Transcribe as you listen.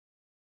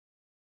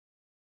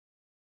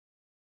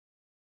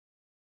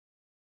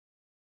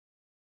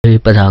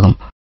தெரிவிப்பதாகும்.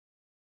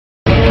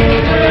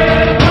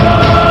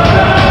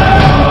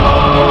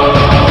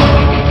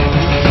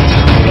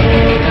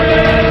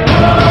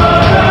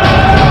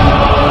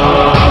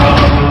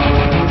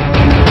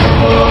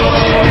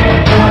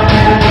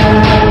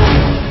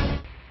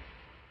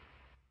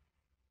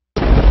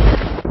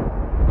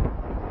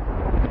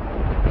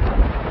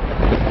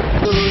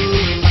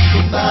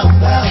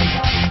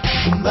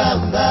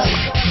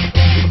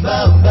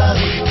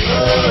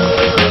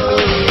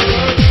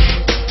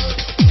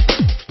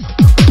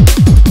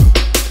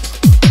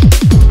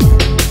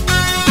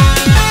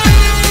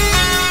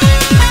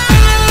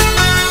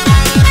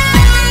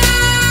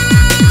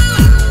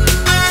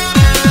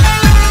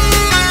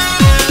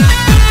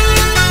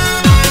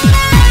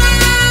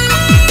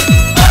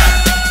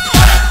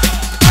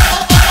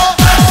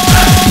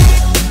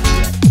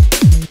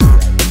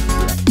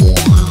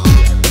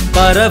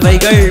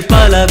 பறவைகள்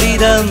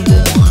பலவிதம்,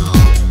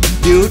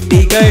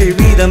 பியூட்டிகள்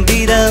விதம்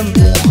விதம்,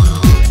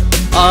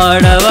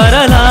 ஆட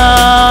வரலாம்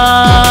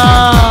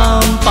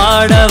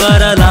பாட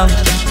வரலாம்.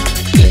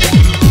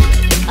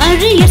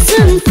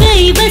 அழியசம்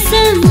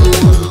கைவசம்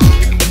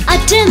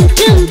அச்சம்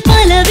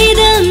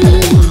பலவிதம்,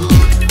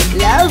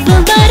 லவ்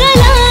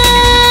வரலாம்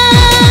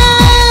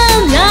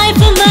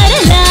லைஃப்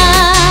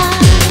வரலாம்.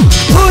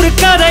 ஒரு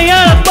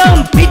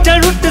கதையளப்பம்,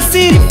 பீட்டர் விட்டு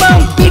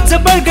சிரிப்பம், பீட்சா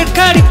பர்கர்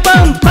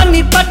கடிப்பம்,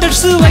 பன்னீர் பட்டர்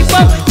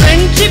சுவைப்பம்,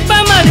 ஃப்ரெண்ட்ஷிப்பை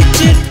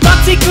மதிச்சு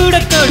டாக்ஸி கூட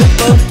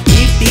கொடுப்போம்.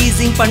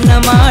 டீசிங் பண்ண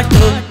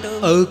மாட்டோம்.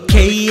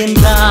 ஓகே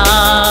என்றா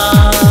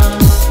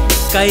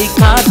கை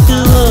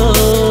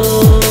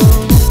காட்டுவோம்,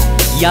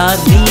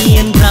 யார் நீ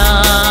என்றா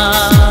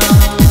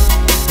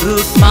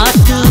ரூட்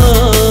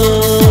மாற்றுவோம்.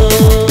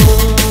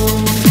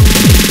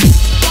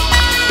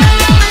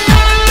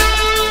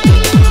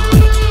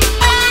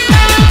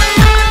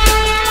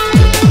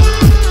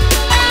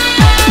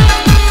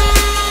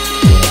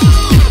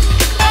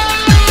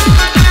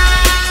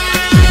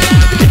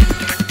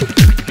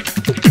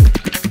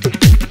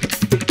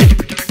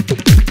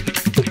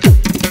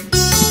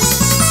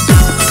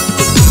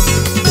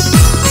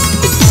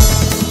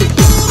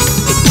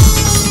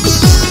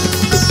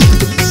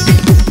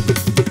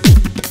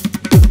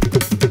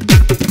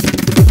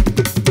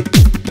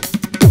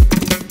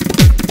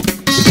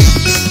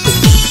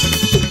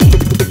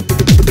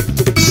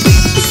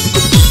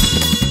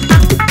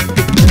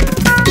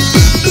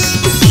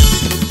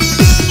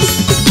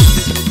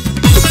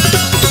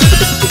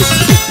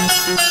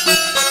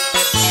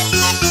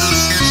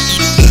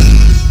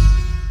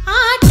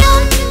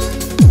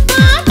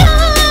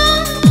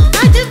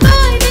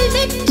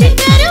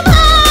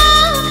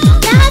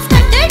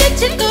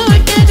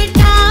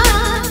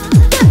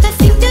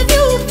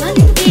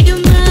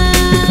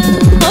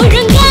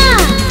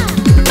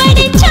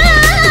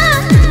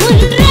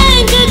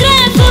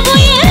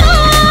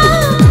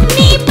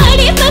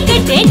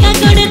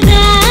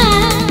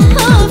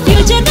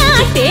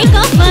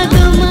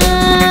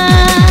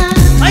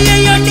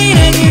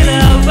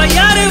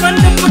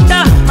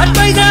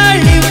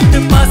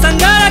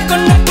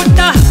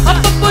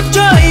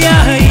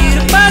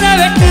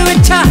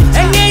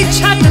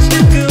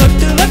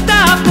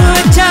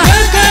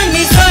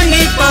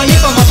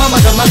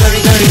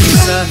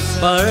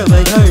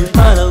 பறவைகள்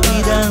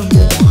பலவிதம்,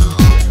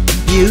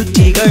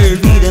 பியூட்டிகள்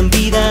விதம்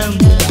விதம்,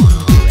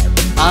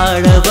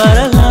 ஆட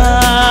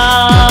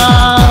வரலாம்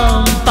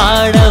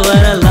பாட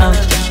வரலாம்.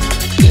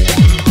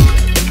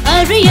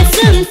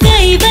 அழியசம்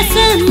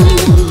கைவசம்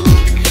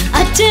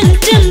அச்சம்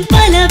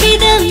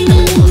பலவிதம்,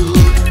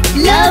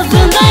 லவ்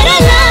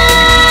வரலாம்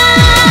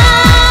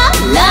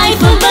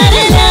லைஃப்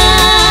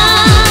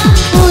வரலாம்.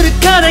 ஒரு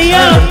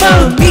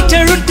கதையளப்பம்,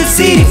 பீட்டர் விட்டு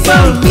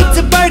சிரிப்பம்,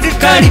 பீட்சா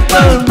பர்கர்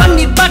கடிப்பம்,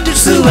 பன்னீர்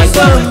பட்டர்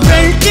சுவைப்பம்,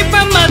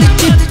 ஃப்ரெண்ட்ஷிப்பை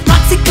மதிச்சு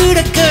டாக்ஸி கூட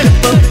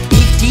கொடுப்போம்.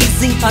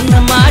 டீசிங் பண்ண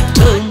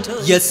மாட்டோம்.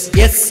 எஸ்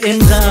எஸ்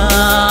என்றா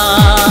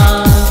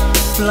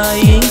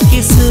ஃப்ளையிங்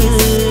கிஸ்,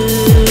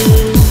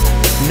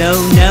 நோ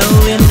நோ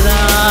என்றா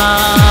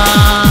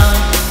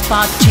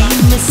பாச்சி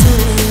மிஸ்.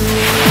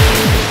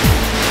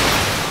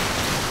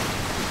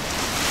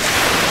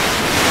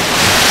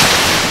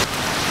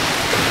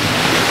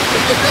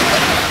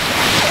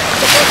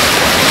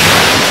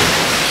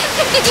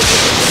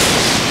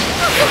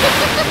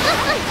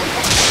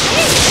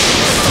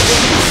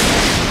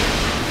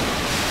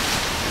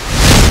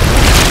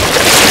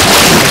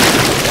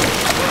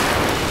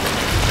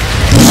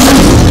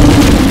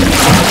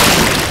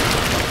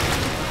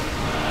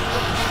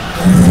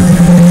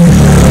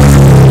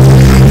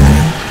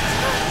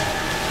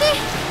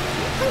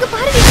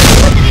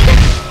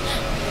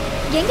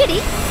 எங்கடி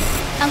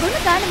அங்க ஒண்ணு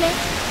காணுமே?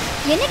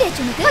 என்னடி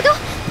ஆச்சு உனக்கு? அதோ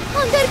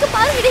அங்க இருக்கு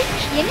பாருங்கடி.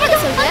 என்னடி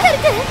சொல்ற? அங்க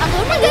இருக்கு. அங்க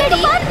ஒண்ணு இல்லடி.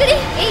 பாருங்கடி.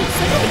 ஏய்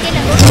சொல்றது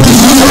கேளு.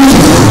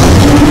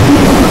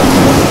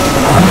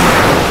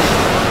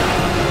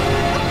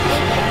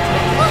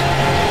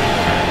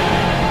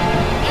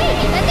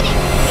 ஏய் நந்தினி.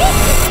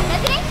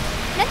 நந்தினி.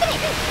 நந்தினி.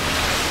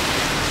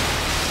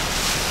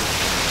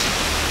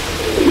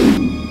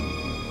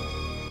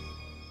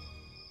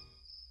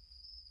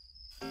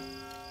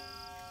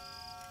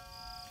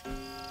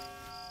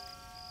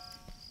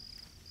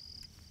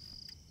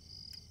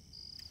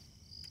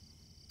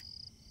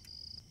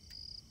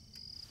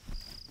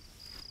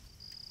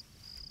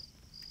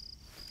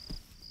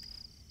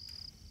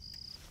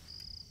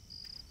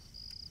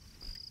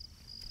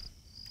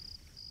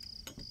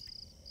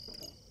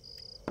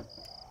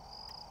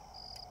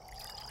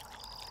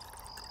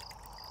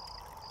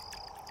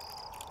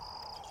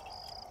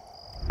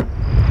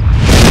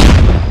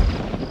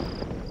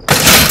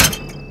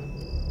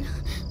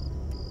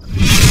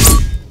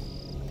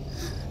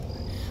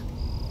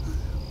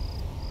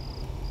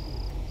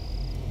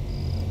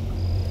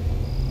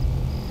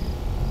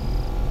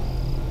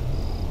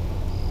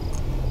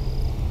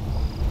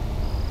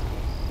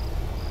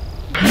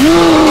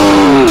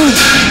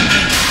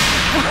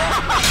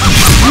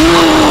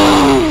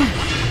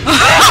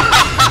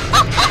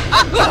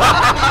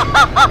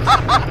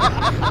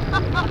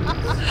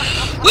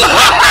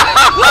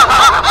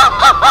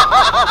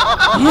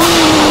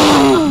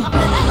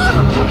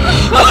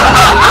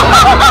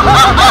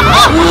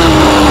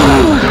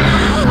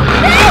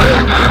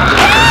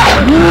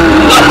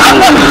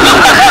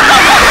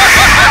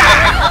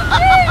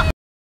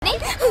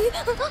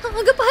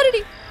 அங்க பாருடி,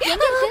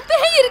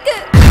 பேய் இருக்கு.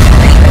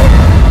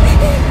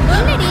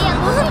 என்னடி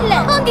அங்க இல்ல,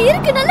 அங்க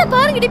இருக்கு. நல்லா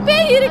பாருங்கடி,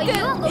 பேய் இருக்கு.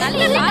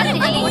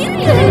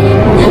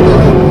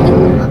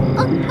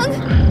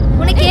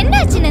 உனக்கு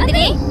என்னாச்சு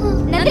நந்தினி?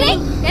 நந்தினி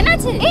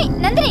என்னாச்சு? ஏய்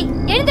நந்தினி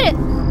எழுந்துரு.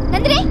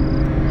 நந்தினி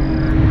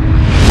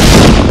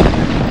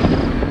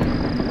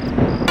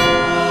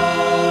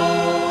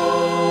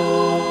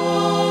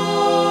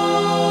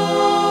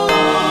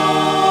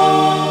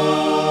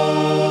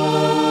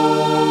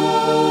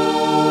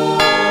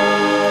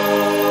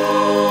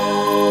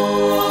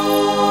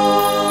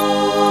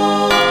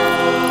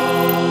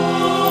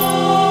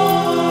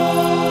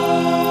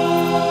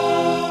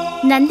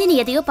நந்தினி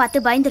எதையோ பார்த்து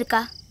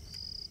பயந்துருக்கா.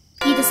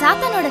 இது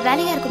சாத்தானோட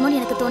வேலையா இருக்குமோன்னு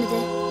எனக்கு தோணுது.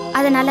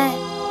 அதனால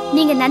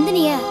நீங்க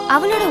நந்தினிய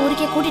அவளோட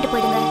ஊருக்கே கூட்டிட்டு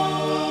போயிடுங்க.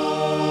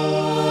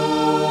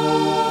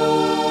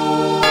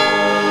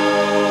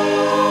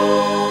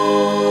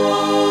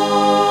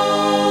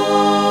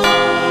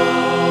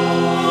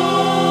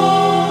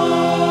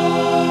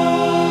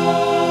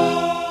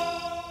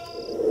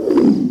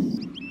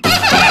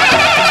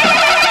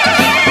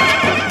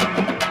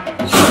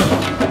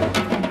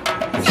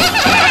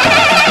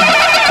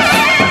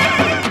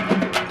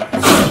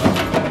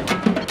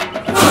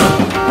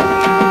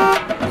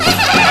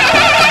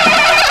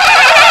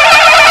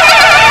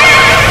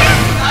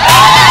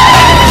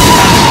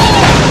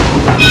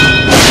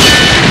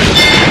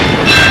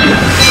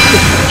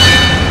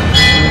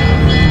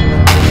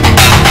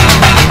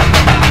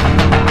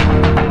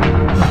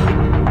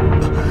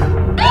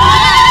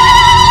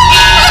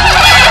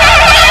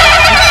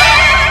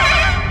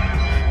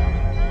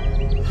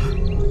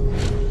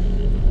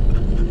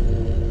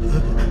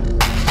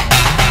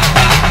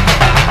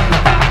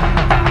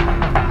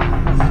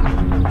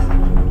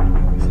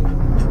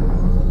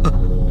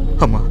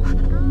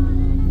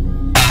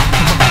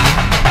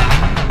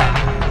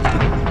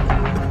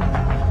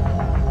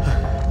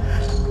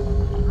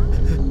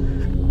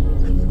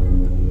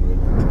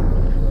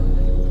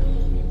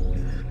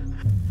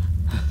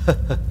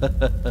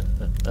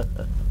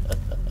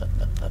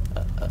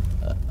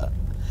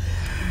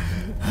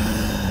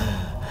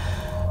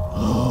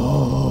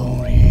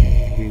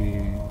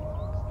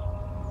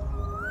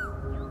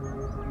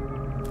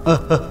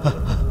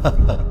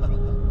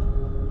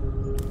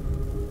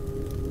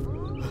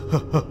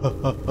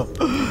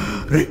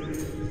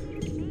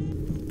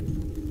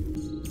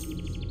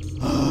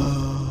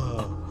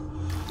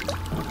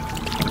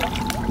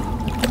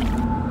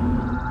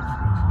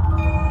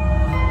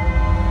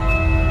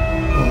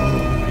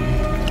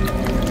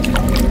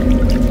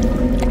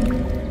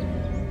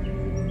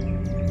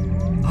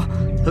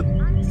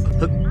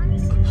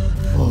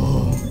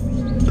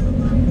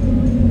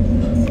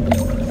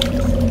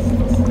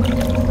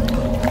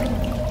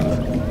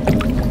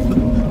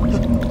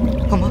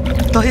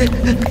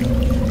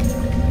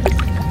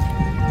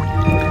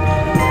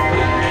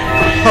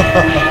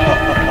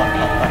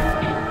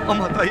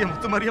 அம்மா தாயே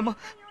முத்துமாரியம்மா,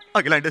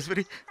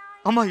 அகிலாண்டேஸ்வரி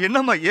அம்மா,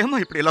 என்னம்மா ஏமா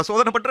இப்படி எல்லாம்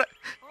சோதனை பண்ற?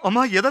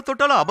 அம்மா எதை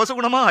தொட்டாலும்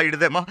அபசகுணமா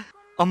ஆயிடுதேம்மா.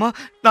 அம்மா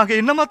நாங்க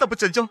என்னம்மா தப்பு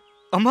செஞ்சோம்?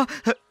 அம்மா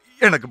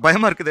எனக்கு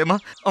பயமா இருக்குதேம்மா.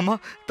 அம்மா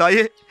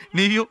தாயே,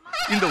 நீயும்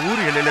இந்த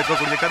ஊர் எல்லையில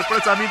இருக்கக்கூடிய கருப்பண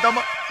சாமி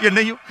தாமா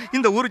என்னையும்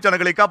இந்த ஊர்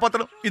ஜனங்களை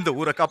காப்பாத்தணும். இந்த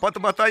ஊரை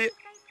காப்பாத்துமா தாயே.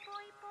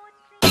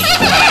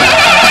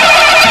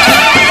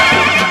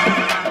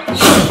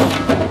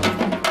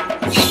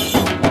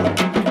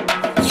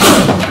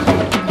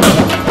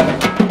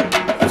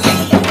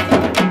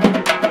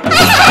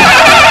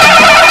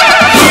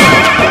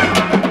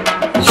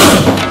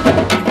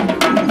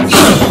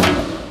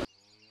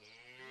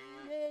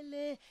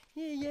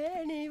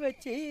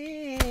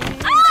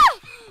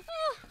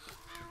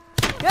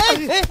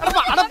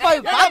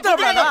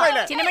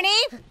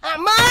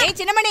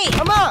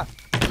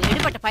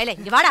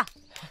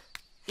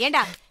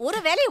 ஏண்டா ஒரு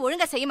வேலையை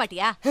ஒழுங்கா செய்ய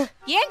மாட்டியா?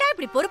 ஏண்டா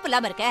இப்படி பொறுப்பு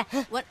இல்லாம இருக்க?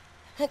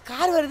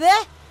 கார் வருது.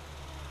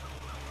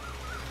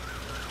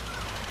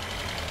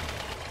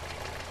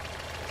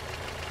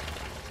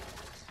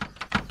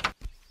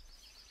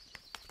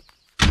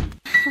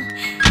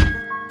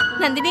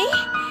 நந்தினி,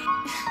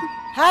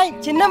 ஹாய்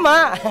சின்னம்மா,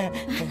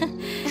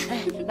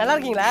 நல்லா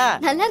இருக்கீங்களா?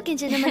 நல்லா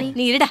இருக்கேன் சின்னமணி.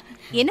 நீ இருடா.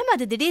 என்னம்மா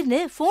அது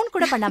திடீர்னு போன்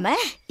கூட பண்ணாம?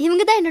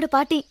 இவங்க தான் என்னோட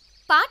பாட்டி.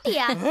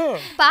 பாட்டியா?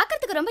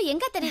 பாக்கிறதுக்கு ரொம்ப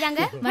எங்க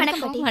தெரியுறாங்க.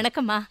 வணக்கம்.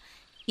 வணக்கம்மா.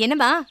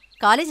 என்னம்மா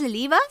காலேஜ்ல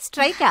லீவா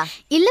ஸ்ட்ரைக்கா?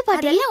 இல்ல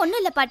பாட்டி, அதெல்லாம் ஒண்ணும்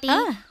இல்ல பாட்டி.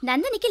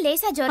 நந்தினிக்கு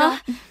லேசா ஜுரம்.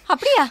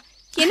 அப்படியா?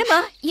 என்னம்மா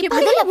இப்ப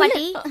இல்ல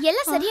பாட்டி,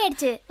 எல்லாம்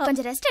சரியாயிடுச்சு.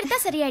 கொஞ்சம் ரெஸ்ட் எடுத்தா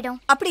சரியாயிடும்.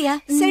 அப்படியா?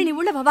 சரி நீ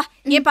உள்ள வா. வா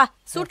ஏப்பா,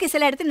 சூட்கேஸ்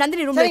எல்லாம் எடுத்து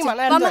நந்தினி ரூம்ல வச்சு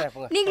வாமா.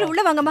 நீங்களும்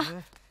உள்ள வாங்கம்மா.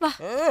 வா.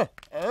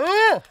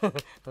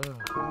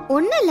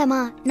 ஒண்ணும்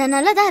இல்லம்மா, நான்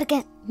நல்லா தான்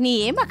இருக்கேன். நீ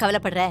ஏமா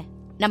கவலைப்படுற?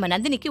 நம்ம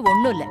நந்தினிக்கு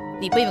ஒண்ணும் இல்ல.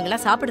 நீ போய் இவங்க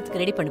எல்லாம்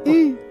சாப்பிடுறதுக்கு ரெடி பண்ணு.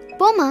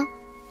 போமா.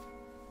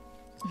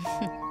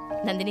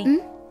 நந்தினி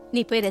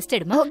நீ போய் ரெஸ்ட்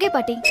எடுமா. ஓகே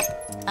பாட்டி.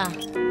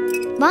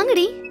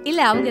 வாங்கடி. இல்ல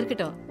அவங்க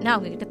இருக்கட்டும், நான்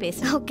அவங்க கிட்ட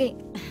பேசுறேன். ஓகே.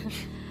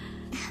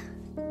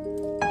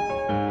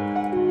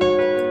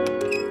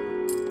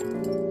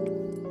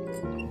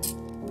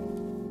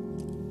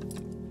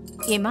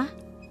 ஏமா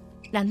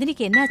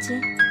நந்தினிக்கு என்னாச்சு?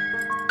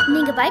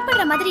 நீங்க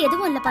பயப்படுற மாதிரி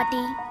எதுவும் இல்ல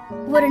பாட்டி.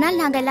 ஒரு நாள்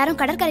நாங்க எல்லாரும்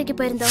கடற்கரைக்கு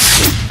போயிருந்தோம்.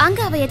 அங்க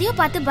அவ எதையோ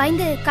பார்த்து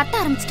பயந்து கத்த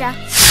ஆரம்பிச்சிட்டா.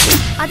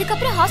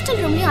 அதுக்கப்புறம்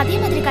ஹாஸ்டல் ரூம்லயும் அதே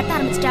மாதிரி கத்த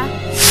ஆரம்பிச்சிட்டா.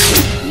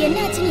 என்ன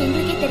ஆச்சுன்னு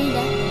எங்களுக்கே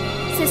தெரியல.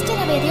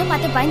 சிஸ்டர் அவ எதையோ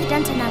பார்த்து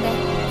பயந்துட்டான்னு சொன்னாங்க.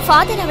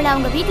 ஃபாதர் அவளை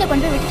அவங்க வீட்டுல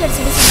கொண்டு போய் விட்டுட்டு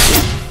சொல்லி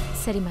சொன்னாங்க.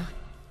 சரிம்மா,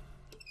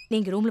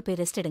 நீங்க ரூம்ல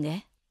போய் ரெஸ்ட் எடுங்க.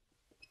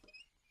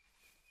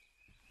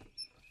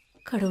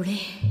 கடவுளே,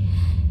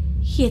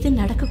 எது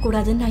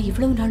நடக்கக்கூடாதுன்னு நான்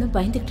இவ்வளவு நாளும்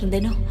பயந்துட்டு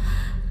இருந்தேனோ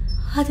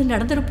அது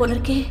நடந்துடும் போல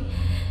இருக்கே.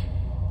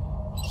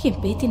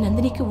 என் பேத்தி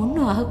நந்தினிக்கு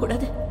ஒன்றும்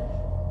ஆகக்கூடாது.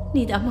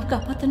 நீ தான் அம்மா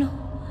காப்பாற்றணும்.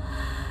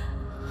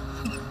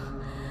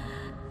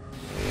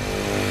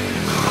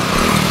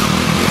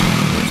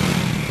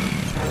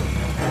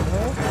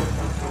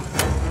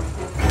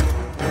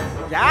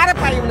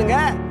 யாரப்பா இவனுங்க?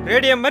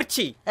 ரேடியோ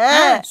மிர்ச்சி,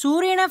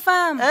 சூரியன்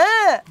FM,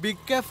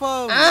 big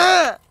FM,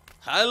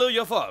 hello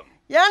FM.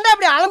 ஏன்டா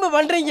இப்படி அலம்பு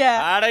பண்றீங்க?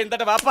 ஆட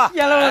இந்தட்ட வாப்பா.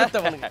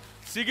 எலவத்தவனுங்க.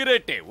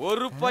 சிகரெட்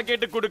ஒரு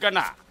பாக்கெட்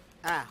கொடுக்கண்ணா.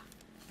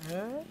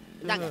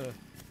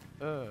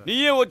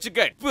 நீயே வச்சுக்க.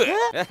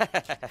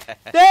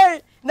 டேய்,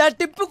 நான்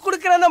டிப்பு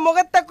குடுக்குற அந்த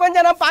முகத்தை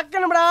கொஞ்சம் நான்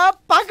பார்க்கணும்டா,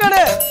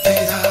 பார்க்கணும்.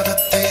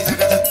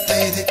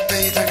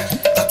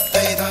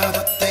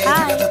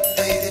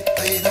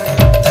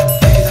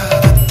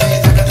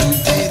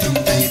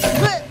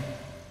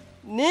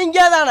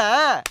 நீங்க தானா?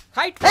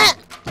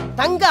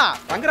 தங்கா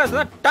தங்கராஜ்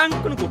தான்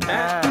டங்க்னு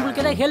கூப்பிட்டேன்.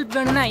 உங்களுக்கு ஏதாவது ஹெல்ப்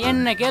வேணும்னா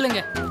என்ன கேளுங்க.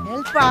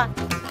 ஹெல்ப்பா?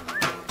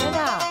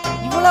 ஏடா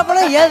இவ்வளவு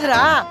பணம்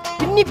ஏதுடா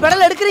பின்னி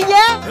பெடல் எடுக்குறீங்க?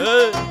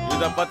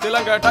 இத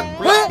பத்திலாம் கேட்டா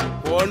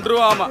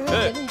கொன்றுவாமா.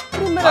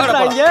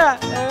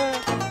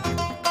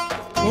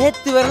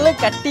 நேத்து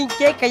வரலும்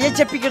கட்டிங்கே கைய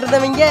சப்பிக்கிட்டு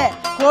இருந்தவங்க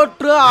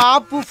கோட்ரு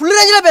ஆப்பு ஃபுல்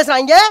ரேஞ்சில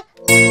பேசுறாங்க.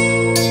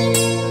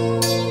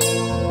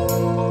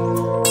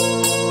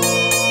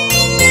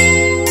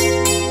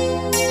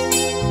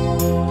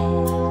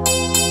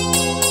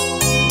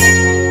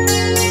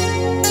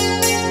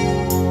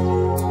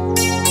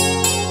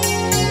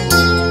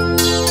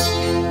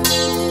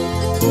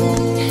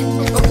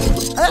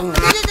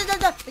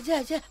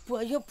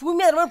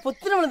 பூமியா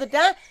பொத்துன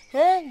விழுந்துட்டேன்.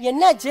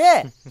 என்னாச்சு?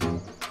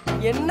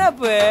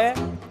 என்னப்பு?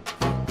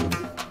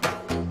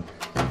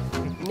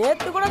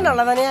 நேத்து கூட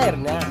நல்லதானே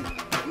இருந்தேன்.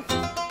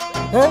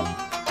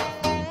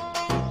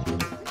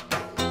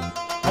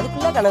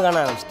 அதுக்குள்ள கனவு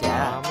காண ஆரம்பிச்சிட்டியா?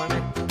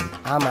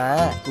 ஆமா,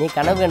 நீ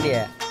கனவு கண்டிய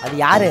அது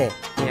யாரு?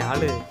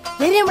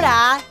 தெரியும்டா,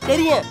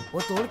 தெரியும்.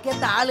 ஒரு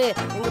தோளுக்கேத்த ஆளு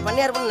எங்க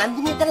பண்ணையார் பண்ண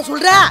நந்தினியை தானே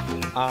சொல்ற?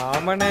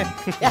 ஆமாண்ணே.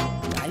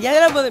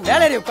 மரியாதை போது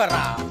மேலே ஏறி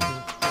உட்கார்றா.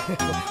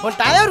 உன்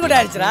டயர் கூட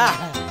ஆயிடுச்சுடா.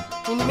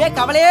 இனிமே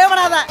கவலையே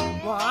படாத,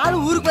 உன் ஆளு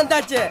ஊருக்கு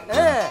வந்தாச்சு.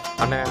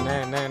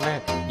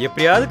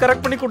 எப்படியாவது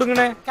கரெக்ட் பண்ணி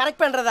கொடுங்கண்ணே.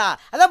 கரெக்ட் பண்றதா?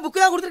 அதான்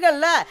புக்கு தான்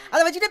கொடுத்துருக்கேன்ல,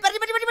 அதை வச்சுட்டு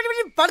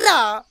படி பண்றா.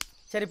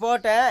 சரி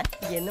போட்ட,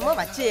 என்னமோ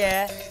வச்சியே.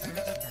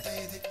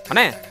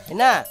 அண்ணே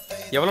என்ன?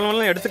 எவ்வளவு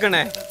நாளும்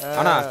எடுத்துக்கண்ணே,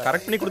 ஆனா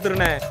கரெக்ட் பண்ணி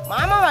கொடுத்துருண்ணே.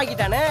 மாமா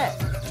வாங்கிட்டானே.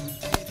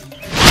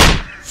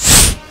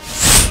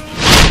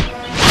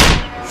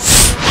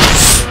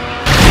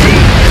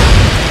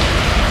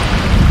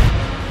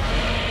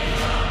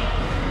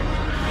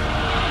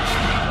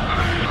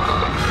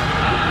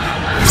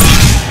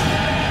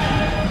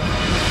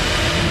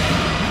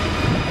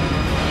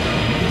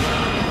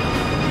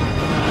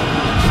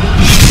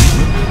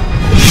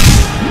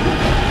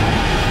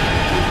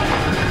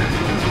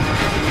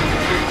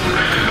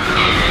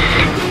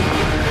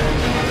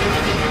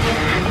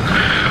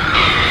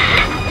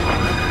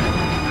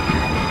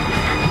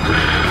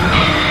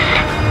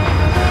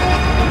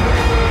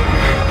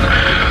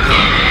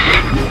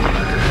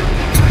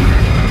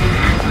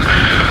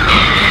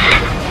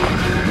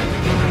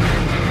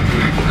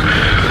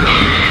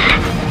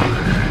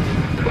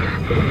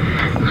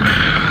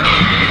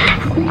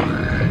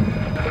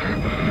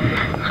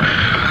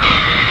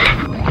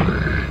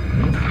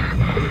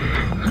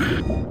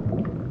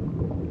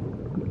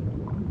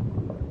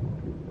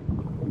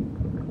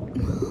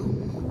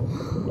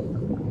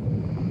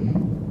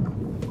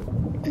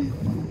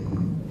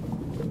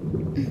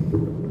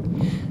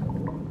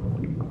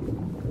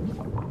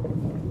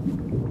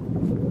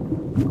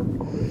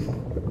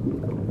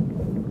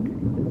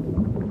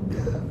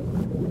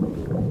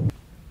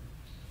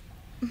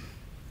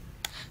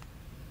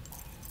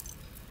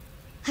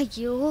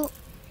 ஐயோ,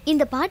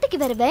 இந்த பாட்டுக்கு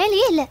வேற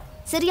வேலையே இல்ல.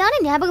 சரியான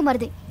ஞாபகம்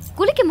வருது.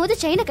 குளிக்கும்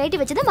போது செயினை கைட்டி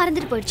வச்சதை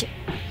மறந்துட்டு போயிடுச்சு.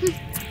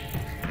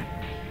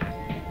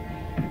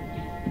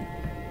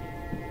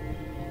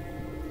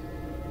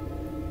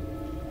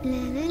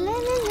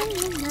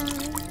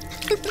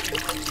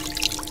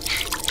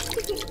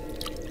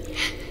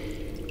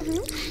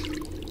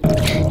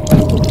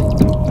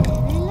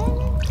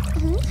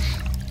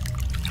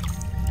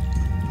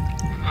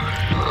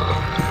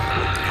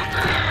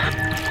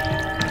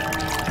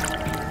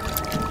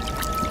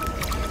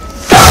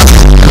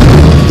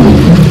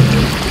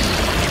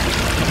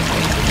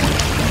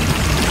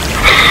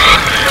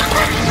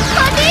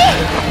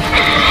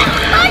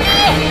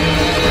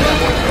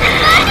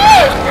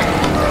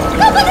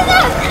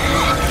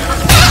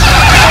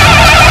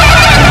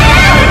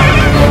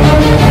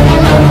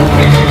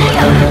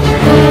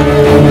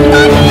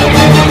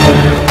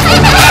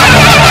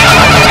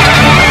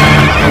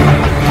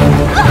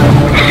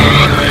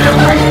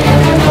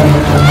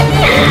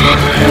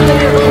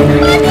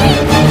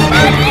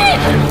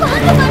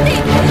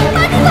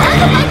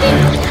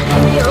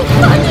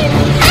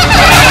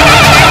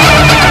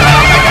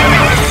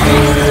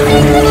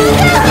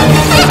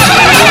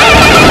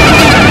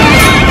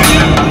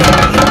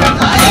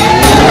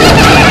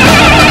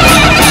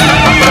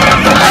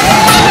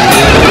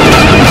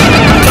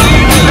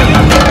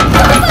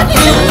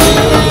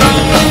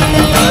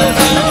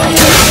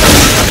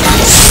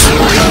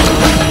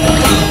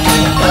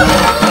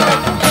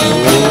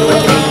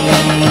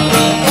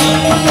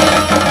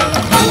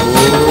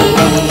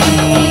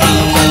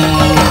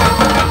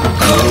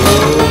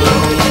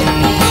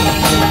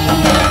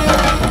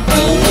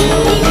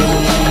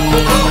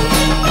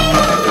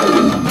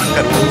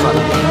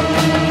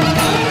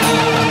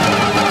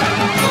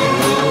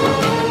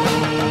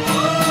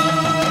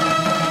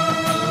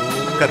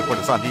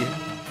 கருப்பணசாமியை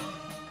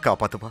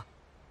காப்பாத்துப்பா.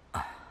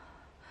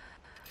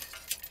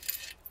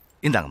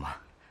 இந்தாங்கம்மா,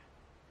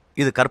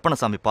 இது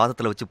கருப்பணசாமி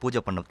பாதத்தில் வச்சு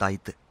பூஜை பண்ண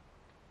தாய்த்து.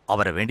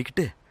 அவரை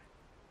வேண்டிக்கிட்டு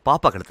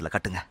பாப்பா கழுத்தில்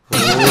கட்டுங்க.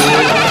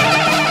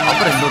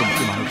 அப்புறம் இன்னொரு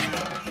முக்கியமான விஷயம்,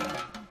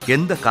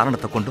 எந்த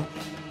காரணத்தை கொண்டும்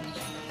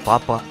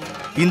பாப்பா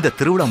இந்த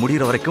திருவிழா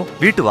முடிகிற வரைக்கும்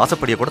வீட்டு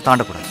வாசப்படியை கூட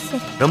தாண்டக்கூடாது.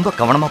 ரொம்ப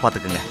கவனமா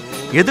பார்த்துக்குங்க.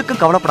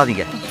 எதுக்கும்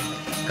கவலைப்படாதீங்க.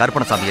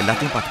 கருப்பணசாமி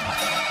எல்லாத்தையும்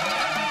பார்த்துக்கலாம்.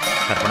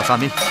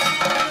 கருப்பணசாமி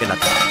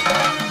எல்லாத்தையும்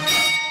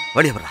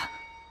வழிய வரா.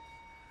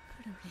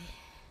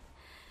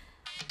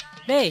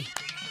 டேய்,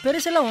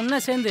 பெருசெல்லாம் ஒன்னா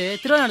சேர்ந்து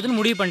திருவிழா நடத்துன்னு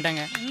முடிவு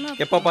பண்ணிட்டாங்க.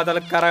 எப்ப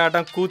பார்த்தாலும்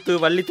கரகாட்டம் கூத்து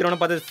வள்ளி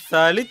திருவண்ணம் பார்த்து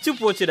சலிச்சு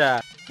போச்சுடா.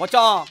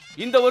 மச்சான்,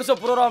 இந்த வருஷம்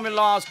ப்ரோகிராம்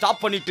எல்லாம்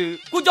ஸ்டாப் பண்ணிட்டு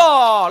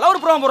குஜால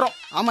ஒரு ப்ரோகிராம் போடுறோம்.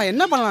 ஆமா,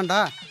 என்ன பண்ணலாம்டா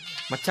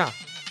மச்சான்?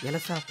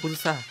 எலசா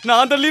புதுசா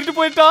நான் தள்ளிட்டு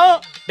போயிட்டான்.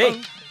 டேய்,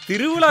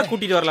 திருவிழா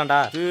கூட்டிட்டு வரலாம்டா.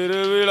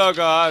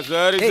 திருவிழாக்கா?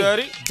 சரி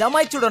சரி,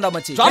 ஜமாய்ச்சுடா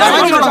மச்சி.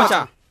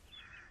 மச்சான்.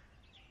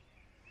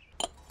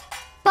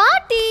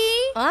 பாட்டி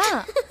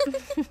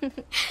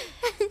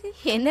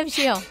என்ன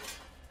விஷயம்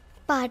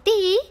பாட்டி?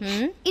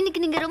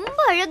 இன்னைக்கு நீங்க ரொம்ப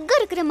அழகா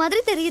இருக்கிற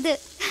மாதிரி தெரியுது.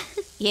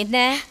 என்ன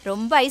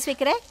ரொம்ப ஐஸ்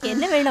வைக்கிற?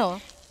 என்ன வேணும்?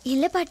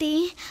 இல்ல பாட்டி,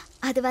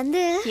 அது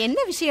வந்து என்ன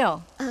விஷயம்?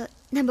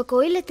 நம்ம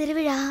கோயில்ல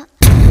திருவிழா.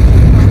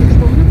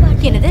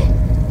 என்னது,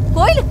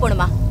 கோயிலுக்கு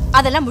போகணுமா?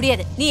 அதெல்லாம்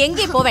முடியாது, நீ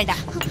எங்கேயும் போக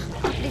வேண்டாம்.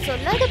 அப்படி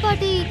சொல்லாத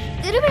பாட்டி,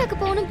 திருவிழாக்கு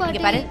போகணும் பாட்டி.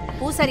 பாரு,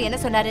 பூசாரி என்ன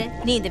சொன்னாரு?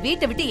 நீ இந்த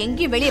வீட்டை விட்டு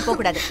எங்கேயும் வெளியே போக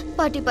கூடாது.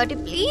 பாட்டி பாட்டி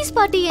ப்ளீஸ்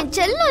பாட்டி, என்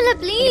செல்லம்ல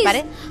ப்ளீஸ்.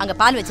 பாரு, அங்க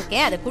பால்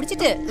வச்சிருக்கேன், அதை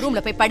குடிச்சிட்டு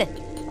ரூம்ல போய் படு.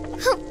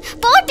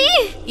 பாட்டி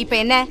இப்ப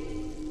என்ன?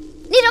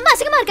 நீ ரொம்ப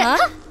அசிங்கமா இருக்க.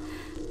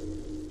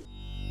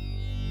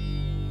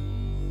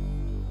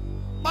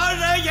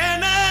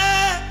 பழையன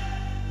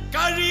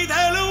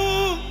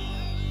கழிதலும்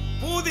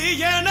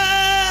புதியன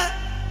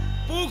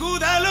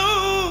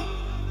புகுதலும்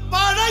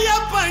பழைய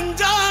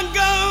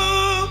பஞ்சாங்கம்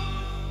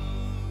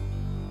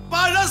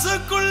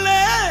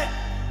பழசுக்குள்ளே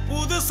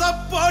புதுச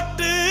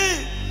போட்டு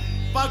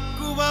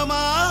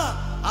பக்குவமா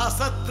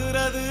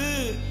அசத்துறது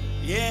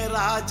ஏ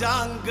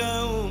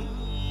ராஜாங்கம்.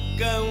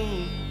 கம்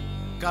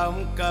கம்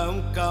கம்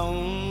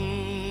கம்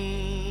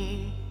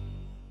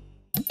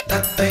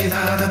தத்தை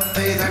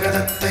தாதத்தை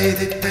தகதத்தை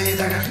தித்தை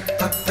தக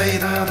தத்தை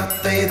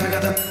தாதத்தை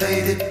தகதத்தை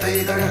தித்தை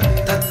தக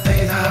தத்தை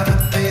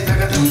தாதத்தை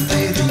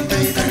தகதத்தை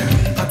தித்தை தக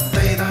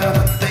தத்தை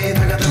தாதத்தை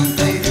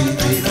தகதத்தை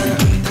தித்தை தக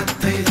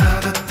தத்தை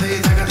தாதத்தை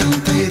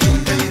தகதத்தை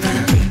தித்தை தக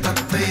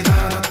தத்தை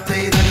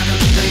தாதத்தை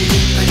தகதத்தை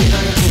தித்தை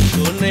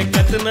தக உன்னை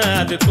கத்துனா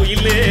அது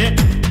குயிலே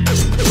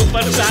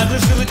சூப்பர் சாது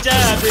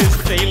சிரிச்சாது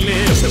ஸ்டைலே.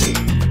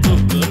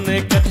 உன்னை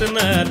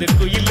கத்துனா அது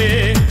குயிலே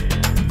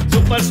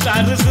சூப்பர்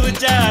ஸ்டார்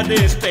சிரிச்சாது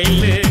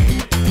ஸ்டைலு.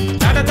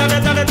 தட தட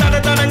தட தட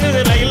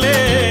தடங்குது ரயிலே,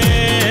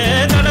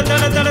 தட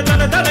தட தட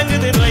தட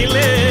தடங்குது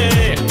ரயிலே.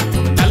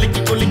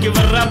 தலைக்கு குளிக்கு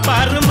வர்ற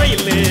பாரு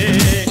மயிலே,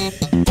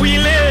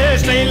 குயிலே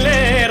ஸ்டைலே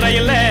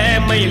ரயிலே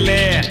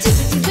மயிலே.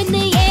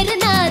 சிவனு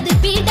ஏறுனாது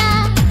பீடா,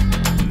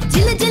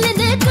 ஜிலு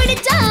ஜிலுன்னு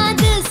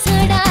குடிச்சாது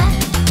சோடா.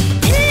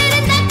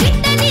 தில்லருந்த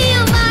கிட்ட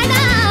நீயும்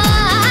வாடா,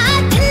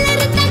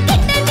 தில்லருந்த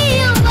கிட்ட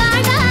நீயும்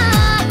வாடா.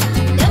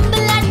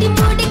 டம்பலாட்டி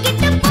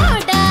மூடிக்கிட்டு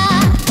போடா,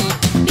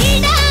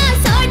 பீடா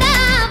சோடா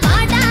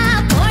வாடா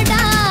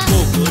போடா.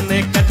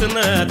 உன்னை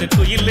கத்துனா அது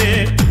குயிலே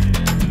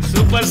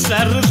சூப்பர்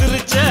ஸ்டார்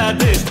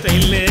சிரிச்சாது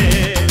ஸ்டைலே.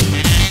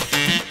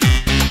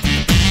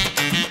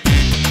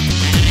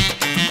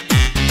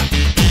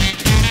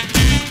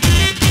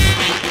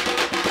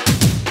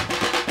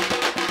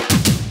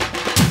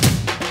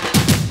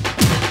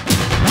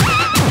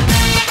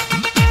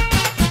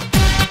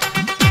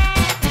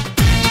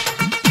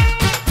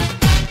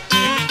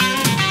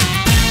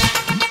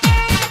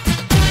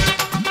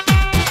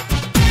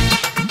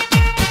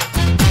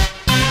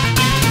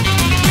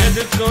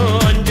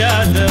 எதுக்கும்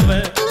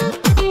அஞ்சாதவன்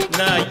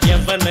நான்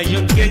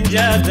எவனையும்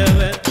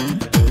கெஞ்சாதவன்,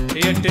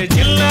 எட்டு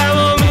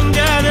ஜில்லாவும்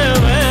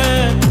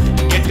மிஞ்சாதவன்,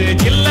 எட்டு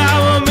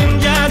ஜில்லாவும்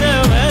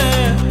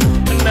மிஞ்சாதவன்,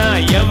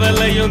 நான்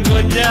எவளையும்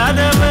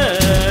கொஞ்சாதவன்.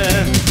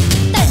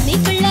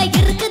 தண்ணிக்குள்ள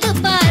இருக்குது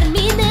பார்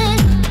மீனு,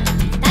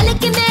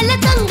 தலைக்கு மேல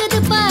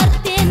தங்குது பார்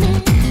தேனு.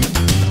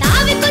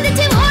 தாவி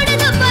குதிச்சு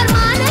ஓடுது பார்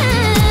மானு,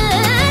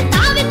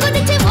 தாவி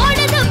குதிச்சு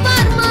ஓடுது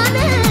பார்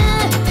மானு.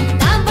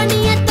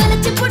 தாம்பணிய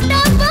தொலைச்சு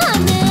புட்டா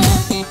பானு,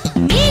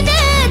 மீனு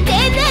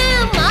தேனு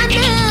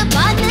மானு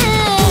பானு.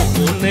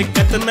 உன்னை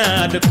கத்துனா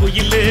அது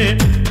குயிலு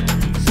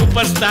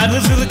சூப்பர் ஸ்டார்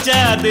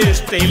சிரிச்சாது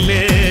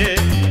ஸ்டைலு.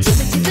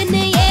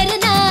 சிவனு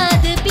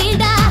ஏறுனாது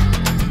பீடா,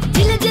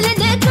 ஜிலு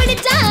ஜிலுன்னு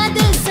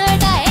குடிச்சாது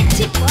சோடா.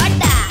 எச்சி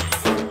போட்டா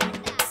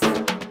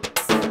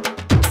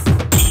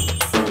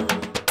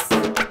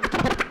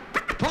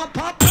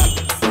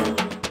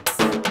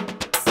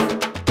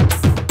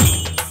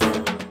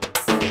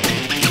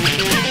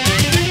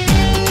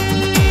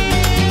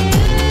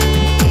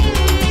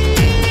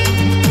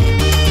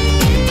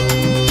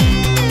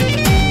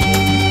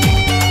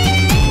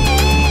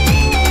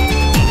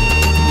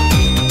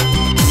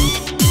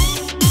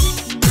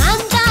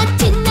அங்கா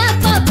சின்ன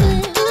பாப்பு,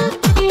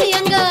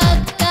 எங்க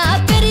அக்கா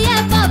பெரிய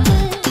பாப்பு.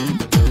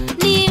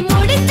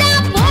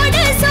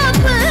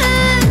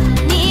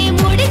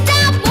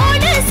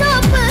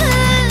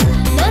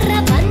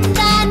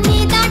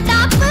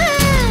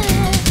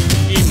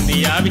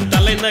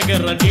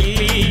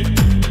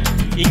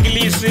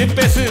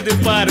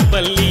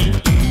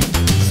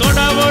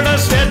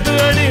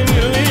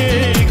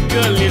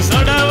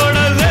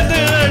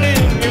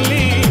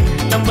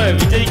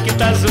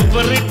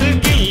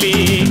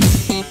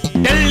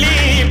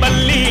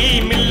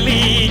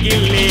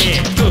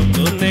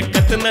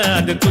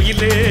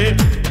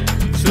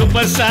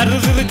 சூப்பர் ஸ்டார்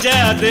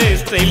சிரிச்சாது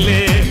ஸ்டைலு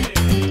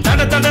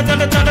தட தட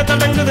தட தட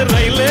தடங்குது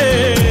ரயிலு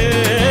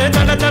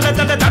தட தட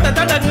தட தட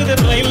தடங்குது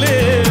ரயிலு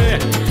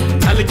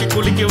தலைக்கு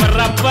குளிக்கு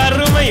வர்ற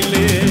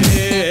பருமையிலு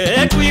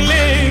குயிலு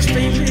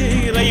ஸ்டைலு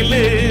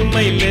ரயிலு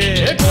மயிலு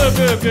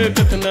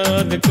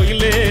கத்துனாது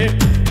குயிலு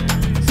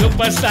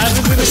சூப்பர் ஸ்டார்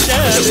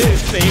சிரிச்சாது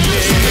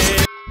ஸ்டைலு.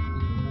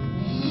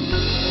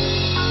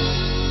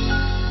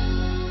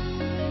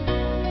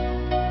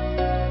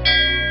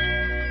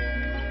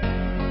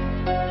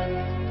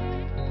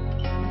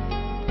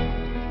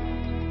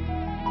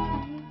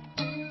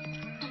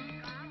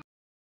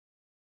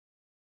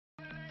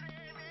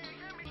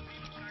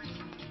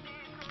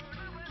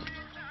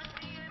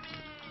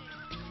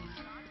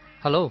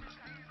 ஹலோ,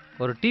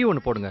 ஒரு டீ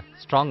ஒன்று போடுங்க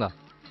ஸ்ட்ராங்கா.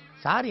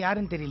 சார்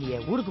யாருன்னு தெரியலையே,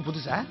 ஊருக்கு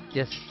புதுசா?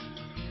 எஸ்,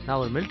 நான்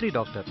ஒரு மிலிட்ரி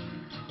டாக்டர்,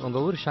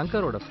 உங்கள் ஊர்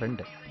சங்கரோட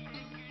ஃப்ரெண்டு.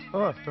 ஓ,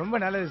 ரொம்ப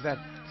நல்லது சார்.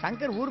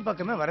 சங்கர் ஊர்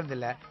பக்கமே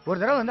வரதில்ல, ஒரு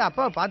தடவை வந்து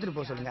அப்பாவை பார்த்துட்டு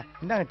போக சொல்லுங்க.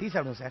 இந்தாங்க டீ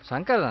சாப்பிடுங்க சார்.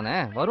 சங்கர் தானே,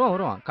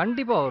 வருவான்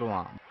கண்டிப்பாக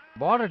வருவான்.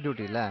 பார்டர்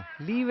டியூட்டியில்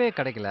லீவே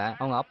கிடைக்கல,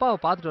 அவங்க அப்பாவை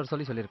பார்த்துட்டு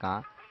வர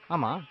சொல்லியிருக்கான்.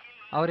 ஆமாம்,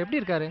 அவர்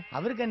எப்படி இருக்காரு?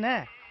 அவருக்கு என்ன,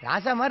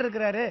 ராசா மாதிரி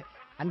இருக்கிறாரு.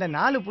 அந்த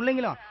 4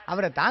 பிள்ளைங்களும்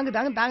அவரை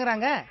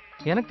தாங்குறாங்க.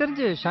 எனக்கு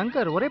தெரிஞ்சு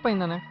சங்கர் ஒரே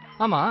பையன் தானே?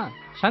 ஆமா,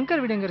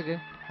 சங்கர் வீடு எங்க இருக்கு?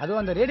 அதுவும்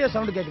அந்த ரேடியோ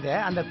சவுண்ட் கேக்குது,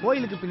 அந்த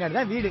கோயிலுக்கு பின்னாடி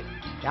தான் வீடு.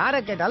 யாரை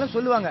கேட்டாலும்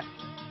சொல்லுவாங்க,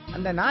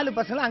 அந்த 4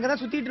 பசங்களும்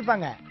அங்கதான் சுத்திட்டு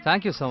இருப்பாங்க.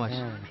 Thank you so much.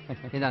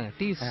 இதாங்க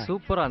டீ,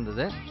 சூப்பரா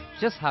இருந்தது.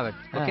 Just have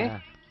it. ஓகே.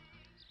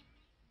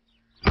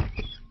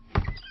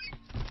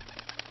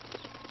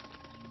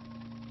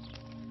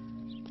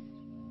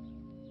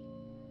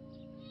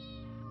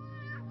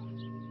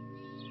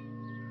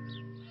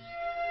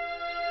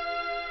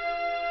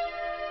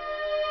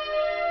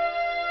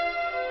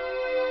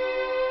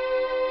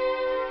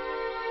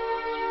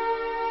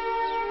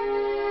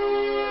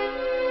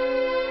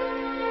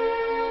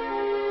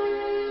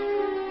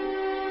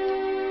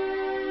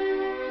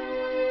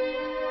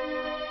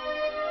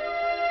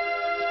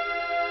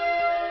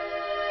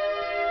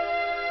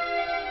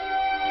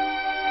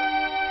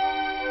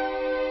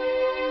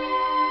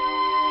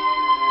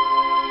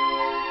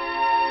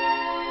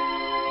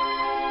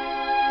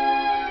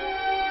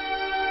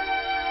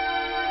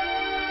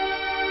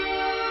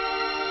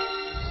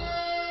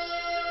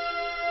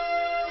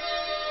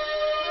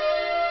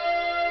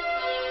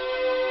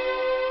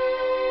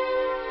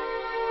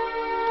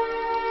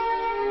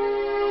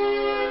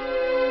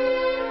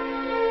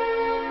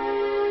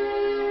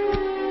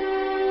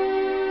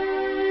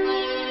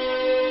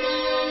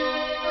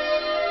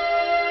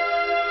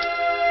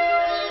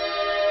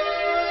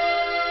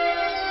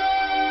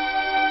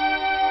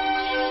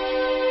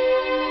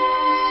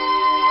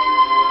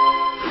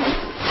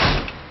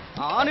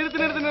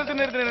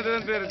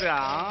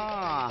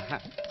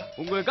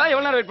 உங்களுக்காக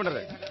எவ்வளவு நேரம் வெயிட்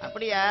பண்றது?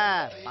 அப்படியா,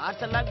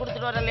 பார்சல்லாம்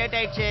கொடுத்துட்டு வர லேட்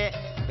ஆயிடுச்சு.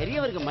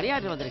 பெரியவருக்கு மணி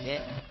ஆர்டர் வந்திருக்கு.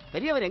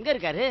 பெரியவர் எங்க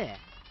இருக்காரு?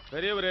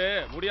 பெரியவரு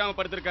முடியாம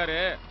படுத்திருக்காரு.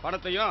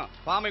 பணத்தையும்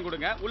பாமையும்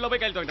கொடுங்க, உள்ள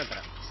போய் கையில் வாங்கிட்டு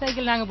தரேன்.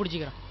 சைக்கிள் நாங்க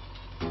பிடிச்சிக்கிறோம்.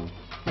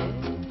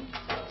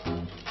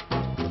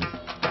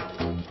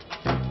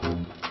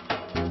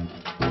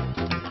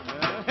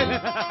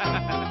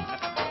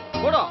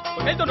 போடா,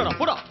 கை தொண்டா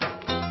போடா.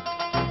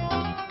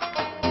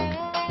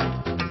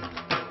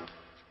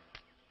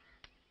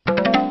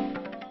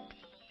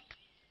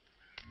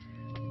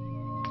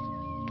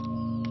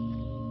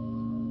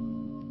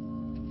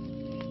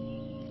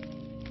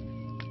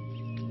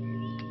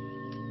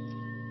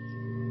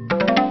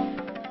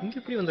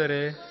 எப்படி வந்தாரு?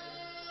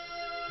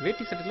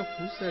 வேட்டி சட்டெல்லாம்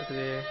புதுசா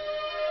இருக்குது.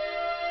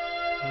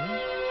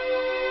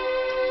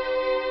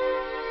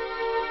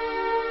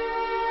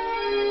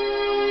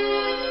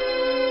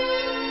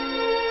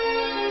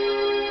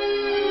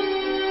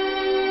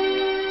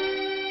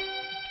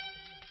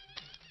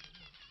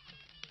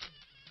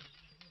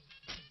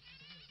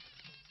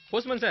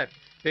 போஸ்ட்மேன் சார்,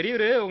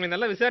 பெரியவரு உங்களை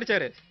நல்லா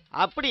விசாரிச்சாரு.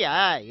 அப்படியா?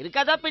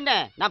 இருக்காதா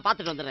பின்ன, நான்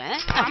பார்த்துட்டு வந்துடுறேன்.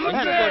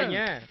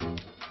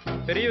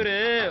 பெரியவரு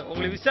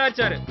உங்களை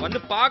விசாரிச்சாரு, வந்து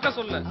பார்க்க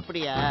சொல்ல.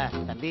 அப்படியா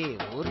தம்பி,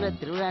 ஊர்ல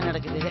திருவிழா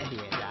நடக்குது,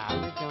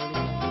 ஏதாவது கவனிக்க.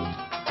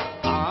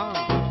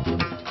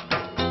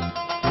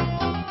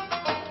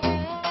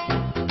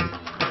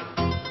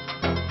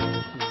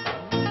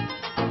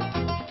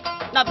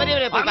 நான்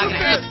பெரியவரை போய்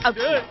பார்க்கிறேன்.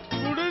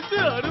 முடிச்சு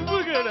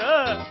அனுப்புங்கடா.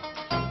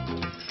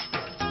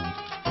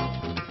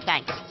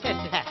 தேங்க்ஸ்.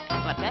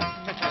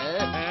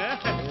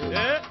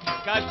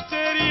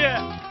 கச்சேரிய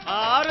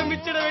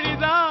ஆரம்பிச்சிட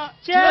வேண்டியதான்.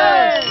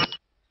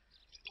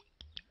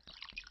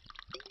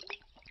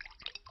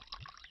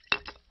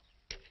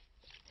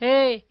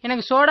 ஏய்,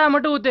 எனக்கு சோடா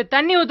மட்டும் ஊத்து,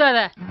 தண்ணி ஊத்தாத.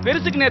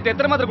 பெருசுக்கு நேத்து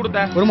எத்தனை மாத்திரை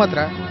கொடுத்த? 1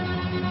 மாத்திரை.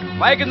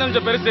 மயக்கம்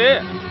கொஞ்சம் பெருசு,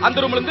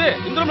 அந்த ரூம்ல இருந்து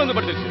இந்த ரூம்ல இருந்து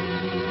படுத்துருச்சு.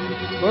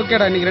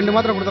 ஓகேடா, இன்னைக்கு 2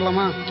 மாத்திரை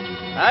கொடுத்துடலாமா?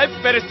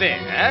 பெருசு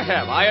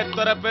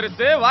வாயத்துற,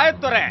 பெருசு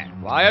வாயத்துற.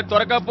 வாய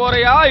துறக்க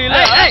போறியா இல்ல?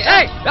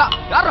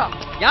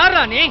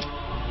 யாரா நீ?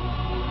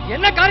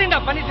 என்ன காரியம்டா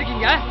பண்ணிட்டு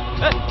இருக்கீங்க?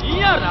 நீ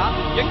யாரா?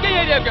 எங்க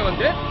ஏரியாவுக்கு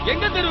வந்து,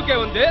 எங்க தெருவுக்கே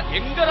வந்து,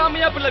 எங்க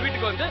ராமையா பிள்ளை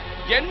வீட்டுக்கு வந்து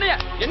என்ன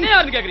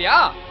யாருன்னு கேக்குறியா?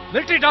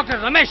 Military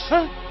doctor Ramesh.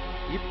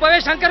 இப்பவே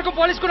சங்கருக்கு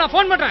போலீஸ்க்கு நான்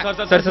போன் பண்றேன்.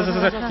 சார்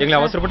எங்களை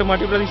அவசரப்பட்டு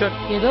மாட்டி விடாதீங்க சார்.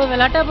 ஏதோ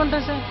விளையாட்டா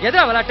பண்றேன் சார்.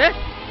 எதா விளையாட்டு?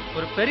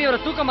 ஒரு பெரியவரை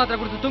தூக்க மாத்திரை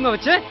கொடுத்து தூங்க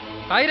வச்சு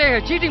கைரேகை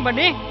சீட்டிங்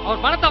பண்ணி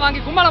அவர் பணத்தை வாங்கி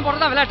கும்மாளம்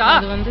போடுறதா விளையாட்டா?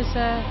 அது வந்து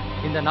சார்,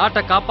 இந்த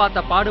நாட்டை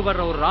காப்பாத்த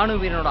பாடுபடுற ஒரு ராணுவ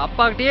வீரனோட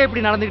அப்பாக்கிட்டே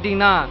இப்படி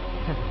நடந்துக்கிட்டீங்கன்னா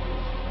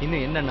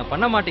இன்னும் என்னென்ன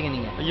பண்ண மாட்டீங்க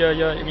நீங்க. ஐயா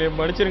ஐயா எங்களை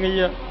மன்னிச்சிருங்க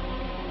ஐயா.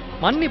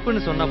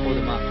 மன்னிப்புன்னு சொன்னா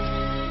போதுமா?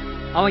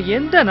 அவன்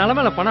எந்த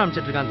நிலைமையில பணம்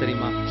அனுப்பிச்சிட்டு இருக்கான்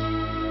தெரியுமா?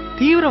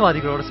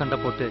 தீவிரவாதிகளோட சண்டை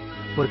போட்டு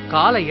ஒரு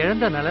காலை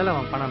இழந்த நிலையில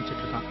அவன் பணம்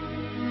அனுப்பிச்சிட்டு இருக்கான்.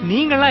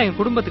 நீங்களாம் என்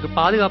குடும்பத்துக்கு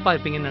பாதுகாப்பா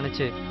இருப்பீங்கன்னு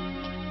நினைச்சு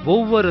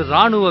ஒவ்வொரு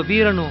ராணுவ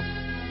வீரனும்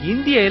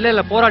இந்திய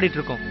எல்லையில போராடிட்டு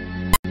இருக்கோம்.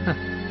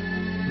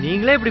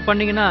 நீங்களே இப்படி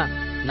பண்ணீங்கன்னா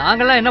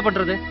நாங்கெல்லாம் என்ன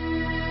பண்றது?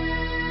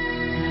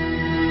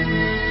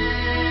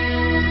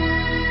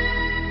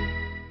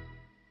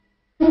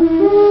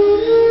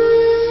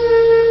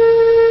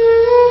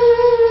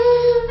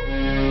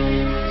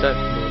 சார்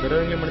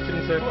எங்களை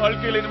மன்னிச்சிருங்க சார்.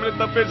 வாழ்க்கையில இனிமேல்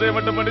தப்பே செய்ய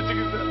மாட்டேன்,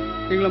 மன்னிச்சுங்க சார்.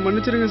 எங்களை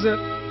மன்னிச்சிருங்க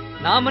சார்.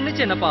 நான்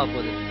மன்னிச்சு என்னப்பா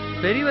போகுது?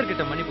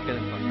 பெரியவர்கிட்ட மன்னிப்பு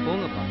கேளுங்கப்பா.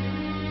 போங்கப்பா,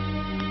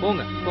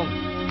 போங்க போங்க.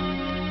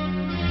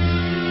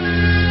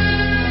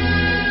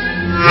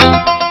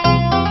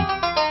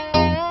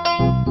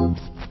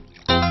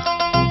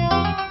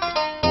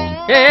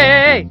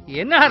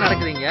 என்ன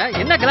நடக்குதுங்க?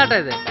 என்ன கலாட்டா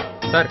இது?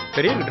 சார்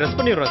பெரியவருக்கு ட்ரெஸ்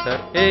பண்ணிடுறோம்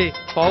சார். ஏய்,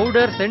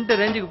 பவுடர் சென்ட்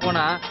ரேஞ்சுக்கு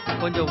போனா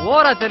கொஞ்சம்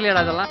ஓவரா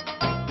தெரியலடா. அதெல்லாம்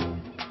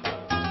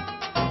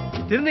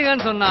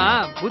திருந்துங்கன்னு சொன்னா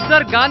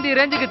புத்தர் காந்தி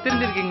ரேஞ்சுக்கு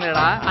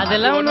திருந்திருக்கீங்களா?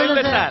 அதெல்லாம் ஒண்ணும்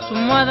இல்ல சார்,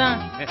 சும்மாதான்.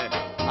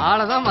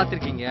 ஆளதான்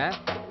மாத்திருக்கீங்க.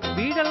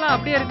 வீடெல்லாம்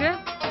அப்படியே இருக்கு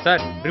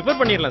சார். ரிப்பேர்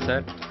பண்ணிடலாம்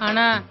சார்.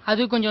 ஆனா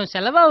அது கொஞ்சம்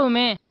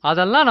செலவாகுமே.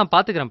 அதெல்லாம் நான்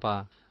பாத்துக்கிறேன்ப்பா.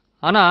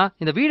 ஆனா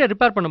இந்த வீடை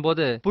ரிப்பேர்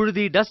பண்ணும்போது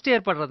புழுதி டஸ்ட்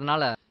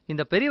ஏற்படுறதுனால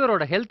இந்த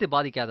பெரியவரோட ஹெல்த்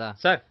பாதிக்காதா?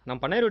 சார் நான்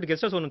பண்ணையார் வீட்டு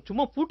கெஸ்ட் ஹவுஸ் ஒன்று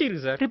சும்மா பூட்டி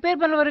இருக்கு சார்.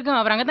 ரிப்பேர் பண்ண வரைக்கும்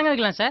அவர் அங்கே தாங்க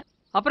இருக்கலாம் சார்.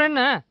 அப்புறம்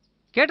என்ன,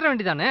 கேட்டுற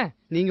வேண்டியதானே?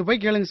 நீங்க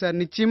போய் கேளுங்க சார்,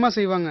 நிச்சயமா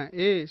செய்வாங்க.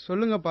 ஏய்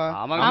சொல்லுங்கப்பா.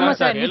 ஆமா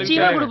சார்,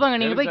 நிச்சயமா கொடுப்பாங்க.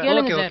 நீங்க போய்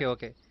கேளுங்க சார். ஓகே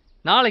ஓகே,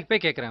 நாளைக்கு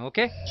போய் கேக்குறேன்.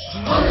 ஓகே.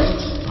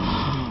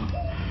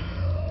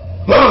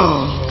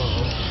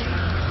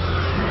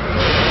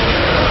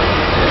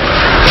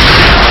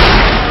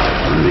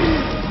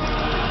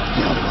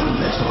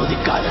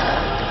 சோதிக்காத.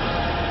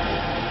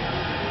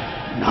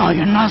 நான்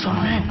என்ன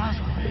சொன்னேன்,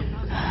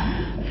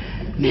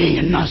 நீ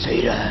என்ன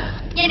செய்யற?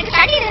 எனக்கு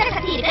தண்ணி இருந்தா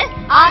கத்தி இருக்கு.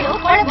 ஆறோ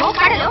குளமோ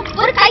கடலோ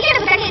ஒரு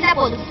கையளவு தண்ணி இருந்தா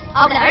போதும்,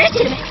 அவளை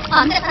அழைச்சிருவேன்.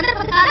 அந்த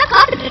சந்தர்ப்பத்துக்காக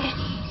காத்துட்டு இருக்கேன்.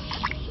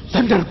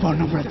 சந்தர்ப்பம்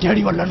நம்மளை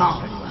தேடி வரலனா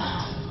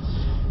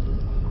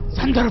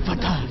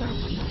சந்தர்ப்பத்தை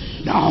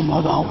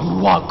நாம தான்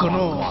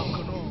உருவாக்கணும்.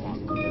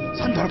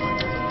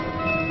 சந்தர்ப்பத்தை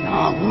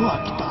நான்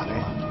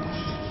உருவாக்கிட்டாரே.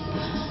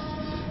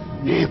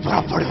 நீ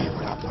புறப்படு,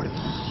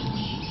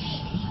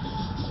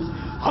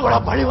 அவளை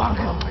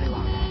பழிவாங்க,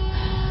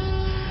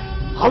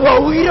 அவ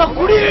உயிரை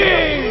குடி.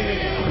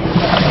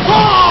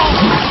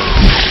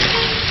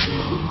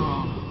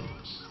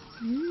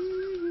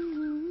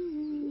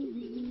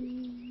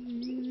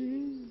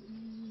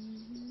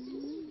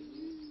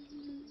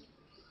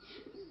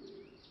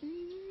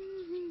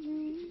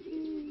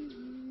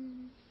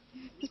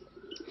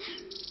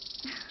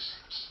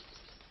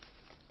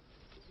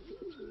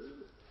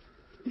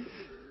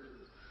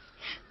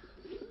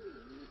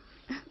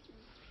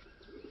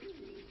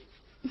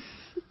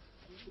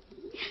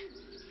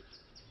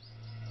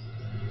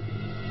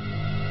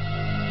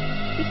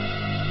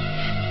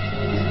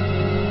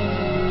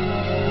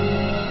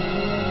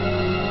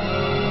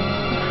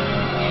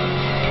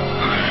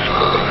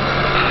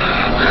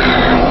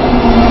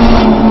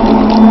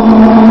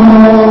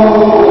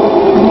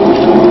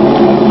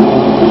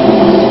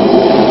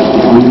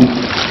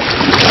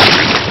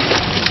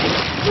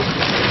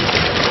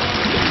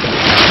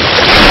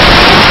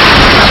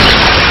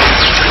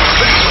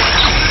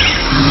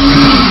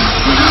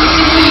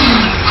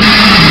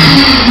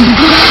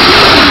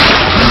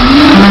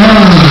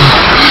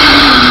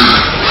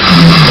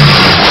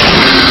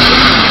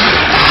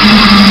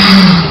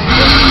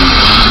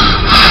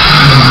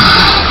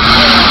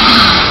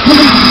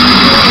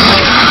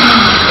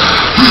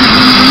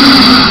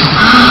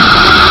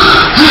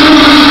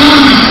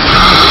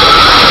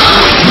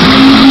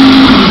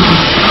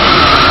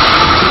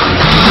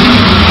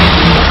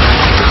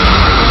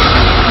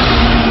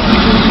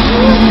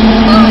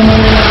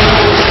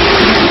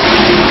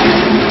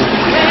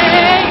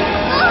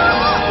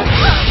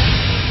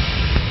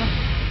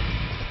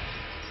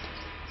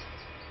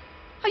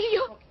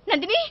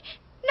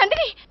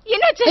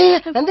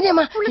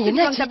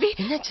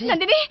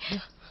 நந்தினி,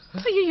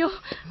 ஐயோ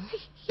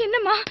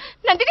என்னம்மா?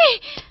 நந்தினி,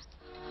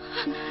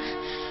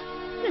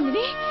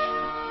 நந்தினி,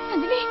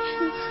 நந்தினி,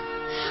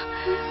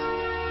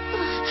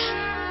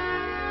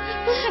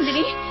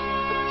 நந்தினி,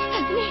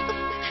 நந்தினி,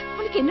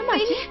 உனக்கு என்னம்மா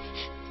ஆச்சு?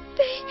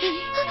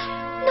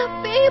 நான்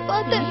பேய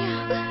பார்த்தேன்.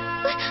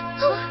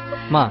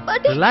 மா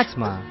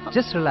ரிலாக்ஸ்மா,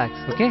 ஜஸ்ட்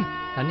ரிலாக்ஸ். ஓகே,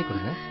 தண்ணி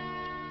கொடுங்க.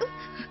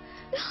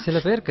 சில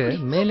பேருக்கு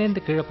மேலேந்து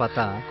கீழே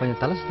பார்த்தா கொஞ்சம்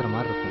தலை சுத்துற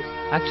மாதிரி இருக்கும்.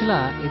 ஆக்சுவலா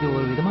இது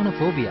ஒரு விதமான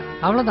போபியா.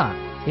 அவ்வளவுதான்.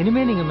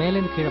 இனிமே நீங்க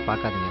மேலேந்து கீழே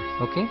பார்க்காதீங்க.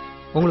 ஓகே,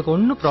 உங்களுக்கு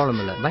ஒன்னும் ப்ராப்ளம்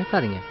இல்ல,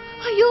 பயப்படாதீங்க.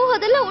 ஐயோ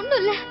அதெல்லாம் ஒண்ணும்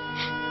இல்ல.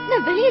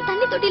 நான் வெளியே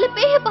தண்ணி தொட்டியில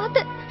பேய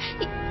பார்த்தேன்.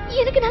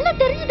 எனக்கு நல்லா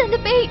தெரிஞ்சது அந்த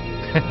பேய்.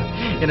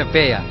 என்ன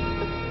பேயா?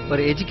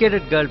 ஒரு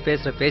எஜுகேட்டட் கேர்ள்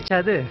பேசுற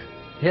பேச்சாது?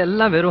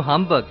 எல்லாம் வெறும்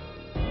ஹம்பக்.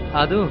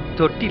 அதுவும்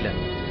தொட்டில.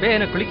 பேய்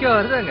என்ன குளிக்க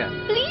வருதாங்க?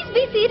 Please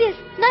B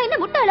serious. நான் என்ன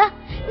முட்டாளா?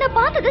 நான்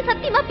பார்த்தது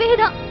சத்தியமா பேய்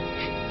தான்.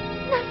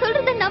 நான்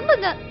சொல்றத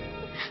நம்புங்க.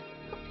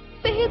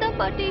 பேய் தான்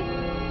பாட்டி.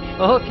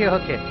 ஓகே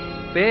ஓகே,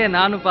 பேய்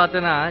நானும்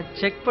பார்த்தேன்னா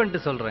செக்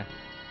பண்ணிட்டு சொல்றேன்.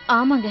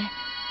 ஆமாங்க,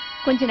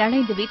 கொஞ்ச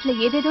நாளா இந்த வீட்டுல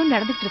ஏதேதோ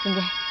நடந்துட்டு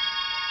இருக்குங்க.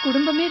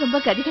 குடும்பமே ரொம்ப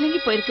கதிகலங்கி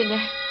போயிருக்குங்க.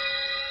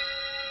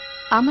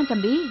 ஆமா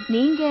தம்பி,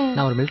 நீங்க?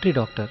 நான் ஒரு மிலிட்டரி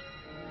டாக்டர்.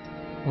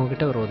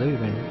 உங்ககிட்ட ஒரு உதவி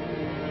வேணும்.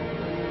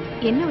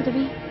 என்ன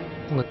உதவி?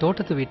 உங்க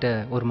தோட்டத்து வீட்டை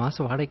ஒரு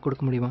மாசம் வாடகைக்கு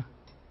கொடுக்க முடியுமா?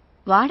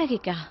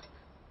 வாடகைக்கா?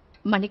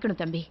 மன்னிக்கணும்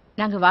தம்பி,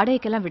 நாங்க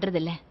வாடகைக்கெல்லாம்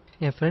விடுறதில்ல.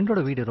 என் ஃப்ரெண்டோட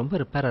வீடு ரொம்ப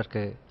ரிப்பேரா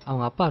இருக்கு.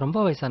 அவங்க அப்பா ரொம்ப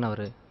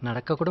வயசானவர்,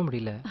 நடக்க கூட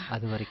முடியல.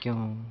 அது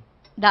வரைக்கும்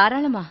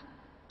தாராளமா.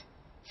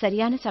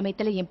 சரியான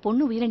சமயத்துல என்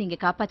பொண்ணு உயிரை நீங்க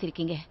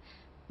காப்பாத்திருக்கீங்க.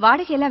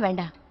 வாடகையெல்லாம்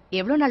வேண்டாம்,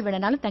 எவ்வளவு நாள்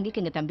வேணாலும்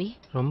தங்கிக்கங்க தம்பி.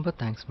 ரொம்ப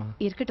தேங்க்ஸ்மா.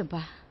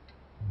 இருக்கட்டும்பா.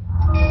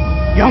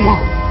 ஏமா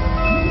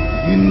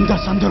இந்த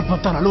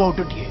சந்தர்ப்பத்தை நழுவ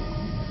விட்டுட்டியே,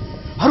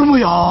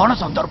 அருமையான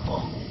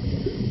சந்தர்ப்பம்.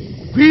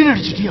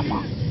 வீணடிச்சிட்டியம்மா,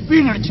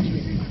 வீணடிச்சிட்டிய.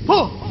 போ.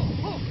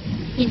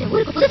 இந்த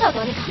ஊருக்கு புதுசா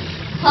வந்திருக்கான்.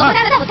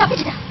 அவனால அவன்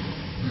தப்பிச்சிட்டான்.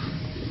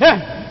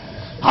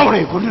 அவனை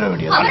கொண்டுட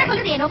வேண்டியது. அவனை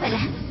கொண்டு என்ன இல்ல,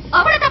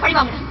 அவனை தான் பழி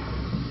வாங்கணும்.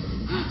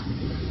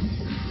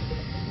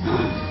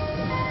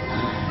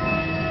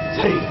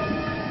 சரி,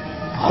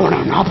 அவனை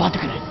நான்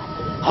பாத்துக்கிறேன்,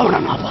 அவனை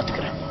நான்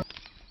பாத்துக்கிறேன்.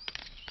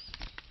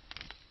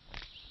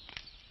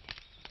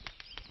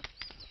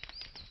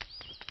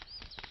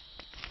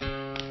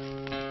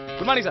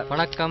 Good morning sir.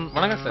 வணக்கம்.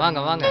 வணக்கம் சார்.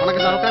 வாங்க வாங்க.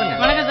 வணக்கம் சார், உட்காருங்க.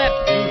 வணக்கம் சார்.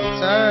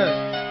 சார்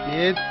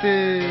நேத்து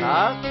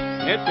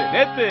நேத்து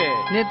நேத்து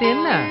நேத்து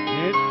என்ன?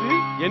 நேத்து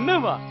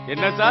என்னவா?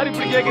 என்ன சார்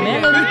இப்படி கேக்குறீங்க?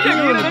 மேல ஒரு கீழ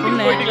ஒரு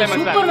பொண்ணு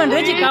சூப்பர்மேன்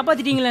ரேஞ்சி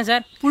காப்பாத்திட்டீங்களா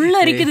சார்? புள்ள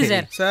இருக்குது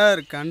சார். சார்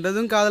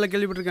கண்டதும் காதல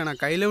கேள்விப்பட்டிருக்கேன்.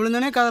 நான் கையில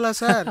விழுந்தானே காதலா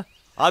சார்?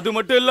 அது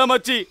மட்டும் இல்ல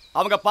மச்சி,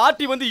 அவங்க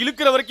பாட்டி வந்து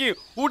இழுக்கிற வரைக்கும்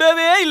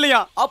விடவே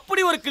இல்லையா.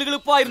 அப்படி ஒரு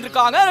கிளுகிளுப்பா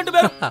இருந்திருக்காங்க ரெண்டு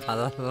பேரும்.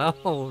 அதெல்லாம்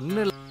ஒண்ணு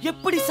இல்ல.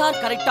 எப்படி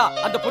சார் கரெக்ட்டா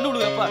அந்த பொண்ணு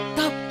விழுறப்ப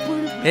தப்பு?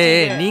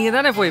 ஏய், நீங்க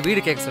தானே போய்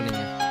வீடு கேட்க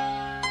சொன்னீங்க.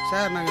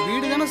 சார் நாங்க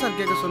வீடு தானே சார்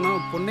கேட்க சொன்னோம்,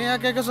 பொண்ணையா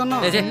கேட்க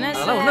சொன்னோம்.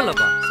 அதெல்லாம் ஒண்ணும்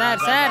இல்லப்பா. சார்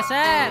சார்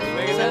சார்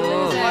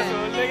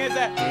சொல்லுங்க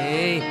சார்.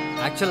 ஏய்,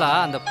 ஆக்சுவலா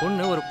அந்த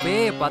பொண்ணு ஒரு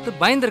பேயை பார்த்து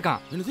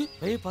பயந்துருக்கான். என்னது?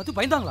 பேயை பார்த்து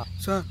பயந்தாங்களா?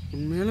 சார்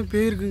உண்மையிலே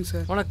பேய் இருக்குங்க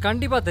சார். உனக்கு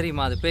கண்டிப்பா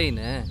தெரியுமா அது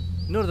பேய்னு?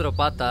 இன்னொரு தடவை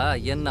பார்த்தா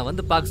என்ன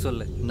வந்து பார்க்க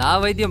சொல்லு,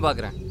 நான் வைத்தியம்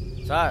பார்க்குறேன்.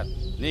 சார்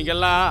நீங்க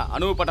எல்லாம்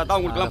அனுபவப்பட்டா தான்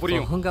உங்களுக்கு எல்லாம்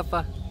புரியும்.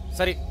 உங்கப்பா.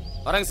 சரி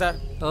வரேங்க சார்.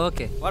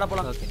 ஓகே, வாடா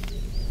போலாம். ஓகே,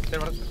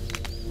 சரி வரேன் சார்.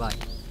 பாய்.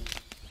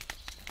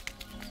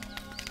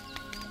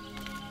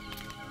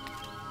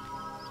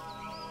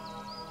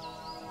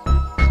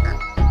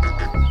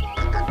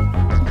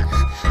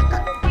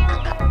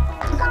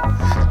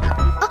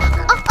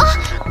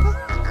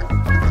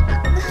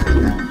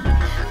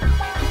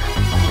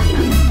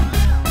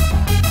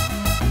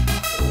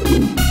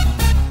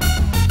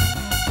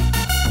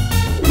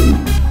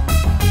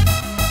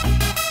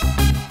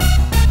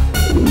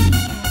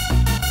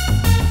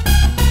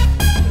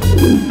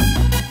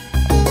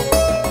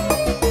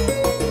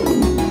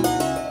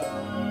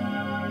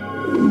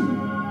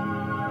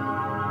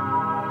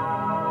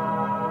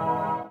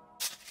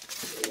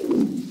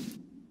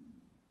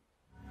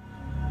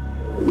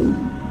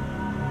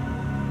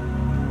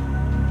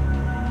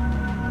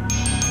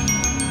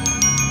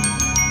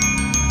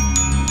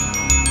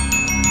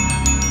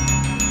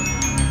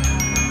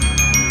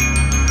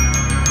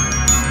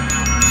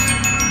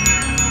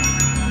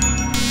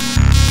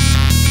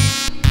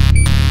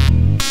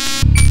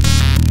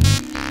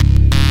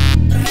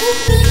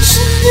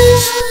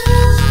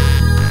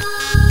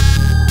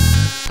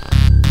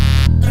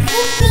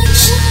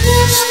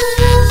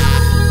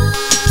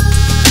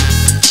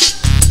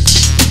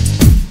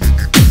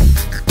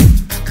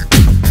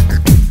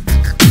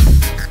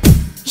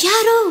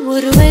 யாரோ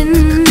ஒருவன்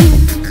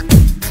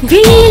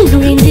விழியில்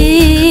நுழைந்து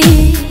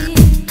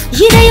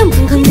இதயம்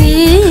புகுந்து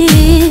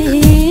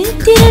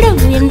திருட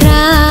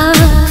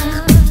முயன்றார்.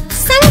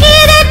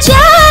 சங்கீத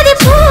ஜாதி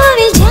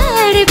பூவில்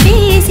ஜாடு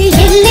பேசி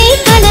என்னை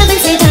கனவு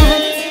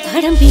செய்தார்.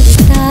 படம்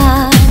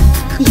பிடித்தார்,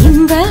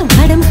 இன்ப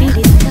படம்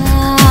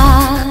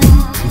பிடித்தார்.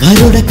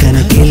 வருட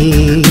கணக்கில்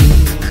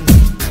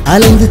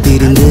அலைந்து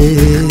திரிந்து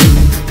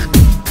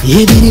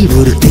எதிரில்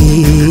ஒருத்தி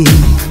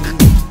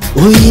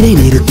உயிரை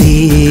நிறுத்தி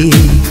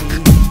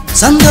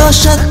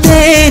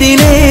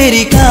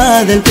சந்தோஷத்தேரிலேறி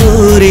காதல்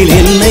போரில்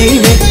என்னை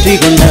வெற்றி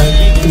கொண்டாள்.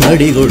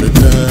 மடி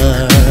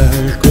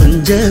கொடுத்தாள்,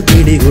 கொஞ்ச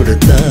பிடி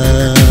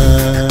கொடுத்தாள்.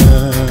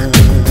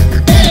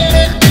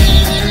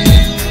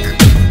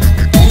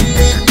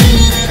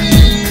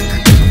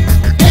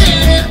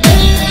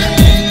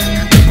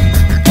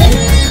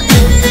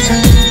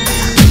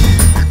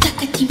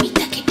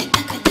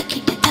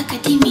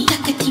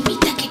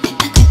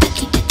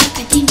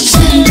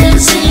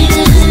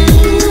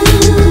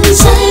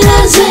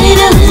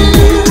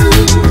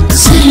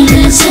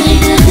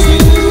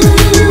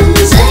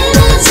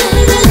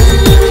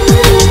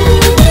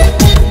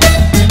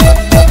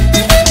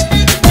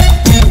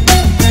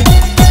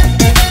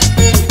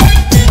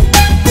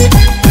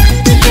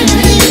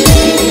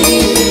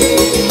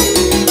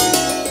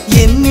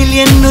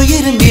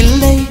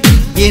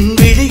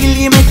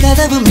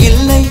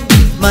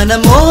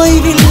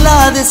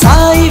 இல்லாது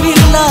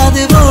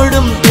சாய்வில்லாது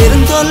ஓடும்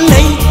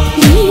பெருந்தொல்லை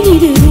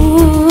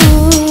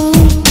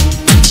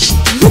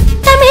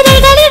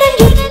முத்தமிழைகளிடம்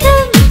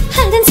யுத்தம்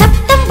அதன்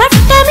சத்தம்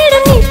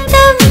வட்டமிடும்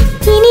நித்தம்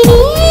இனி நீ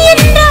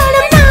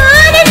என்றாலும்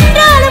நான்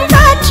என்றாலும்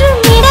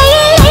காற்றும்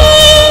இடையிலே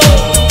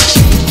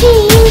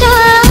தீண்டா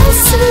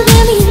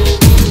சுகமே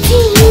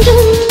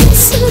தீண்டும்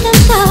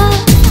சுதந்தா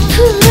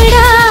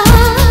கூடா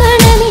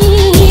மனமே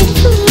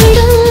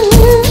கூடும்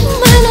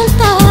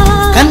மனந்தா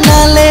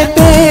கண்ணாலே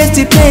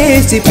பேசி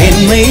பேசி பெண்மை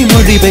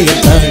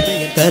மொழிபெயர்த்தாள்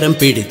கரம்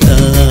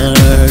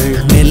பிடித்தாள்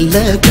மெல்ல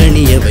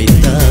கனிய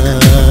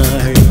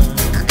வைத்தாள்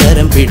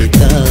கரம்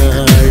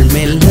பிடித்தாள்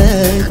மெல்ல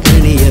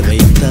கனிய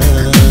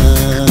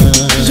வைத்தாள்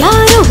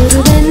யாரோ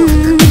ஒருவன்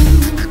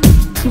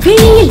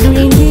வெளியில்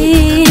நுழைந்து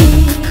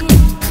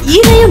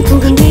இதயம்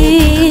புகுந்து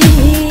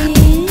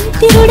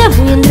திருட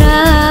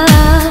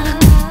முயன்றார்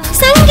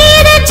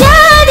சங்கீத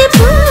ஜாதி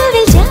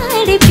பூவில்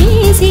ஜாடி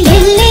பேசி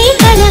என்னை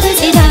கனவு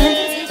செய்தாள்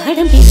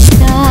படம்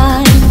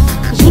பிடித்தாள்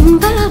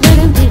இன்ப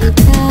படம்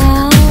பிடித்தாள்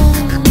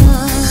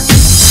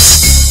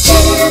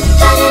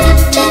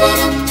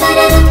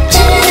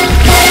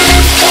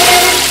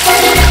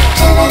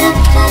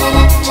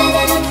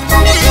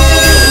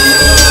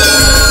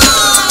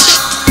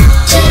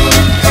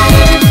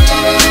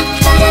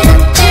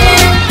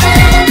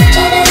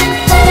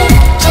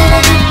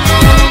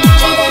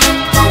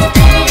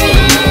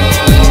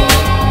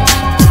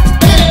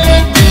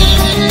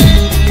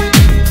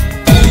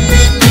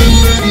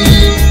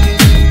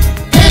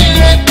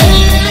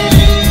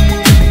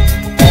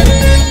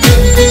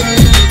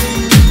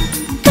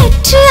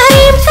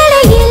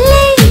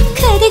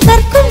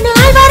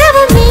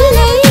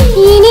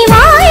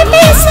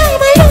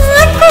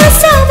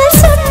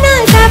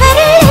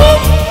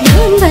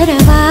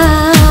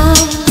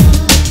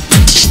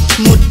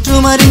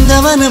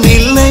அறிந்தவனும்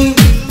இல்லை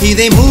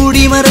இதை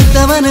மூடி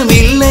மறுத்தவனும்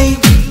இல்லை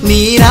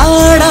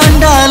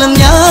நீராடாண்டாலும்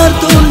யார்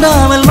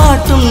தூண்டாமல்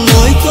மாட்டும்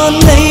நோய்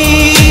கொல்லை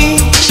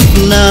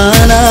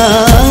நான்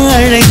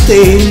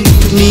அழைத்தேன்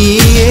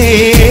நீயே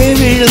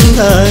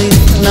விழுந்தாய்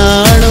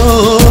நானோ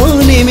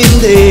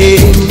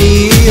நிமிந்தேன்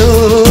நீயோ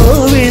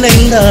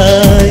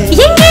விளைந்தாய்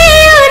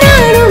எங்கேயோ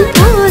நானும்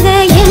போக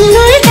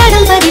என்னுள்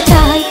தடம்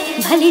பதித்தாய்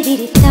வலி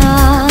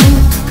விரித்தான்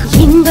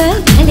இன்ப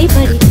கலை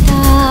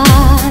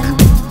படித்தான்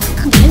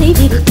கலை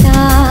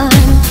விரித்தான்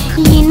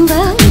இன்ப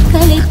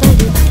கலை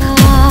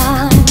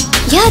படித்தான்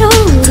யாரோ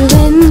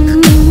ஒருவன்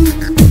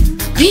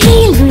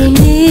வெளியில்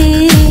நுழைந்து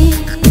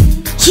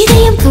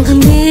இதயம்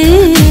புகுந்து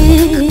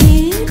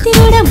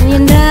திருட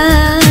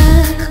முயன்றார்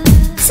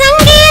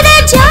சங்கீத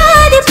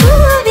ஜாதி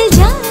பூவில்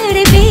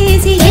ஜாடி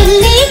பேசி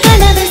என்னை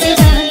கனவு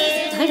செய்தார்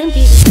படம்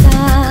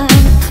பிடித்தான்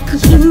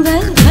இன்ப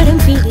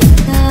படம்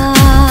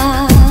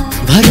பிடித்தான்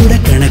வருட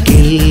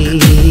கணக்கில்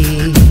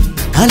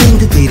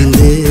அலைந்து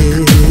திரிந்து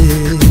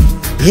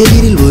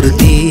எதிரில் ஒரு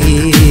தீ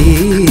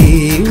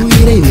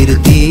உயிரை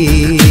நிறுத்தி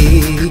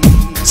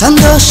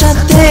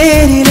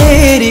சந்தோஷத்தேரிலேறி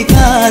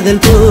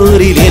காதல்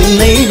போரில்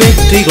என்னை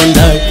வெற்றி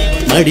கொண்டாள்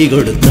மடி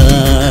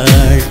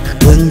கொடுத்தாள்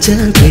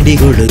கொஞ்சம் பிடி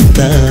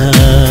கொடுத்தாள்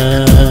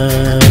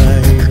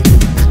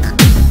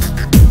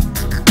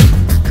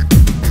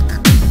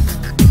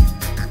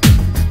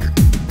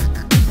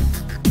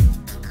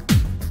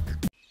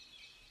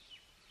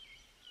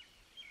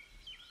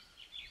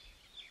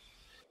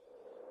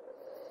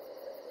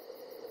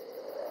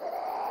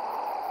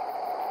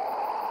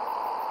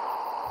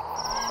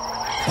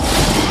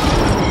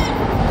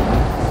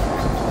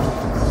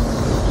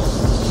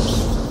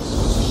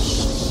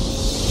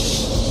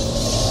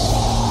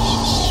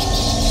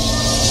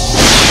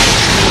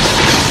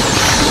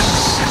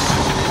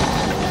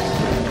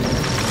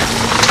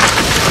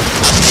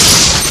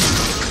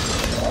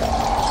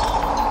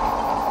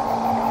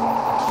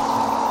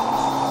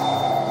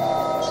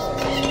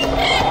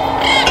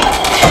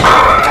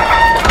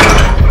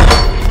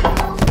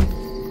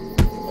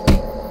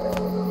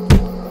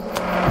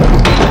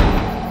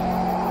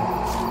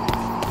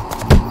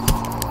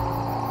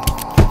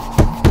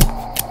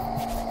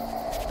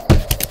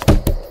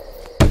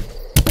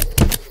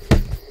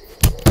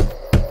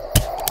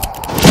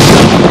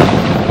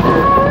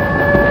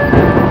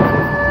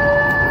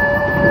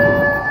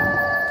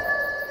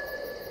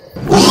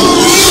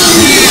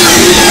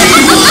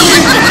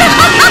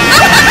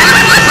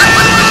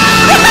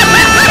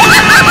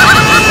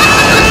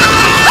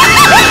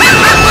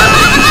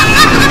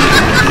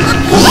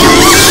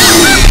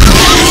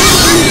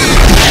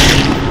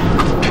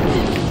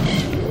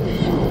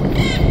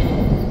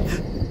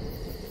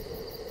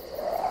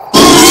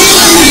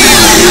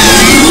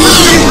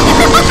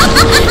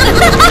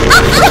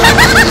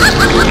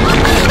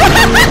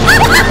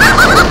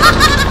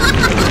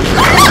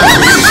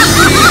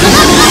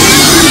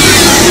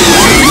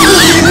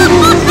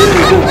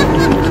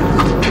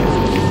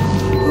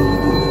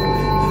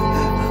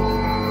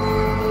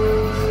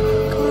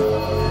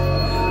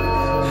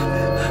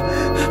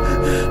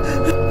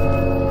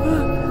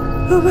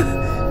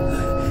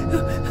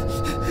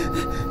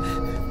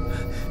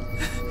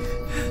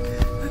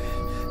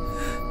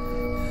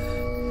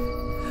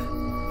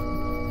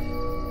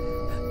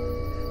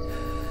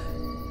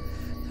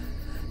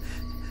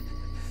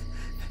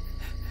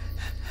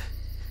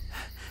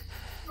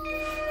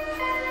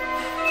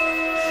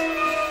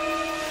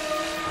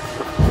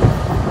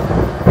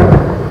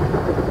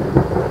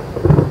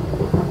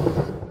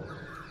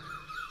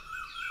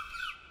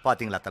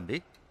பாத்தீங்களா தம்பி,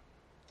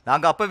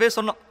 நாங்க அப்பவே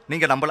சொன்னோம்,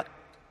 நீங்க நம்பல.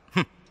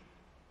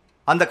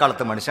 அந்த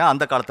காலத்து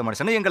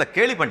மனுஷன் எங்களை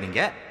கேலி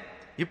பண்ணீங்க.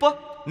 இப்போ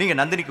நீங்க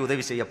நந்தினிக்கு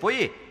உதவி செய்ய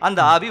போய் அந்த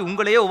ஆவி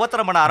உங்களையே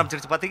உபத்திரம் பண்ண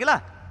ஆரம்பிச்சிருச்சு. பாத்தீங்களா?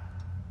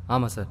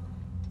 ஆமா சார்,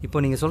 இப்போ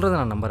நீங்க சொல்றதை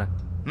நான் நம்புறேன்.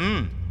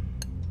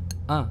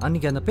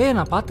 அன்னைக்கு அந்த பேயை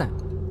நான் பார்த்தேன்.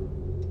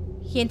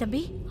 ஏன்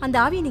தம்பி, அந்த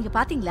ஆவியை நீங்க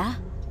பாத்தீங்களா?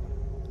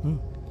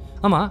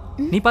 ஆமா,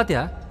 நீ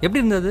பாத்தியா?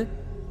 எப்படி இருந்தது?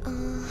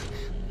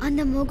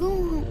 அந்த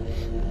முகம்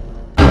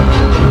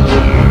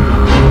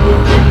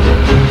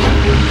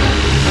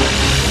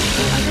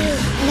அது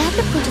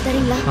லேப்டாப் கொஞ்சம்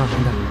தரீங்களா?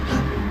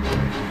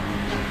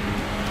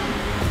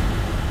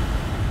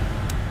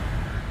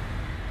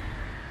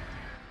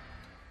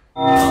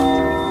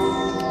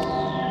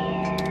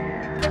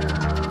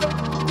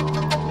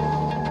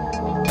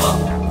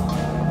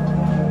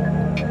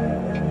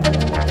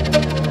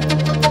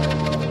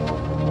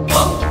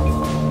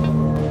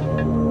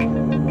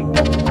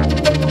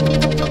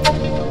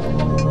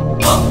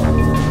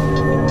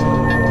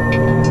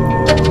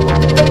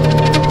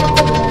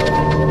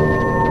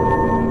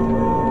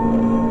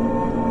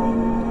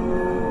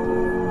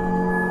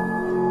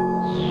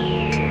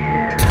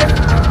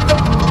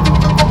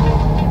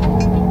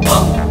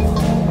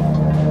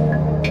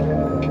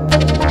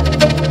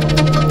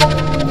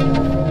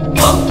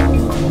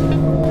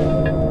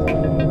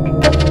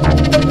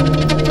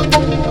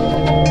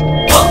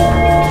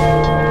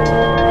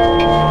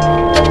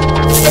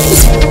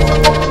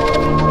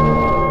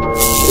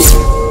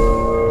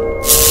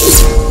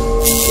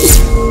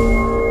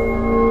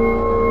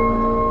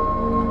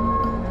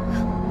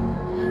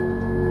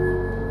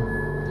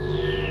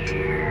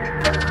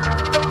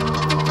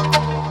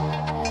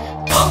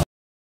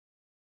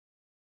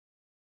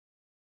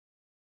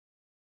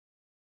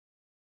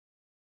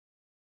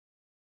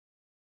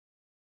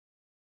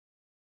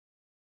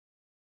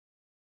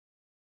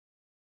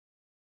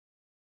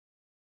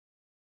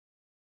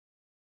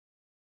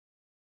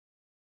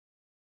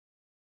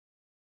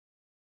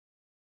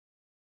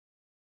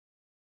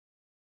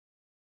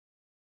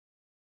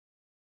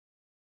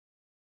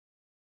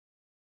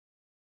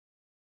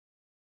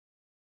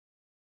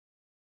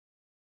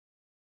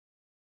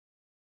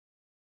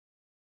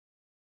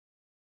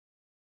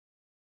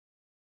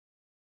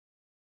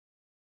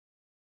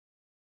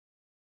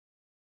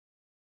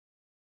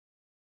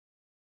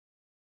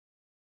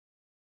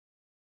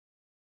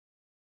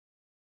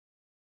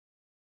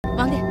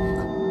 வாங்க.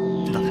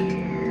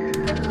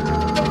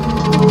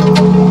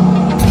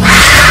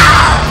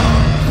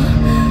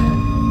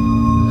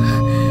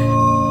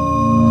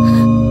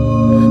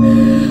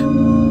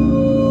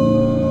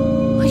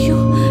 ஐயோ,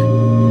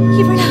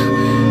 இவளா?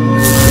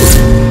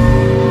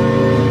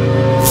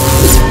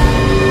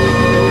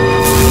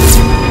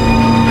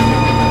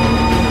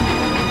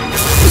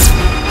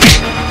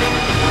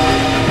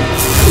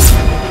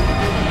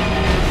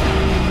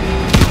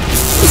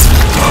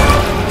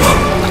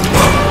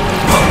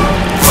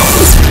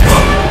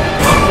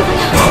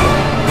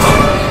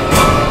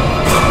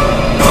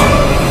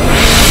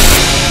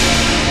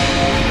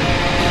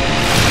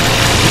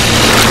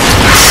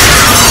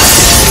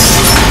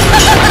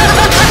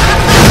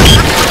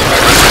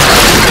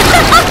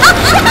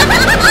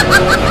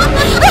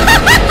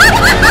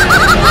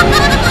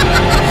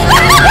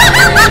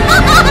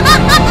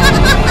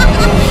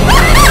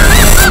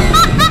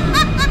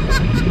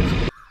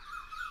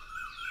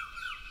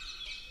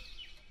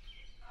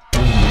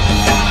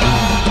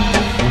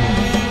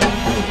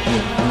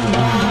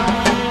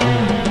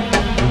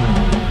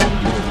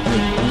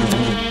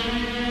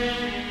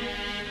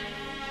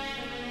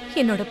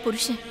 என்னோட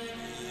புருஷன்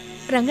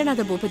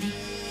ரங்கநாத பூபதி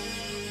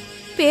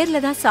பேர்ல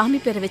தான் சாமி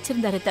பேரை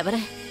வச்சிருந்தாரு தவிர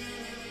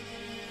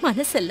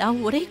மனசெல்லாம்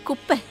ஒரே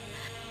குப்பை.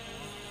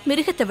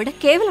 மிருகத்தை விட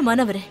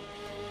கேவலமானவரு.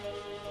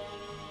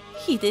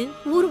 இது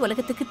ஊர்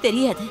உலகத்துக்கு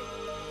தெரியாது.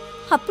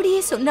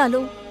 அப்படியே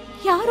சொன்னாலும்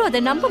யாரும்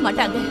அதை நம்ப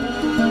மாட்டாங்க.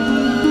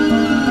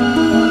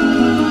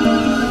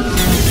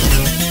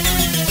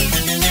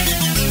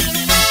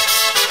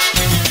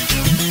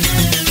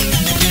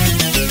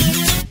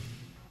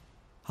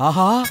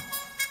 ஆஹா,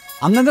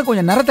 அங்கங்க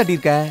கொஞ்சம் நிற தட்டி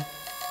இருக்க.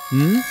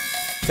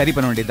 சரி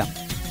பண்ண வேண்டியதுதான்.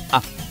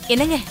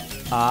 என்னங்க,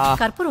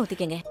 கற்பூரம்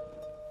ஊத்திக்கங்க.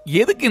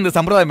 எதுக்கு இந்த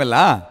சம்பிரதாயம்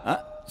எல்லாம்?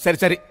 சரி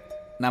சரி,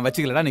 நான்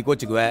வச்சுக்கலடா, நீ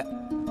கோச்சுக்குவ.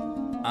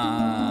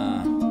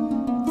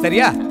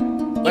 சரியா?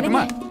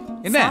 வரட்டுமா?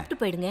 என்ன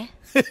சாப்பிட்டு போயிடுங்க.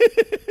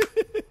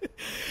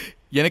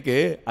 எனக்கு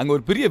அங்க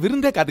ஒரு பெரிய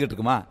விருந்தே காத்துக்கிட்டு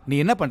இருக்குமா. நீ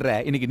என்ன பண்ற,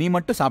 இன்னைக்கு நீ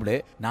மட்டும் சாப்பிடு,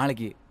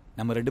 நாளைக்கு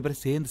நம்ம 2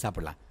 பேரும் சேர்ந்து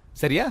சாப்பிடலாம்.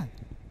 சரியா?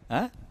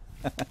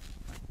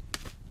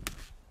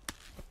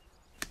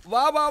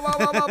 வா வா வா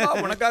வா வா,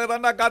 உனக்காக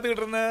தான் நான்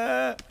காத்துக்கிட்டு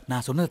இருந்தேன்.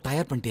 நான் சொன்னதை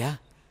தயார் பண்ணிட்டியா?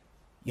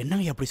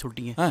 என்னங்க அப்படி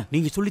சொல்லிட்டீங்க?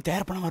 நீங்க சொல்லி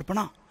தயார் பண்ண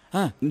வரப்பனா?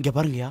 இங்க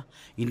பாருங்கயா,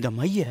 இந்த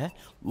மைய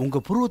உங்க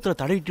புருவத்துல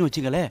தடவிட்டு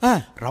வச்சுங்களே,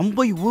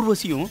 ரம்பை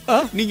ஊர்வசியும்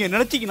நீங்க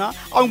நினைச்சீங்கன்னா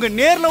அவங்க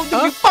நேர்ல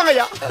வந்து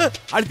நிப்பாங்கயா.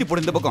 அழுத்தி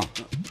போடு இந்த பக்கம்.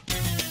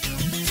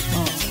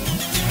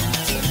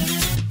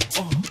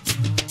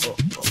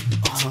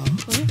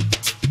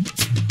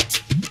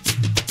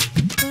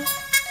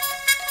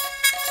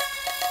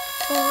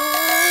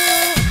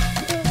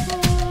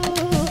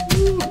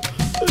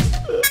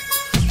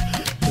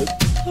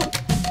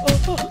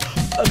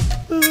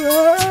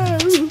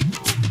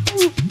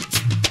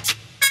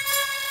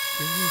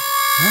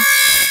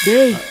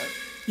 டேய்,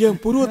 என்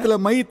புருவத்துல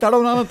மை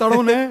தடவுனாலும்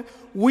தடவுன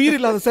உயிர்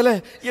இல்லாத சிலை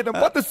என்னை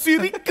பார்த்து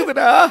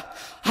சிரிக்குதுடா.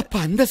 அப்ப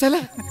அந்த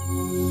சிலை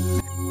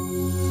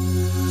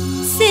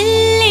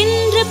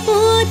செல்லென்று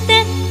பூத்த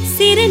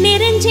சிறு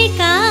நெருஞ்சி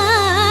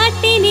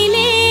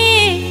காட்டினிலே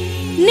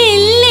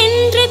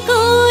நெல்லென்று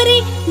கூறி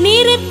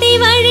நிறுத்தி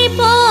வழி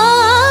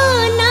போனாளே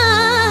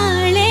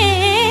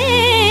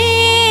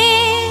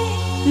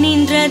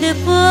நின்றது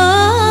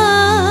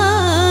போல்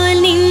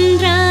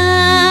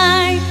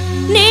நின்றாள்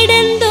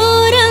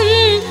நெடுந்தூரம்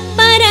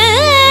பறந்தாள்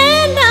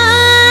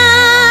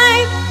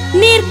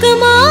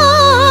நிற்குமோ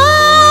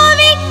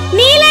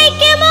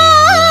நிலைக்குமோ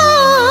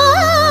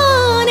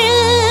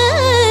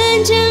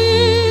நெஞ்சம்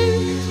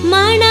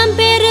மனம்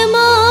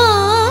பெறுமோ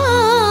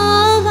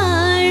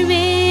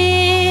வாழ்வே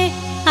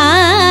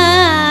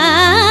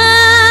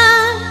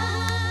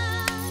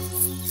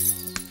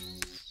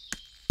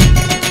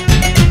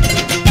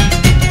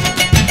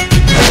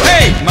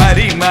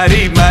மரி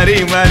மரி மரி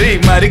மரி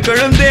மரி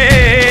கொழுந்தே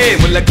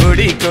முல்ல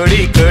கொடி கொடி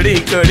கொடி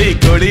கொடி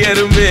கொடி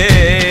அரும்பே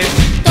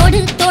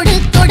தொடு தொடு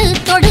தொடு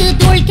தொடு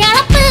தோள்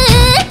கிளப்பு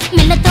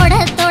மெல்ல தொட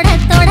தொட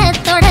தொட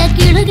தொட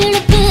கிளு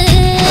கிளுப்பு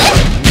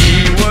நீ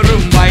ஒரு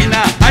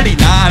மைனா அடி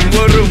நான்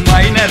ஒரு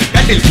மைனர்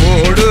கட்டில்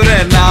போடுற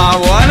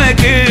நான்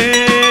உனக்கு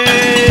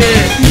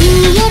நீ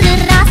ஒரு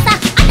ராசா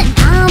அட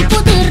நான்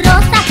புது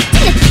ரோசா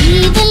சின்ன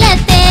தீவுல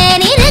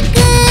தேன்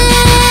இருக்கு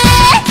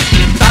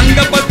தங்க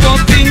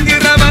பக்கம்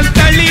திங்குறவன்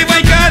தள்ளி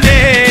வைக்காதே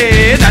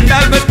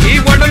தண்டால் பத்தி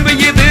உடம்பு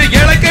இது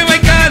இழக்க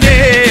வைக்காதே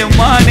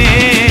மானே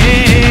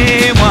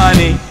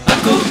மானே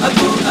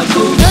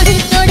தொடு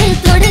தொடு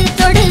தொடு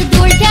தொடு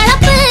தோள்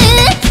கிளப்பு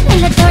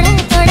மெல்ல தொட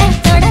தொட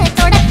தொட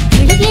தொட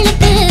கிளு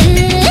கிளுப்பு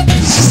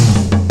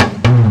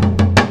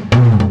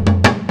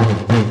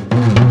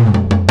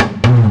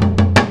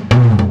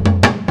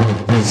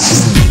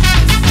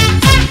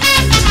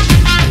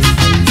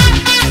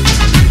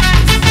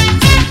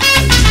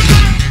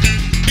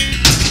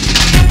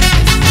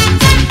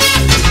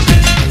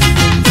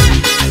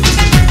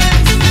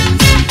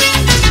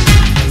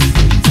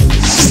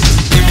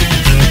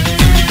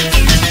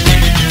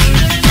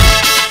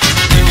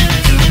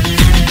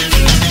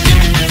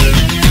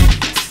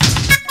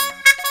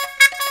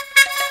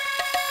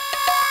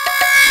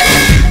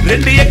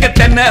ரெண்டு ஏக்க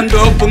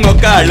தென்னந்தோப்புங்க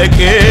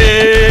காலுக்கு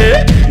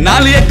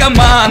 4 ஏக்க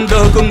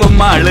மாந்தோக்குங்க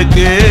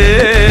மாளுக்கு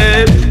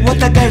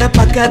ஒத்த கடை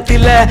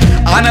பக்கத்துல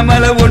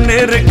ஆனமலை ஒண்ணு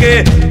இருக்கு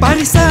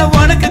பரிசா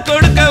உனக்கு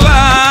கொடுக்கவா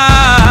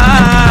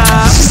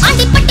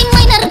ஆண்டிப்பட்டி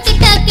மைனர்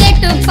கிட்ட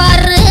கேட்டு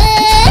பாரு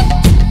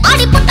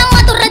ஆடிப்பட்ட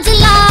மதுரை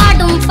ஜில்லா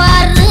ஆடும்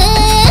பாரு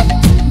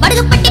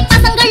படுகுப்பட்டி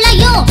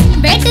பசங்களையும்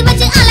வேட்டு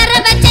வச்சு அலற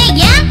வச்ச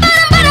ஏன்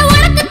பரம்பரை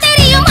உனக்கு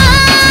தெரியுமா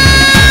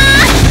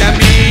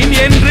ஜமீன்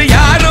என்று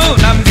யாரும்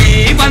நம்பி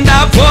வந்தா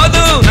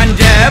போதும்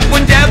நஞ்ச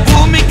புஞ்ச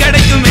பூமி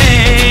கிடைக்குமே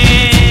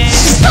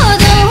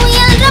போதும்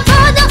என்ற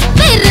போதும்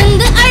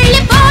விருந்து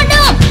அள்ளி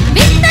போடும்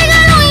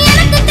வித்தைகளும்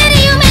எனக்கு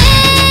தெரியுமே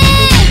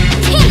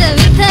இந்த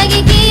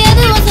வித்தகிக்கு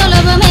எதுவும்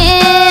சுலபமே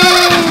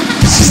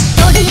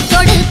தொடு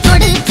தொடு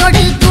தொடு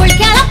தொடு தோள்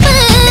கிளப்பு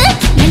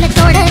மெல்ல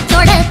தொட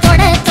தொட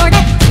தொட தொட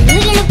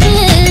இழுப்பு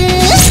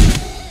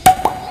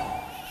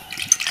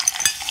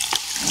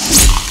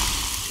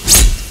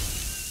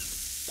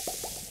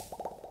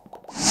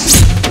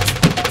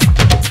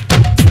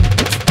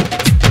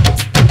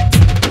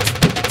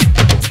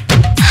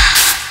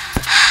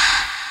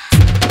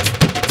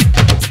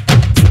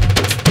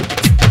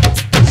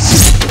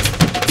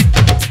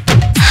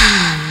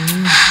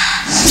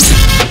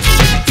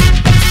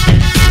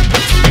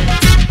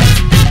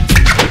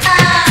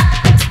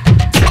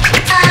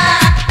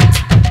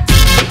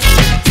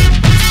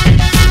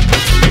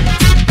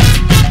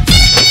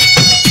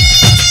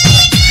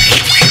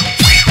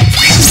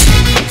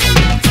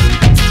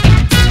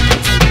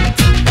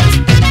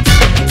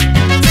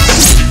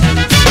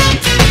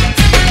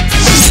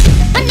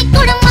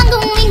பன்னிக்கூடம்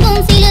அங்கும்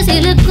இங்கும் சிலு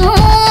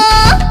சிலுக்கும்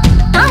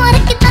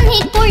தாமரைக்கு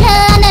தண்ணிக்குள்ள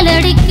அனல்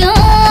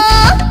அடிக்கும்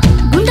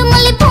குண்டு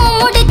மல்லி பூ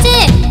முடிச்சு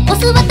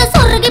கொசுவத்தை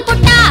சொருகி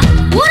போட்டா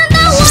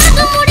ஊர்ந்தா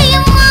உனக்கு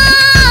முடியுமா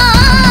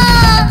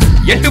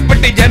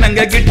எட்டுப்பட்டி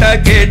ஜனங்க கிட்ட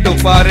கேட்டு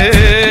பாரு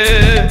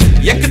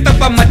எக்கு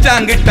தப்ப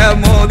மச்சாங்கிட்ட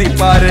மோதி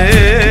பாரு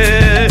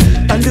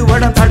தண்டு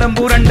வடம் தடம்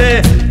புரண்டு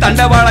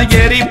தண்டவாளம்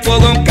ஏறி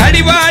போகும்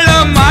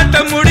கடிவாளம் மாட்ட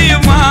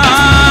முடியுமா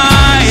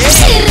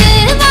சிறு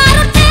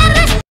வாரம்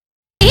பேரு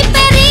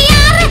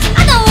பெரியாரு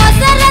அத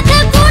ஒசரத்தை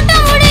கூட்ட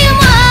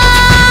முடியுமா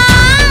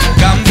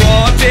கம்போ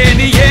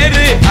தேனி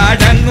ஏறு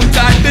அடங்கும்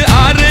காட்டு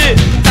ஆறு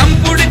தம்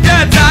புடிச்சா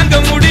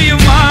தாங்க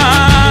முடியுமா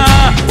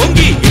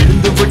பொங்கி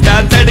எழுந்து விட்டா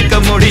தடுக்க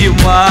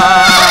முடியுமா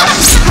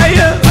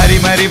ஐயோ! மரி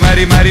மரி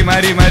மரி மரி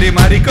மரி மரி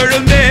மரி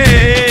கொழுந்தே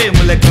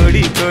முல்ல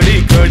கொடி கொடி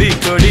கொடி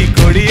கொடி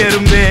கொடி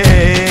எறும்பே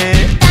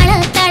தள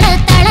தள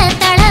தள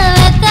தள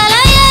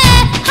வெத்தலையே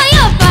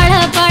ஐயோ பட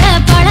பட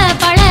பட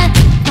பட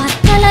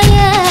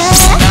பத்தலையே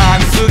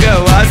நான்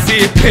சுகவாசி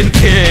பெண்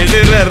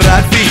தேடுற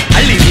ராசி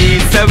அள்ளி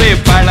வீசவே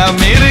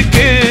பணம்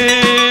இருக்கு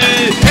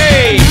ஹே!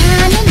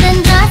 நான் இந்த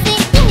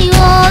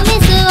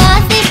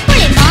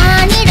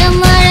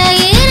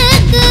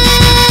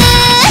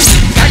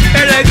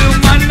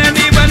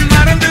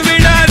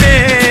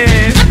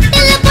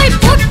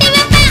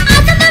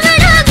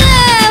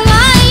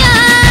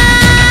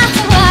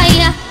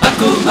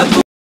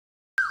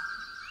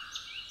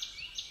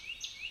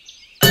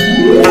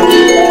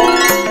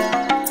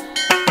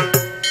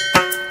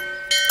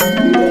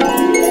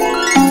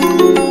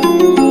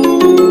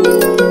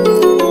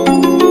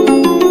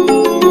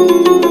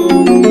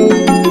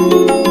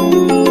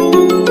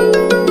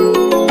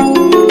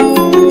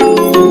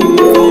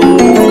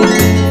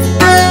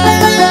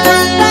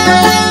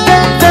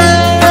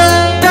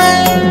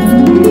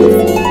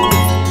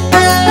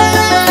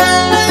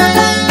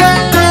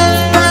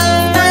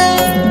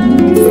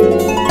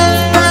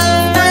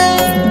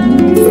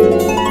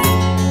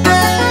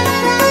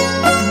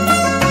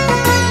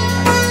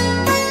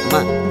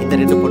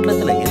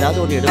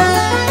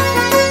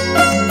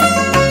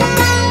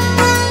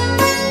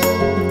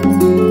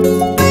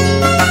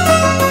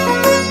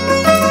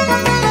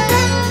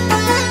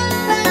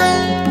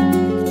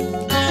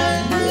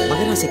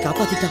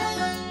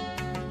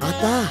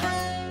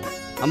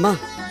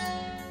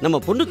நம்ம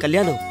பொண்ணு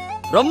கல்யாணம்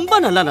ரொம்ப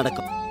நல்லா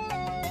நடக்கும்.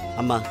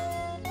 அம்மா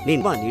நீ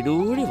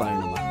நீடூழி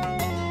வாழணுமா.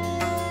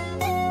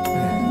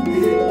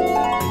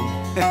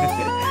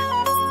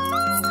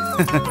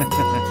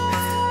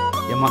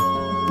 ஏம்மா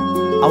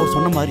அவர்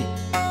சொன்ன மாதிரி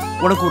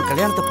உனக்கு ஒரு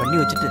கல்யாணத்தை பண்ணி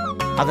வச்சுட்டு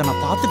அதை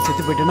நான் பார்த்துட்டு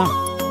செத்து போயிட்டேன்னா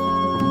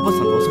ரொம்ப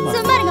சந்தோஷமா.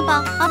 சும்மா இருங்கப்பா,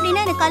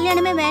 அப்படின்னா எனக்கு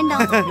கல்யாணமே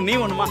வேண்டாம். நீ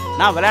ஒண்ணுமா,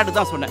 நான் விளையாட்டு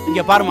தான் சொன்னேன்.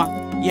 இங்க பாருமா,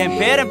 என்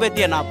பேரன்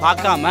பேத்திய நான்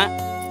பார்க்காம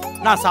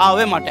நான்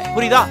சாவவே மாட்டேன்,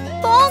 புரியுதா?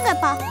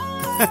 போங்கப்பா.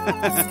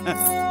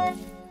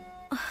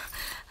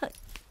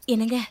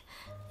 என்னங்க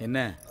என்ன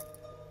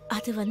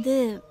அது வந்து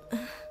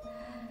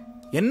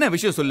என்ன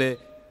விஷயம் சொல்லு.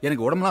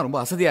 எனக்கு உடம்புலாம் ரொம்ப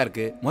அசதியா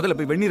இருக்கு. முதல்ல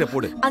போய் வெந்நீரை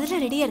போடு.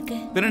 அதெல்லாம் ரெடியா இருக்கு.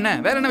 என்ன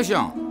வேற என்ன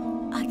விஷயம்?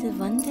 அது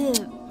வந்து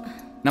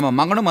நம்ம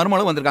மகனும்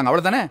மருமகளும் வந்திருக்காங்க,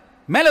 அவ்வளவுதானே?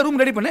 மேல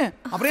ரூம் ரெடி பண்ணு.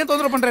 அப்புறம் ஏன்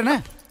தொந்தரவு பண்றேன்னு?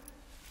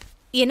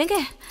 என்னங்க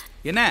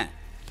என்ன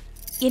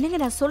என்னங்க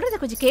நான் சொல்றத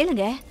கொஞ்சம்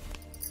கேளுங்க.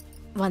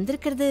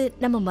 வந்திருக்கிறது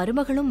நம்ம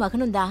மருமகளும்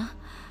மகனும் தான்.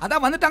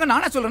 அதான் வந்துட்டாங்க,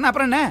 நானே சொல்றேன்.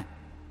 அப்புறம் என்ன?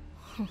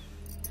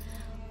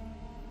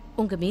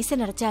 உங்க மீசை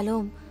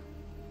நடச்சாலும்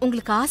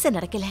உங்களுக்கு ஆசை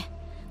நடக்கல.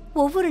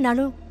 ஒவ்வொரு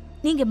நாளும்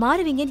நீங்க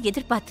மாறுவீங்கன்னு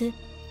எதிர்பார்த்து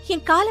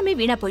என் காலமே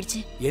வீணா போயிடுச்சு.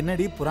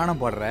 என்னடி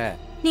புராணம் போடுற?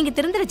 நீங்க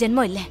திருந்துற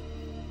ஜென்மம் இல்ல,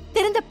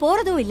 திருந்த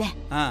போறதும் இல்ல.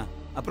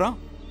 அப்புறம்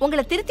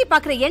உங்களை திருத்தி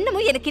பாக்குற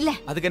எண்ணமும் எனக்கு இல்ல.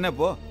 அதுக்கு என்ன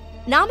போ?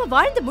 நாம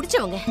வாழ்ந்து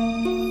முடிச்சவங்க.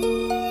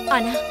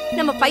 ஆனா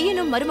நம்ம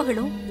பையனும்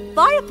மருமகளும்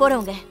வாழ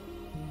போறவங்க.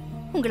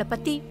 உங்களை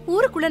பத்தி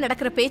ஊருக்குள்ள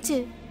நடக்கிற பேச்சு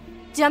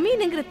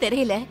ஜமீனுங்கிற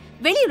தெரியல,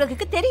 வெளி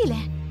உலகுக்கு தெரியல.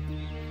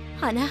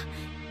 ஆனா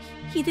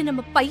இது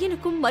நம்ம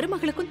பையனுக்கும்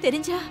மருமகளுக்கும்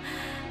தெரிஞ்சா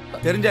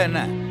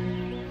என்ன?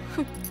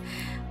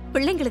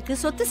 பிள்ளைங்களுக்கு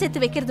சொத்து சேர்த்து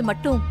வைக்கிறது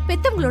மட்டும்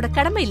பெத்தவங்களோட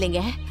கடமை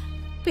இல்லைங்க.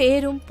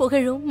 பேரும்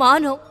புகழும்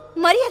மானம்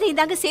மரியாதையும்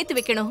தாங்க சேர்த்து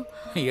வைக்கணும்.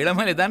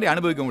 இளமையில தாண்டி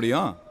அனுபவிக்க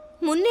முடியும்.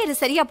 முன்னேறு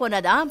சரியா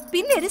போனாதான்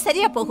பின்னேறு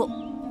சரியா போகும்.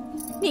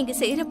 நீங்க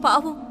செய்யற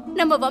பாவம்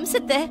நம்ம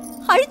வம்சத்தை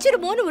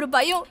அழிச்சிருமோன்னு ஒரு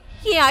பயம்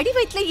என் அடி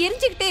வயிற்றுல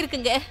எரிஞ்சுக்கிட்டே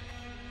இருக்குங்க.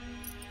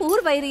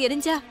 ஊர் வயிறு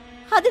எரிஞ்சா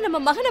அது நம்ம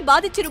மகனை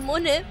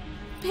பாதிச்சிருமோன்னு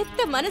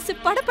பெத்த மனசு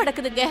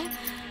படபடக்குதுங்க.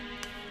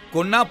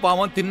 கொன்னா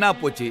பாவம் தின்னா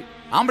போச்சு.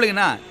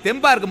 ஆம்பளைங்கன்னா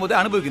தெம்பா இருக்கும் போது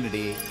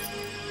அனுபவிக்கணுடி.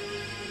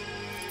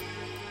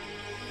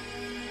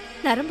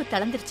 நரம்பு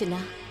தளர்ந்துருச்சுன்னா,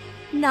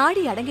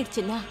 நாடி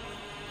அடங்கிடுச்சுன்னா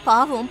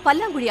பாவம்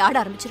பல்லாங்குழி ஆட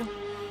ஆரம்பிச்சிடும்.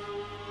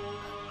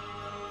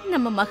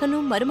 நம்ம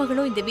மகனும்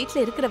மருமகளும் இந்த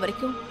வீட்டுல இருக்கிற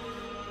வரைக்கும்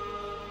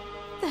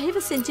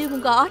தயவு செஞ்சு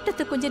உங்க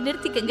ஆட்டத்தை கொஞ்சம்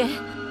நிறுத்திக்கங்க.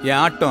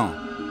 என் ஆட்டம்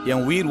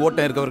என் உயிர்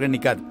ஓட்டம் இருக்கவர்கள்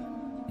நிக்காது.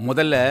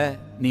 முதல்ல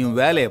நீ உன்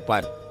வேலையை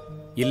பார்,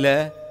 இல்ல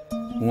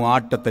உன்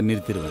ஆட்டத்தை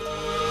நிறுத்திடுவேன்.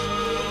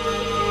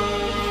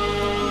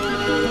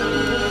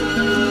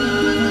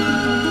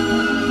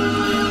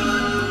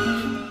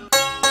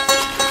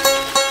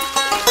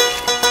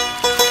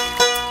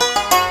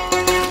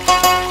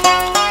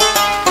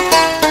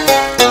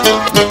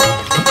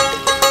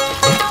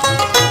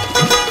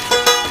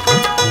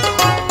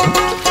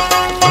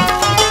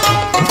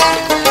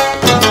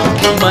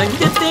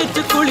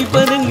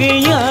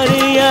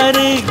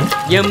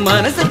 என்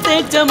மனசை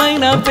தேச்சமை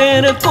நான்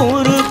பேர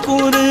கூறு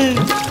கூறு.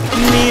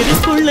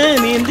 நீருக்குள்ள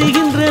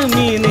நீந்துகின்ற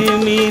மீனு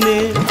மீனு,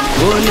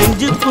 ஓ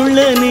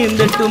நெஞ்சுக்குள்ள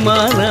நீந்தட்டுமா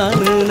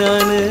நானு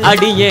நானு.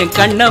 அடியே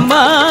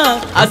கண்ணம்மா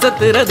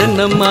அசத்துறது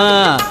என்னம்மா,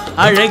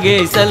 அழகே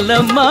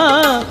செல்லம்மா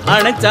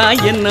அணைச்சா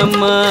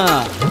என்னம்மா.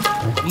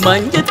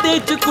 மஞ்ச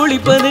தேய்ச்சு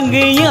குளிப்பதுங்க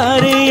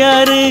யாரு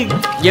யாரு,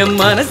 என்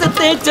மனசை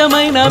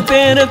தேச்சமை நான்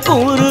பேர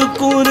கூறு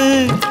கூறு.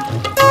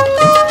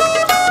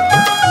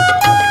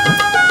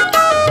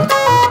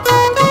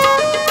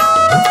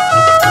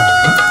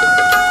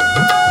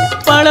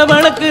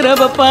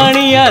 வளக்குறவ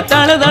பாணியா,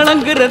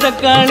 தளதளங்குற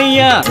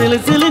தக்காளியா, சிலு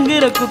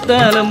சிலுங்கிற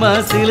குத்தாலம்மா,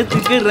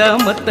 சிலுத்துக்கிற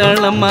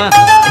மத்தாளம்மா.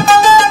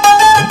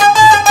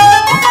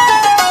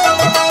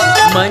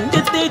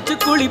 மஞ்ச தேய்ச்சு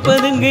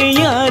குளிப்பதுங்க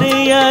யாரு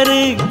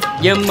யாரு,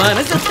 என்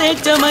மனசை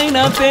தேய்ச்சமை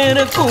நான்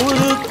பேர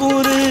கூறு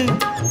கூறு.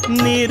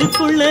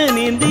 நீருக்குள்ள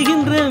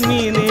நீந்துகின்ற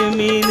மீனு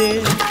மீனு,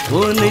 ஓ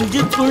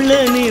நெஞ்சுக்குள்ள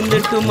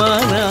நீந்தட்டுமா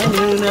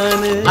நானு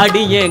நானு.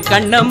 அடியே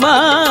கண்ணம்மா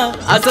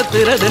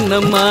அசத்துறது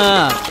என்னம்மா,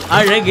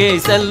 அழகே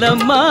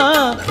செல்லம்மா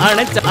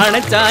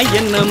அணைச்சா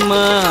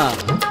என்னம்மா.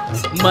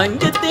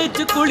 மஞ்ச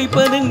தேய்ச்சு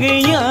குளிப்பதுங்க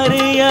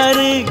யாரு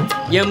யாரு,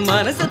 என்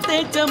மனசை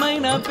தேய்ச்சமை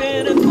நான்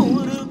பேர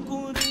கூறு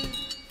கூறு.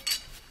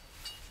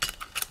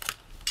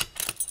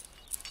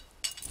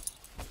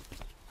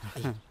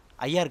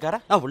 ஐயா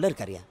இருக்காரா? உள்ள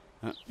இருக்காரியா?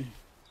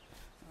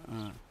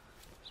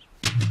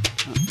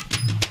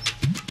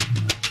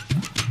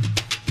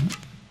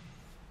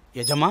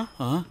 எஜமா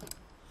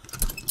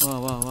வா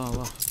வா வா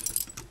வா.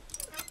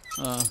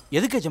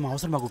 எதுக்கு எஜமா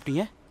அவசரமா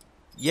கூப்பிட்டீங்க?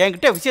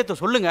 என்கிட்ட விஷயத்த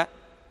சொல்லுங்க.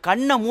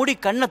 கண்ணை மூடி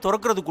கண்ணை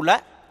திறக்கிறதுக்குள்ள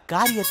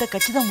காரியத்தை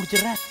கச்சிதான்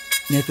முடிச்சிடுறேன்.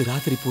 நேத்து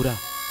ராத்திரி பூரா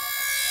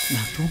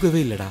நான்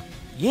தூங்கவே இல்லடா.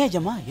 ஏன்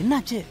எஜமா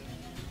என்னாச்சு?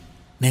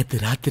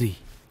 நேத்து ராத்திரி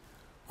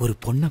ஒரு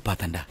பொண்ணை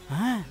பார்த்தேன்டா.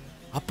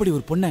 அப்படி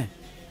ஒரு பொண்ணை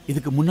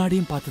இதுக்கு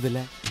முன்னாடியும் பார்த்ததில்ல,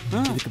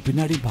 இதுக்கு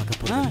பின்னாடியும் பார்க்க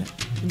போறதில்ல.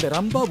 இந்த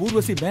ரம்பா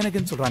ஊர்வசி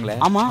மேனகன் சொல்றாங்களே,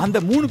 ஆமா, அந்த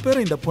 3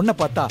 பேரும் இந்த பொண்ணை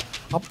பார்த்தா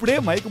அப்படியே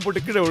மயக்கம்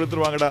போட்டு கீழே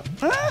விழுந்துருவாங்கடா.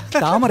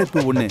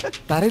 தாமரைப்பூ ஒண்ணு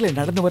தரையில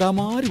நடந்து வரா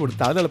மாதிரி ஒரு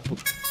தளதளப்பு,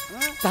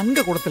 தங்க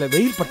குடத்துல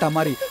வெயில் பட்டா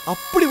மாதிரி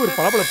அப்படி ஒரு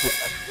பளபளப்பு.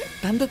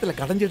 தந்தத்துல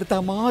கடைஞ்சு எடுத்தா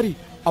மாதிரி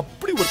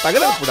அப்படி ஒரு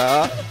தகலப்புடா.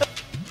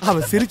 அவ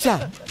சிரிச்சா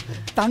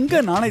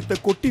தங்க நாணயத்தை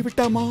கொட்டி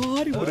விட்டா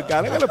மாதிரி ஒரு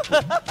கலகலப்பு.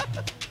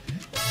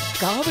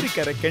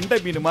 காவிரிக்கரை கெண்ட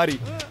மீன் மாதிரி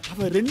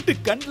அவ 2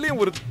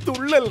 கண்லயும் ஒரு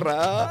துள்ளல்ரா.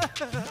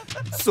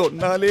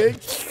 சொன்னாலே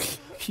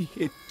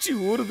எச்சி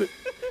ஊறுது.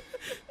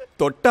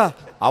 தொட்டா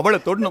அவளை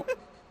தொடணும்,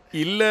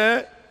 இல்ல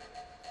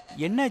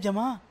என்ன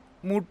ஜமா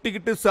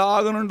முட்டிக்கிட்டு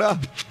சாகணும்டா.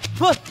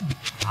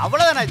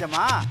 அவ்வளவுதானா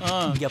ஜமா?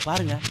 இங்க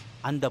பாருங்க,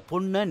 அந்த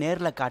பொண்ணை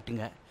நேர்ல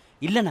காட்டுங்க,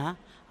 இல்லனா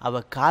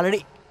அவ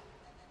காலடி.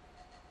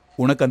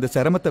 உனக்கு அந்த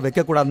சிரமத்தை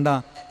வைக்க கூடாதுன்னு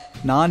தான்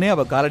நானே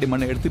அவ காலடி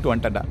மண்ணை எடுத்துட்டு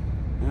வந்துட்டேன்டா.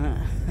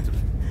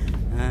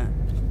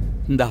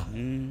 இந்தா,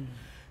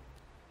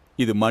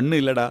 இது மண்ணு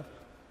இல்லடா,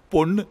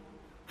 பொண்ணு.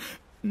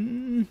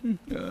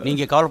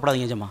 நீங்க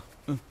கவலைப்படாதீங்க ஜமா,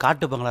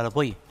 காட்டு பங்களால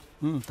போய்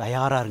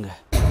தயாரா இருங்க.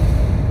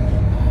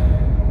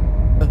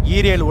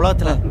 ஈரேல்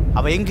உலகத்துல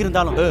அவ எங்க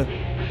இருந்தாலும்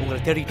உங்களை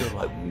தேடிட்டு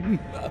வருவா.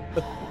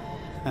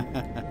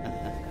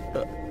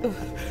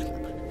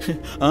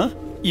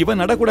 இவன்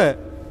நட கூட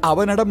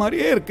அவ நட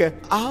மாதிரியே இருக்க.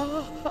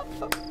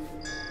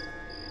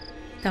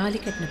 தாலி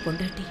கட்டின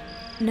பொண்டாட்டி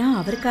நான்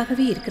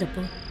அவருக்காகவே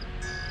இருக்கிறப்போ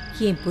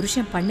என்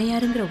புருஷன்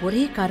பண்ணையாருங்கிற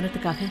ஒரே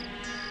காரணத்துக்காக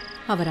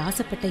அவர்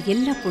ஆசைப்பட்ட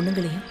எல்லா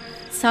பொண்ணுங்களையும்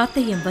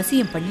சாத்தையும்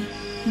வசியம் பண்ணி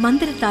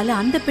மந்திரத்தால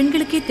அந்த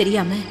பெண்களுக்கே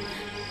தெரியாம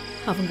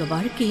அவங்க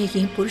வாழ்க்கையை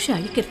என் புருஷன்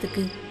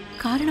அழிக்கிறதுக்கு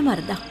காரணமா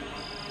இருந்தா.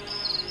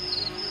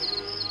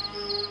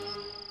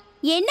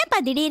 என்னப்பா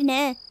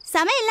திடீர்னு?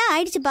 சமையல்லாம்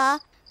ஆயிடுச்சுப்பா.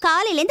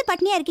 காலையிலேருந்து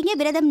பட்னியா இருக்கீங்க,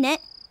 விரதம்னு.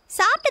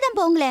 சாப்பிட்டு தான்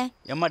போங்களேன்.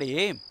 எம்மாடி,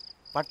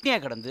 பட்னியா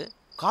கிடந்து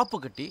காப்பு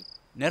கட்டி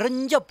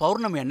நிறைஞ்ச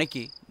பௌர்ணமி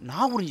அன்னைக்கு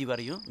நாகுறிஞ்சி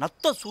வரையும்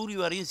நத்த சூரி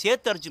வரையும்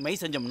சேர்த்து அரைச்சி மை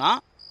செஞ்சோம்னா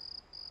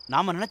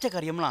நாம நினைச்ச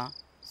காரியம்லாம்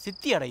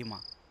சித்தி அடையுமா?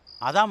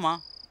 அதாம்மா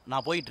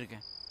நான் போயிட்டு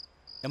இருக்கேன்.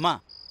 ஏம்மா,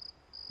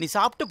 நீ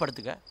சாப்பிட்டு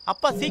படுத்துக்க,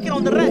 அப்பா சீக்கிரம்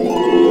வந்துடுறேன்.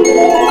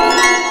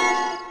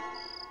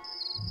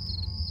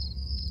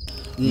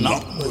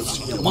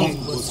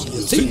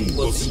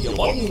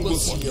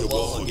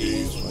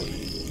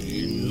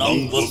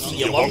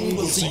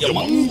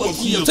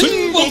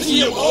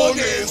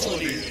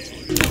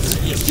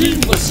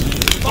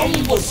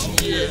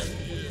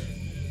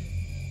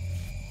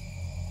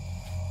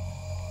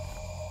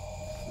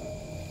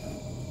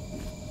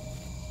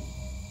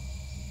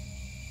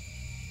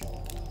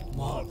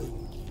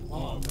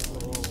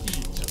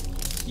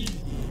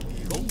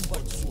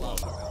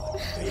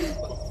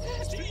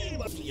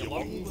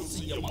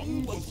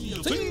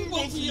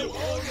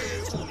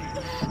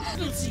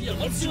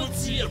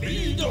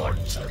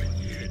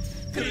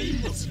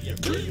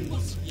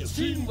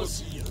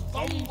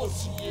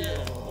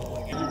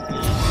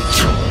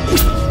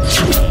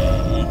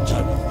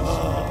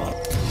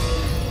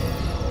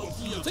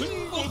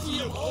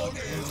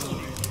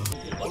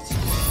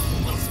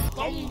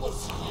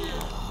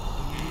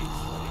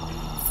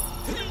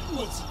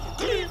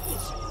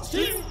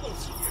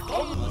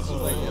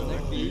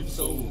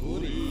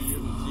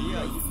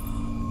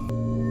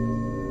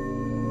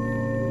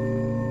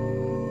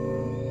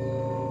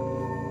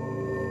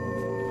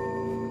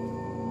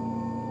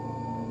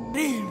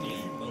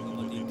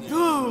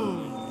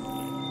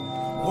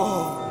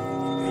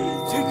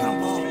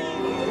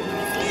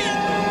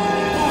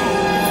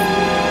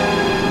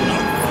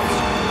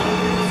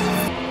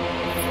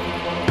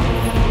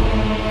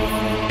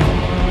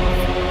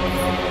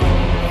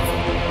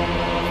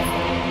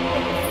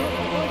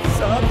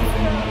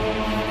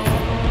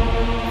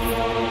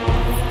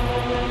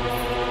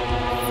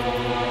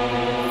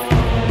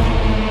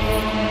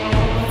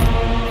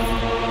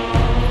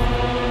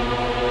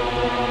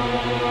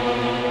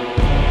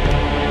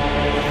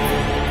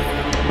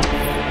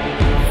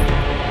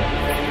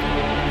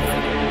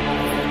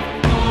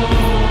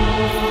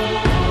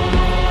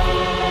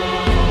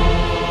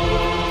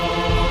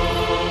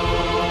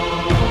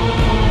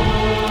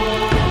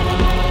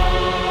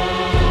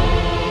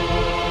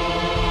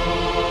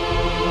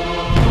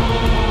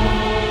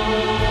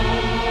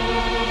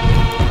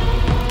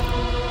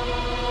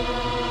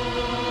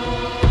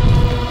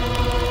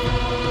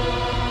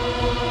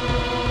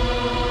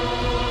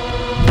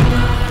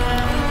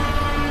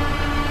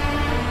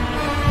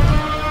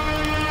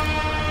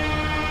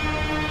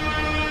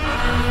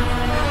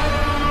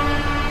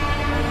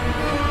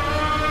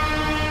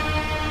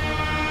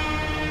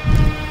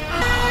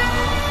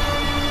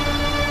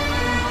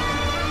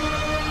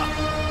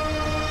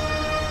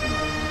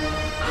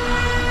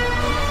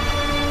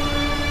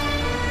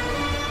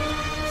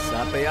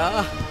 சாட்டையா,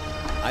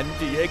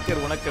 5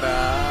 ஏக்கர் உனக்குடா,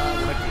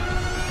 உனக்கு.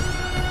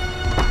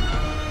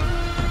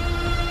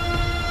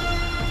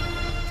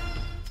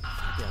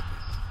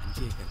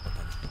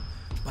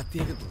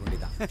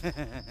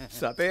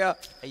 சதையா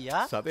ஐயா,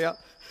 சதையா,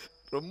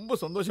 ரொம்ப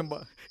சந்தோஷம்பா.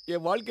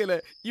 என் வாழ்க்கையில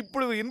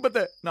இப்படி ஒரு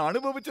இன்பத்தை நான்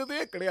அனுபவிச்சதே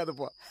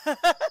கிடையாதுப்பா.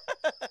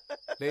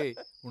 டேய்,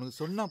 உனக்கு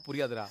சொன்னா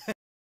புரியாதுடா.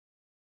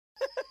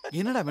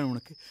 என்னடா வேணும்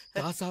உனக்கு?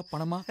 காசா,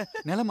 பணமா,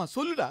 நிலமா?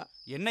 சொல்லுடா.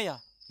 என்னையா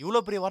இவ்வளோ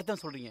பெரிய வார்த்தை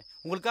சொல்றீங்க?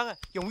 உங்களுக்காக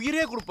என்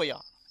உயிரே கொடுப்பையா.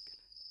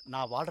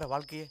 நான் வாழ்ற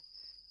வாழ்க்கையே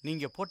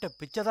நீங்க போட்ட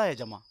பிச்சை தான்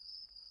எஜமா.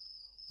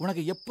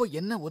 உனக்கு எப்போ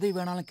என்ன உதவி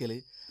வேணாலும் கேளு,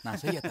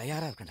 நான் செய்ய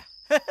தயாரா இருக்கேன்டா.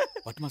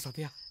 வட்டுமா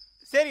சாத்தியா?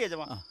 சரி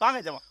எஜமா, வாங்க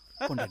எஜமா.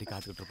 கொண்டாடி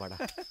காத்துக்கிட்டு இருப்பாடா.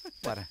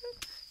 வரேன்.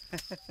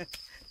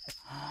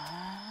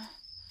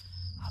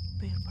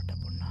 அப்பேற்பட்ட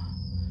பொண்ணா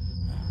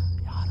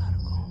யாரா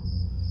இருக்கும்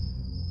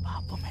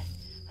பாப்போமே.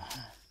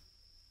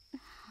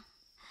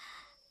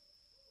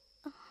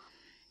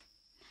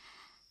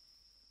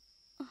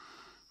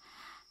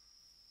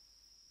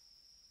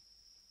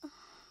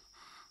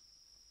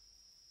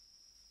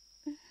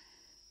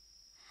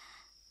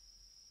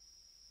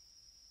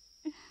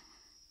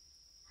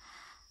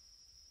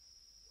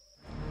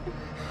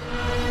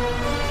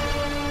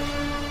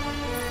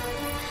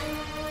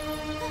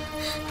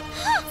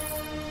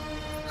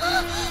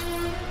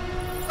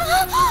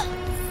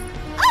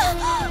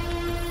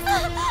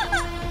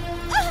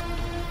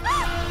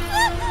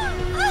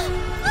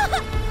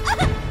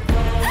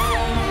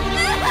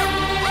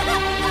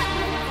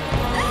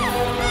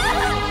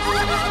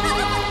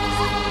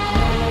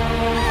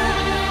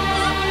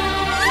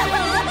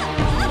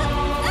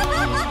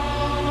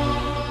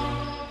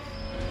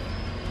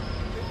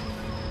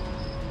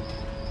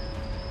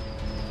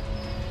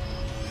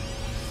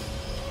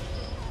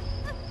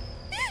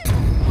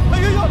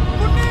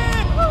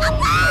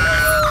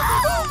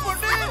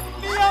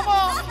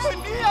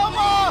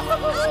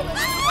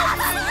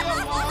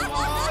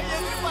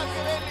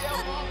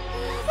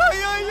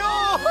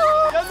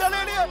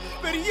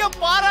 பெரிய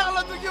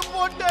பாறாங்களை தூக்கி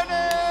போட்டேனே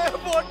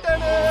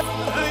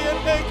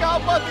என்னை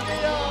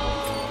காப்பாத்துக்கையா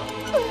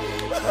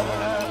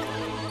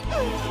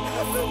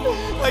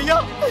ஐயா.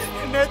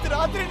 நேத்து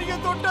ராத்திரி நீங்க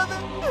தொட்டது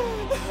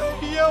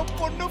என்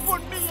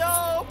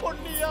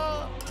பொண்ணியா.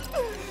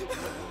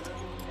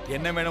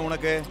 என்ன வேணும்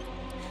உனக்கு?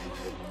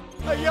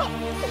 ஐயா,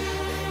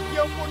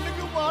 என்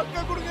பொண்ணுக்கு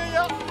வாழ்க்கை கொடுங்க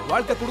ஐயா.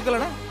 வாழ்க்கை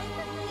கொடுக்கலனா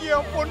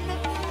என் பொண்ணு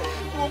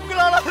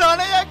உங்களால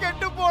தானே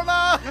கெட்டு போனா.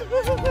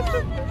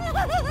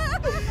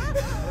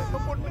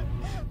 பொண்ணு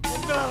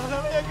உங்களால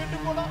தானே கெட்டு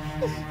போனா.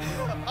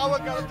 அவ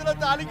கழுத்துல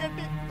தாலி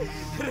கட்டி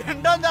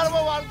 2ஆம்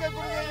தடவை வாழ்க்கை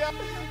கொடுங்க ஐயா.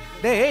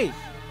 டேய்,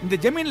 இந்த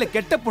ஜமீன்ல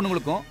கெட்ட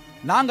பொண்ணுங்களுக்கும்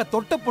நாங்க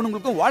தொட்ட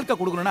பொண்ணுங்களுக்கும் வாழ்க்கை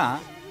கொடுக்கணும்னா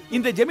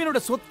இந்த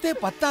ஜமீனோட சொத்தே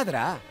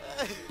பத்தாதுடா.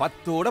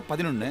 10ஓட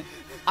 11,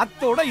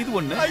 அத்தோட இது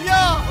 1.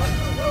 ஐயா,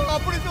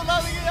 அப்படி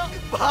சொல்லாதீங்கய்யா.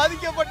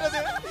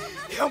 பாதிக்கப்பட்டது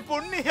என்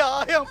பொண்ணியா.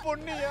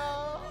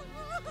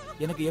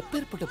 எனக்கு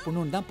எப்பேற்பட்ட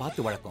பொண்ணுன்னு தான்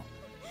பார்த்து வளர்க்கும்.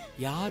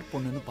 யார்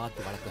பொண்ணுன்னு பார்த்து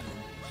வளர்க்கணும்.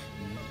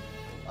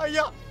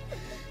 ஐயா,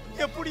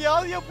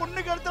 எப்படியாவது என் பொண்ணு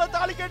கழுத்துல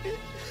தாலி கட்டி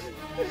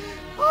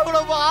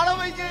அவளை வாழ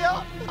வைங்கய்யா.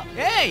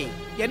 ஏய்,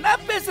 என்ன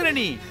பேசுற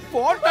நீ?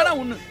 போட்டானா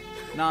ஒண்ணு.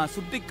 நான்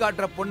சுத்தி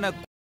காட்டுற பொண்ண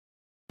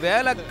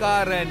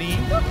வேலைக்கார நீ.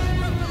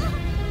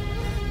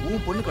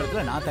 உன் பொண்ணு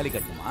கழுத்துல நான் தாலி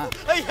கட்டுமா?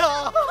 ஐயா,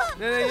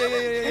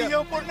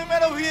 என் பொண்ணு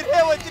மேல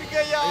உயிரே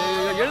வச்சிருக்கையா.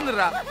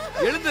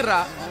 எழுந்துடுறா.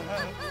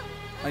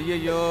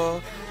 ஐயோ,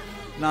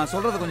 நான்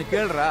சொல்றத கொஞ்சம்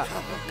கேளுடா.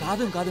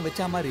 காதும்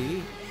வச்சா மாதிரி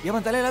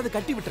எவன் தலையிலாவது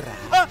கட்டி விட்டுறா.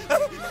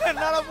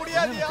 என்னால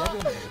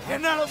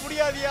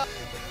முடியாதியா.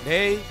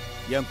 டேய்,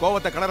 என்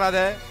கோவத்தை கலராத,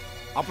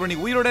 அப்புறம் நீ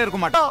உயிரோட இருக்க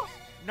மாட்டா.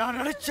 நான்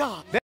நினைச்சா.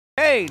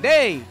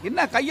 டேய், என்ன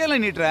கையால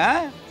நீட்டுற?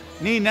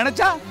 நீ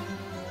நினைச்சா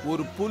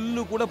ஒரு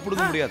புல்லு கூட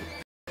புடுங்க முடியாது.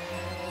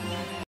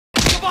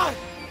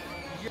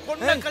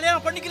 பொண்ணை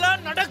கல்யாணம்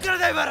பண்ணிக்கலாம்,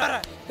 நடக்கிறதே வேற.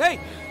 டேய்,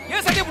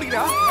 ஏன் சட்டை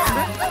பிடிக்கிறா?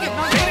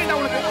 நான் ஏறிட்டா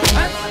உனக்கு.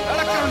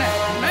 நடக்கிறவனே.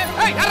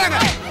 ஏய், யாராங்க?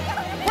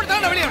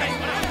 போடுடா வெளிய வர.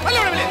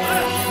 வெளிய.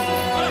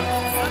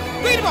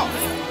 வீர்மா.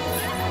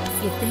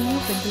 எத்தனையோ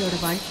பெண்களோட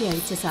வாழ்க்கையை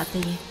அழிச்ச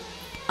சாத்தையே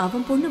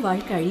அவன் பொண்ணு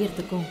வாழ்க்கை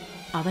அழியறதுக்கும்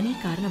அவனே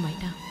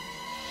காரணமாயிட்டான்.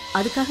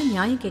 அதுக்காக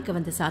நியாயம் கேட்க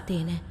வந்த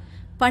சாத்தையனை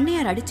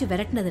பண்ணையார் அடிச்சு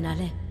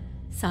விரட்டினதுனால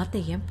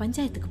சாத்தையன்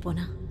பஞ்சாயத்துக்கு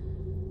போனான்.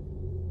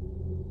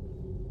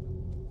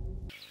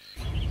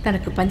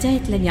 தனக்கு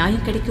பஞ்சாயத்துல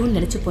நியாயம் கிடைக்கும்னு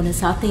நினைச்சு போன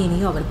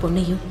சாத்தையனையும் அவர்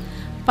பொண்ணையும்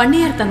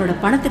பண்ணையார் தன்னோட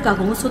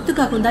பணத்துக்காகவும்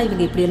சொத்துக்காகவும் தான்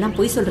இவங்க இப்படியெல்லாம்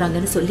பொய்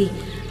சொல்றாங்கன்னு சொல்லி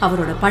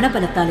அவரோட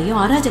பணபலத்தாலையும்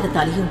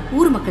அராஜகத்தாலையும்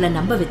ஊர் மக்களை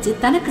நம்ப வச்சு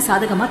தனக்கு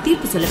சாதகமா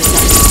தீர்ப்பு சொல்ல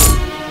வச்சார்.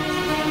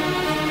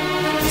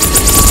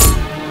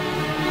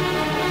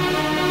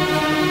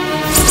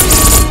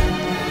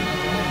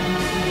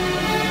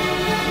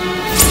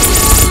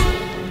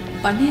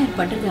 பண்ணையார்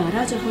பண்றது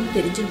அராஜகம்னு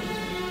தெரிஞ்சும்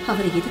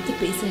அவரை எதிர்த்து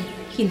பேச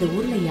இந்த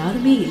ஊர்ல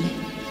யாருமே இல்லை.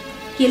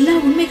 எல்லா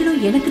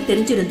உண்மைகளும் எனக்கு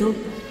தெரிஞ்சிருந்தும்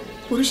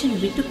புருஷனை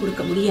விட்டு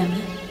கொடுக்க முடியாம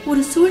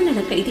ஒரு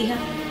சூழ்நிலை கைதியா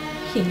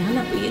என்னால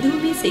அப்ப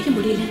எதுவுமே செய்ய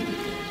முடியல.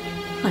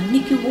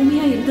 அன்னைக்கு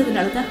ஊமையா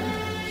இருந்ததுனாலதான்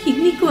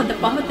இன்னைக்கும் அந்த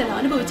பாவத்தை நான்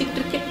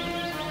அனுபவிச்சுக்கிட்டு இருக்கேன்.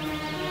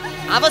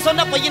 அவ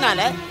சொன்ன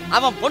பொய்யினால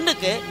அவன்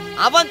பொண்ணுக்கு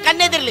அவன்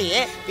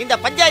கண்ணெதிரிலேயே இந்த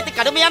பஞ்சாயத்து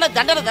கடுமையான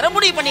தண்டனை தர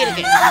முடிவு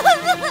பண்ணியிருக்கு.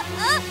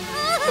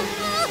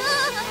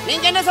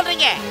 நீங்க என்ன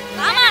சொல்றீங்க?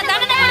 ஆமா,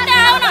 தண்டனை கொடுத்தே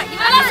ஆகணும்.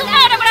 இவளெல்லாம் சும்மா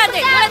விடக்கூடாது.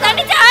 இவளை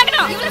தண்டிச்சே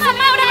ஆகணும். இவளை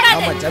சும்மா விடக்கூடாது.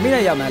 நம்ம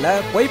ஜமீனையா மேல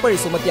பொய் பழி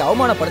சுமத்தி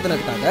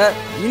அவமானப்படுத்தினதுக்காக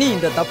இனி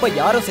இந்த தப்பை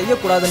யாரும்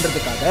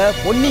செய்யக்கூடாதுன்றதுக்காக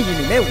பொன்னி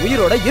இனிமே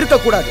உயிரோட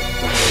இருக்கக்கூடாது.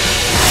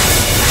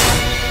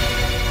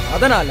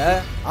 அதனால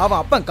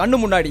அவன் அப்பன் கண்ணு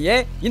முன்னாடியே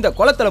இந்த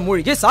குளத்துல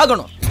மூழ்கி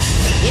சாகணும்.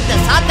 இந்த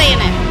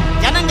சாத்தையனை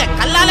ஜனங்க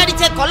கல்லால்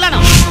அடிச்சே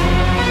கொல்லணும்.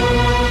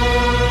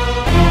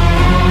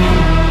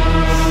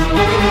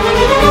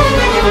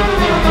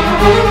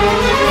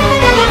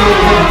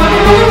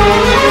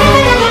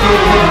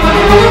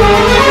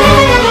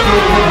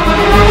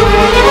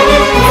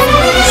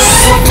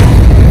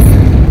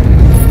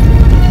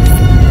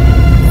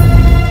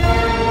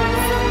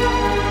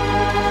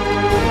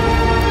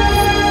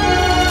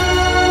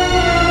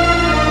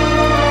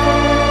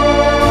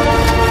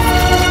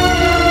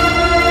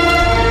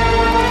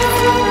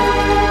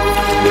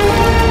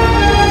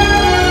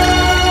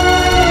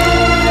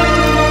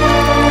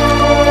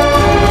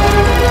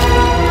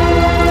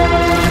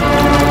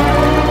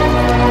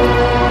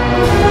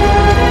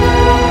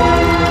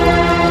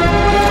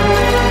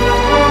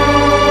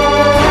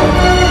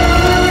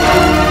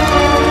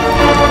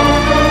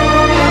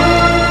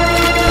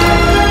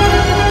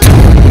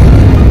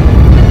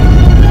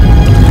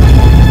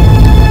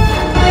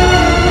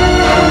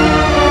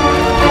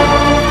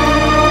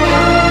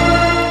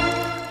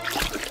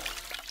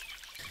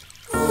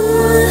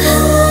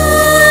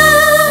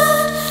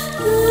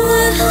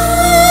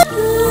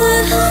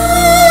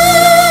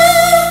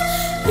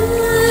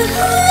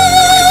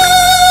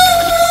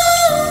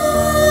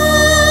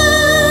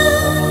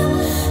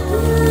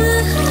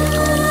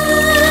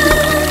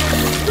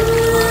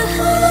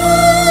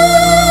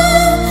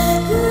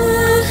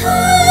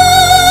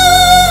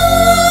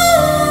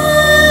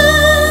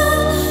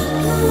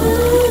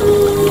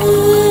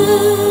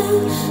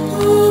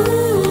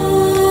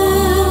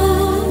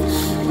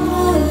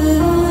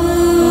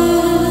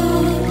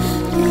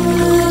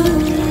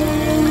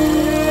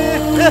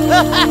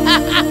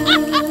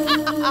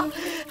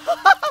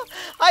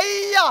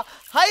 ஐயா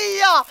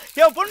ஐயா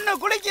என் பொண்ணு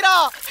குளிக்கிறா,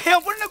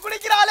 என் பொண்ணு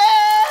குளிக்கிறாளே.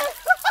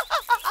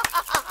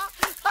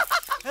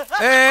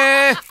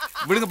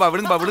 விடுங்கப்பா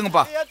விடுங்கப்பா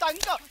விடுங்கப்பா.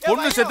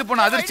 பொண்ணு செத்து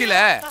போன அதிர்ச்சியில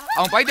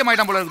அவன் பைத்தியம்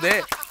ஆயிட்டான் போல இருக்குது.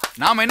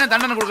 நாம என்ன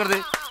தண்டனை கொடுக்கறது?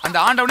 அந்த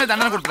ஆண்டவனே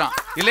தண்டனை கொடுத்துறான்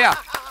இல்லையா?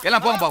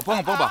 எல்லாம் போங்கப்பா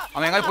போங்க போங்கப்பா.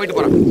 அவன் எங்காவது போயிட்டு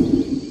போறான்.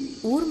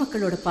 ஊர்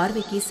மக்களோட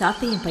பார்வைக்கு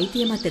சாத்தையும்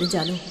பைத்தியமா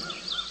தெரிஞ்சாலும்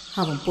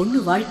அவன் பொண்ணு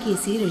வாழ்க்கையை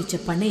சீரழிச்ச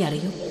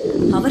பண்ணையாரையும்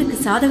அவருக்கு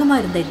சாதகமா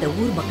இருந்த இந்த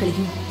ஊர்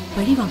மக்களையும்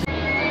பழிவாங்க.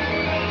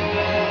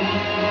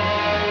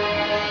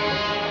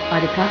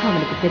 அதுக்காக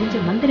அவனுக்கு தெரிஞ்ச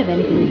மந்திர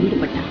வேலைகளில்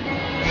ஈடுபட்டான்.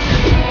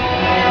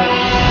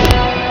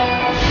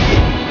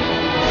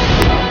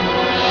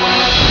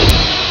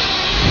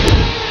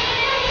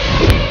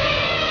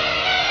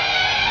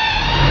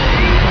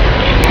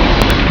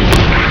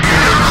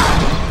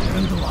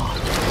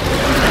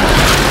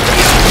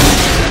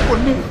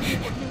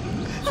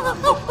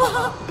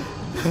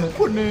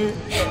 பொண்ணு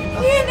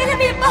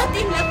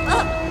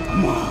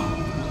அம்மா,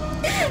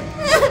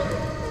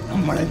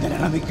 நம்மளை இந்த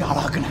நிலைமைக்கு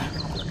ஆளாக்குன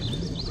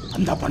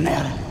அந்த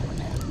பண்ணையார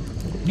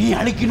நீ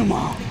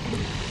அழிக்கணுமா?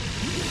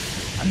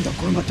 அந்த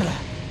குடும்பத்துல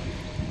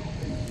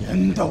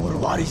எந்த ஒரு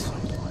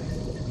வாரிசும்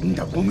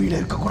இந்த பூமியில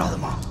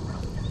இருக்கக்கூடாதுமா.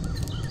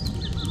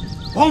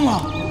 போமா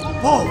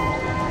போ,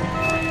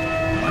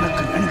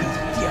 உனக்கு வேணுகிற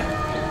சக்திய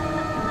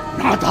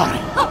நான்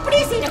தாரேன்.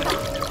 அப்படியே செய்யப்பா.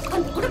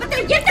 அந்த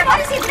குடும்பத்துல எந்த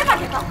வாரிசு இருக்க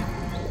மாட்டேப்பா.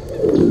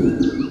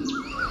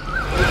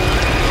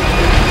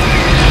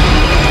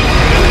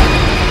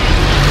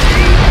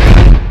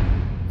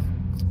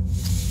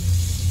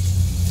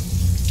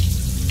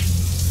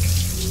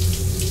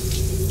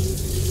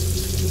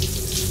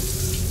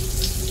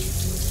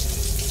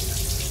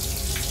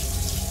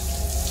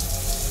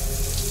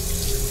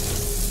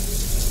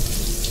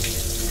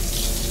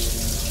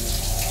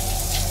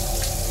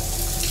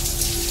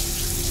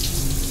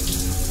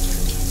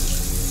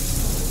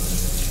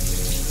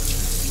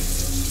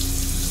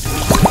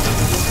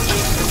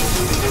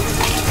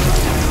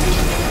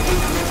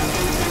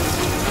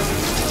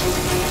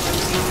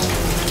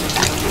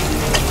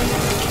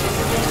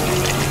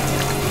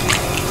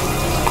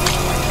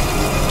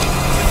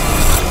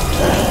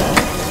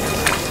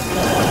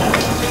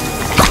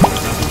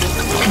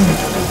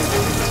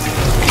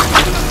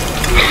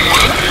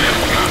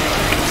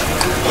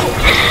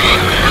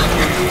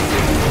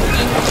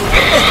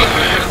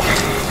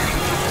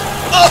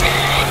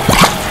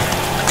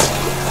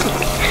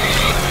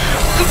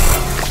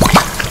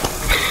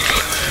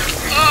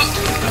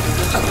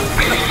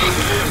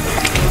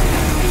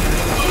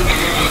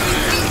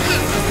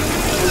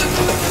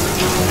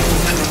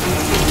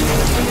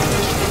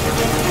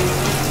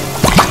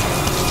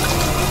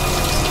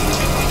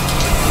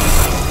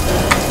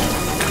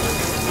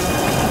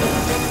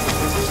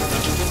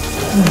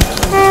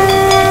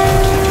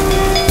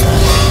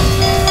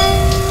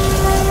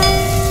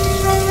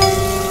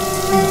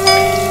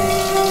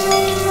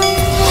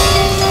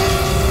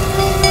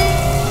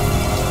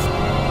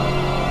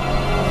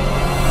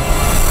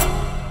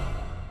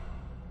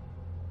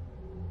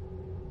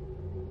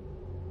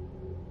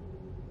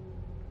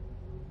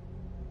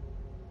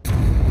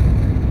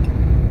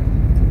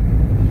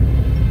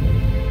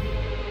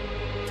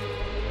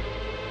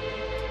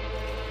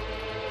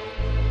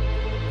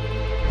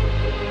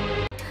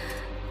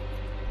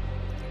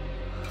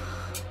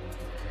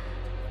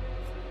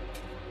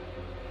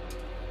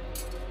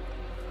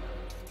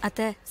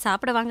 அத்தை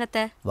சாப்பிட வாங்க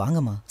அத்தை.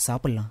 வாங்கம்மா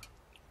சாப்பிடலாம்.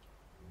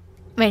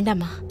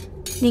 வேண்டாம்மா,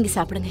 நீங்க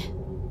சாப்பிடுங்க,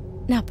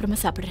 நான் அப்புறமா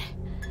சாப்பிடுறேன்.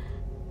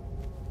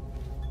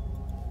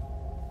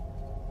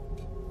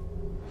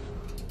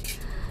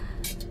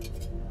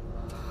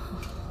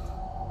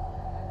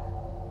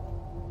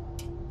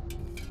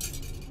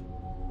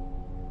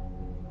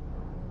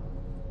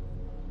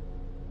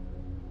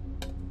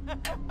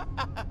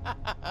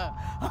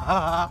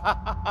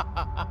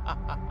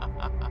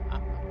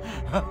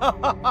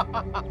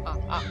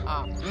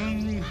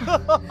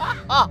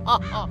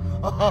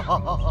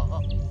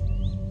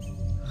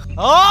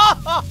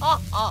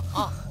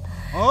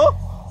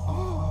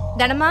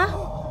 தனமா,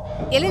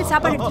 எல்லாம்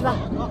சாப்பாடு எடுத்து வா.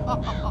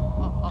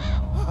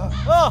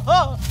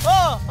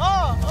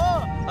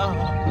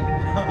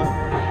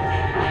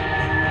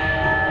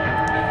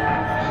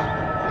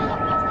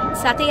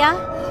 சாத்தையா,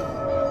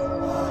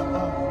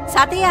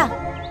 சாத்தையா,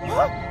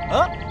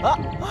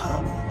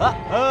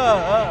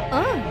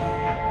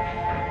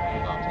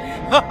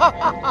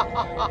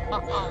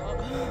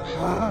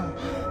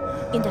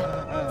 இந்த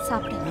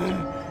சாப்பிடு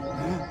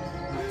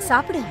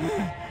சாப்பிடு.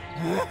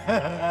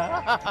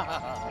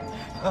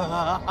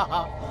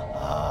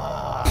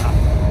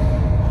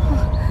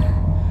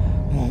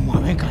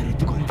 உமாவே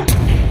காரியத்துக்கு வந்து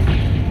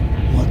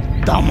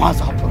மொத்தமா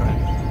சாப்பிடுறேன்.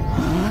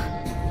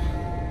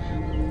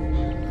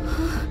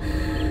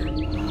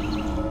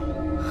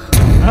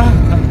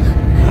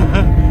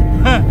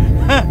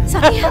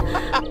 சத்யா,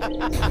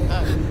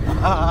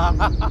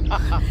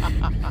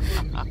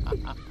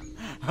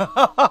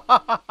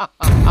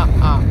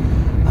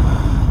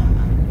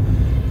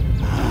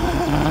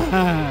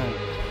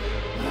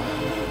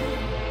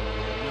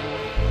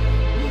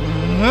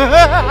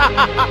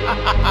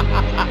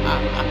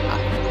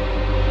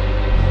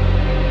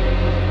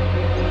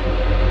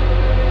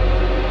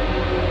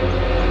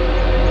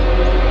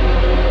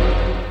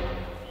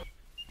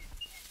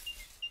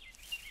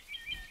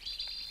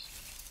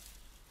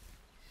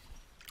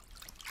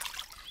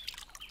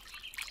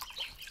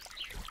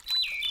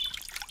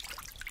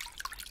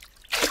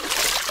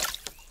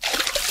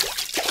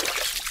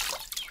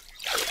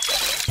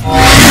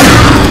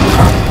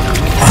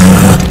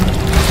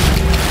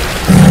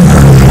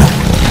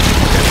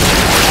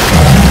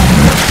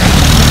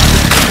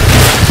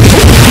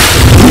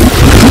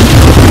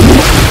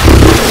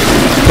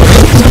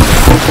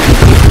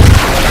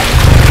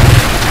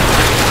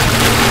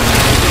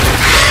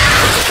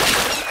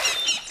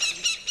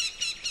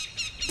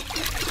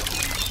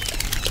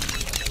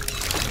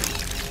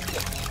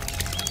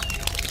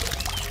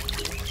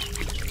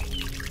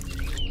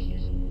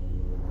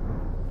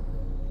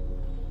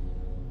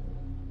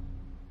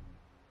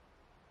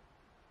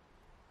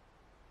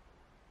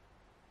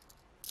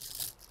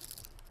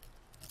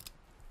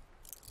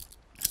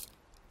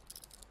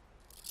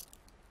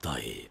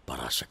 தாயே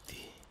பராசக்தி,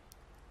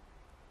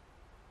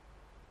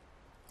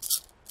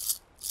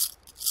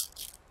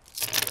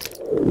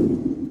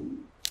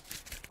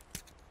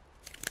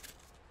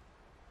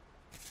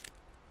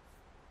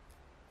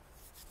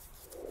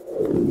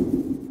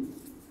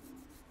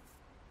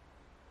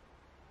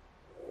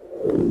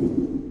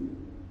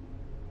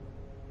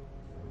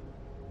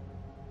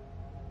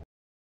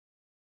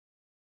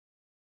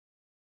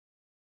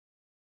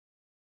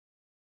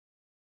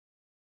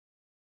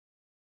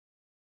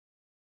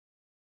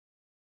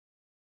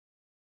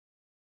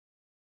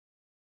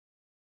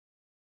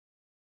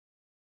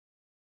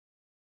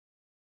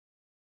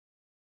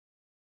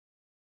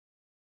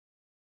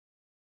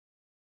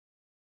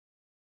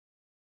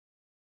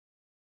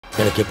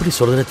 எனக்கு எப்படி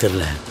சொல்றதே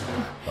தெரியல.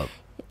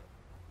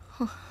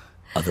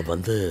 அது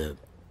வந்து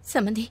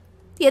சம்பந்தி,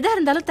 எதா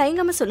இருந்தாலும்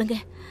தயங்காம சொல்லுங்க.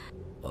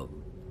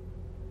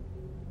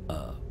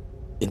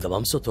 இந்த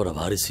வம்சத்தோட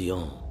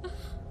வாரிசையும்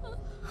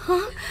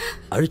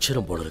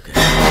அழிச்சிரும் போல இருக்கு.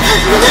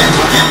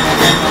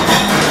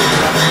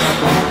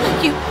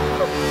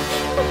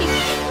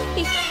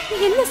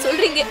 என்ன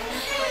சொல்றீங்க?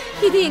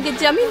 இது எங்க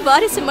ஜமீன்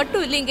வாரிசு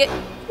மட்டும் இல்லைங்க,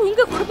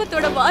 உங்க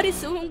குடும்பத்தோட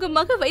வாரிசு உங்க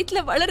மக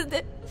வயிற்றுல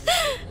வளருது.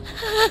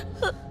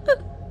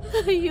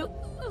 ஐயோ,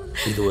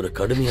 இது ஒரு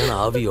கடுமையான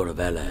ஆவியோட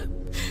வேலை.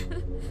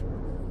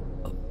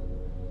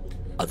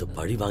 அது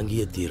பழி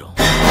வாங்கியே தீரும்.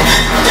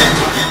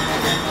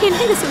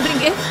 என்னங்க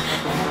சொல்றீங்க?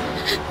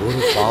 ஒரு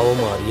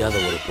பாவமும் அறியாத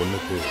ஒரு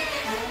பொண்ணுக்கு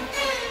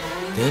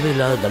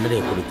தேவையில்லாத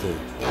தண்டனையை கொடுத்து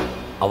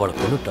அவளை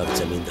கொன்னுட்டார்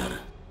ஜமீன்தார்.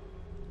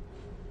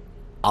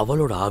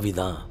 அவளோட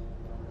ஆவிதான்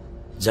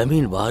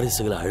ஜமீன்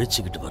வாரிசுகளை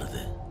அழிச்சுக்கிட்டு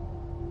வருது.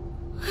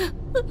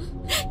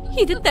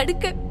 இது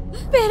தடுக்க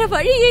வேற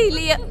வழியே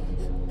இல்லையா?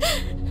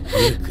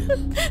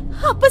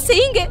 அப்ப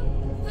செய்யுங்க,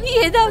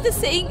 ஏதாவது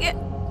செய்யுங்க.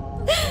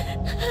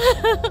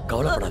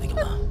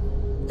 கவலைப்படாதீங்கம்மா,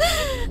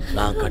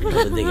 நான் கற்ற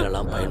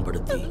விதைகளெல்லாம்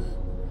பயன்படுத்தி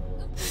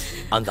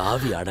அந்த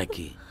ஆவி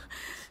அடக்கி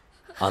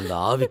அந்த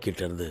ஆவி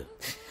கிட்ட இருந்து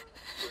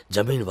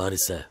ஜமீன்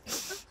வாரிச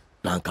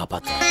நான்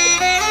காப்பாத்தேன்.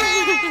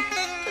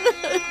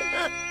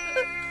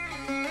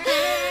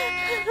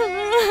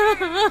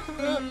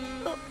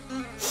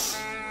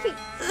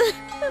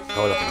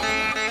 கவலைப்படாத,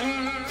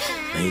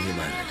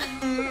 தைரியமா இரு.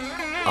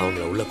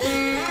 அவங்கள உள்ள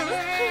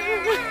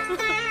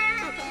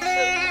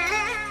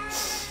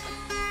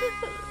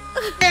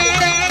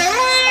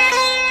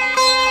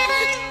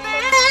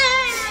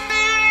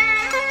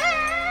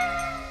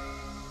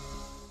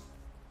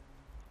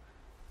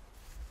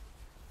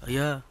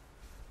ஐயா.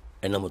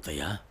 என்ன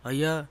முத்தையா?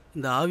 ஐயா,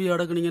 இந்த ஆவி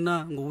அடக்குனீங்கன்னா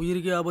உங்க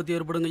உயிருக்கே ஆபத்து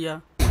ஏற்படுங்க ஐயா.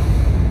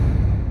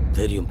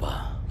 தெரியும்பா,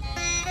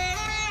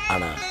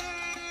 ஆனா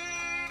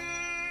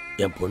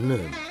என் பொண்ணு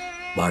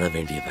வாழ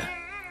வேண்டியவன்.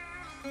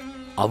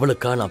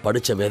 அவளுக்கா நான்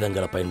படிச்ச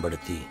வேதங்களை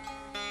பயன்படுத்தி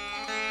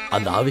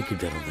அந்த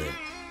ஆவிக்கிட்ட இருந்து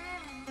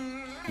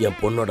என்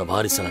பொண்ணோட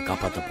வாரிசை நான்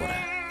காப்பாற்ற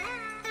போறேன்.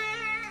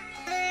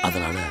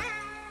 அதனால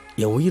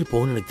என் உயிர்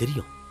போகணும்னு எனக்கு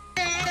தெரியும்.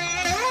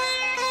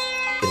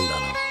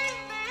 இருந்தாலும்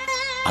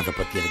அதை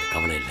பத்தி எனக்கு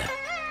கவலை இல்லை.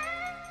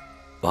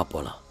 வா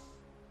போலாம்.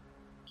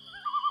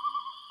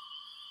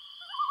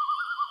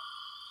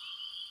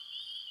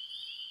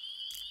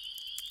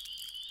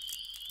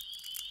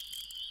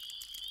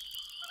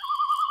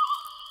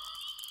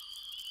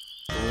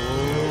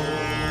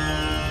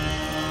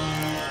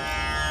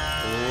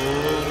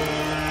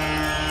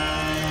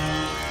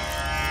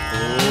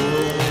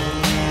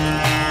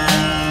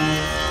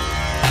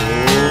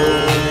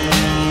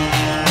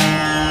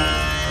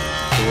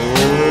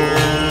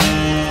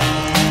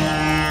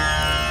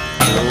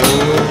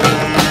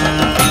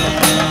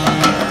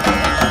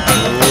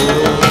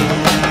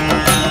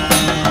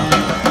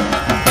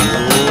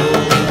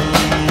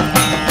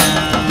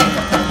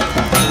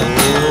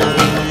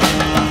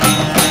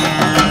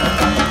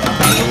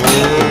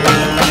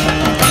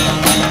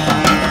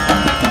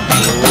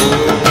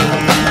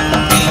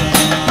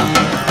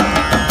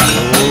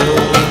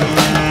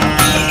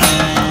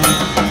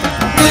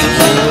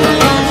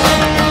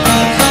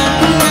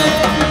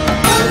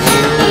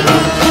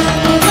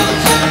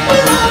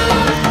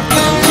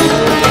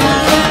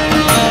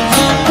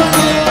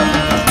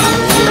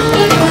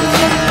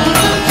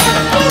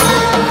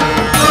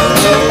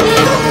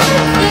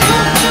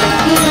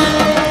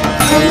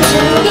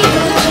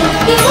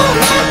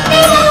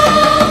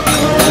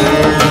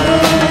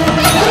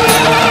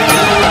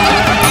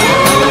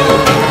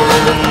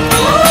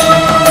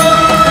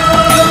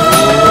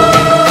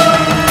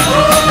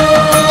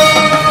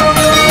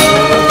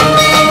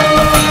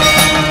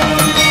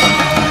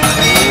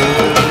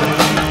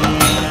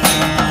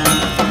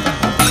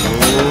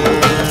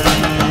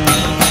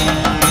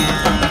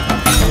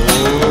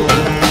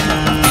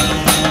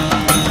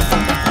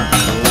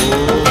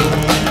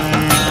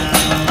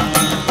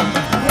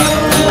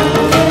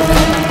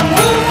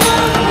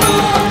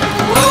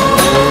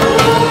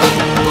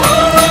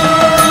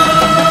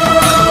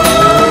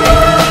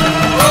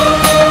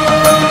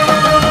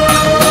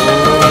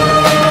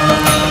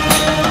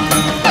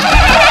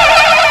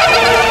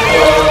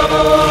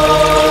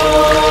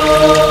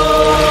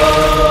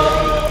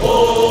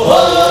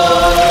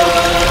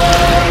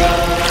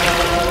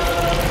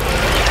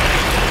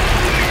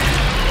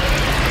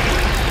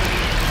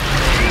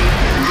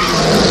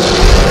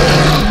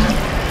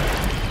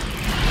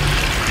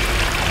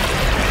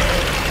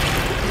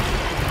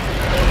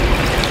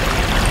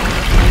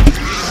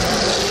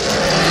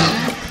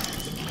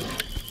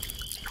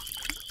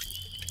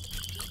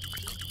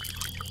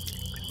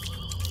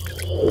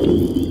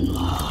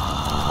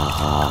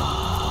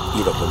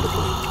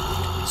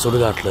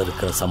 சுடுகாட்டில்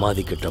இருக்கிற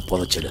சமாதி கிட்ட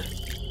புதைச்சிடு.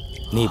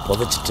 நீ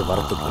புதைச்சிட்டு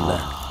வரத்துக்குள்ள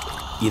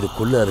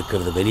இதுக்குள்ள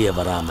இருக்கிறது வெளியே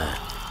வராம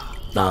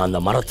நான்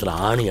அந்த மரத்தில்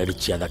ஆணி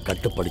அடிச்சு அதை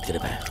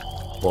கட்டுப்படுத்திடுவேன்.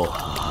 போ.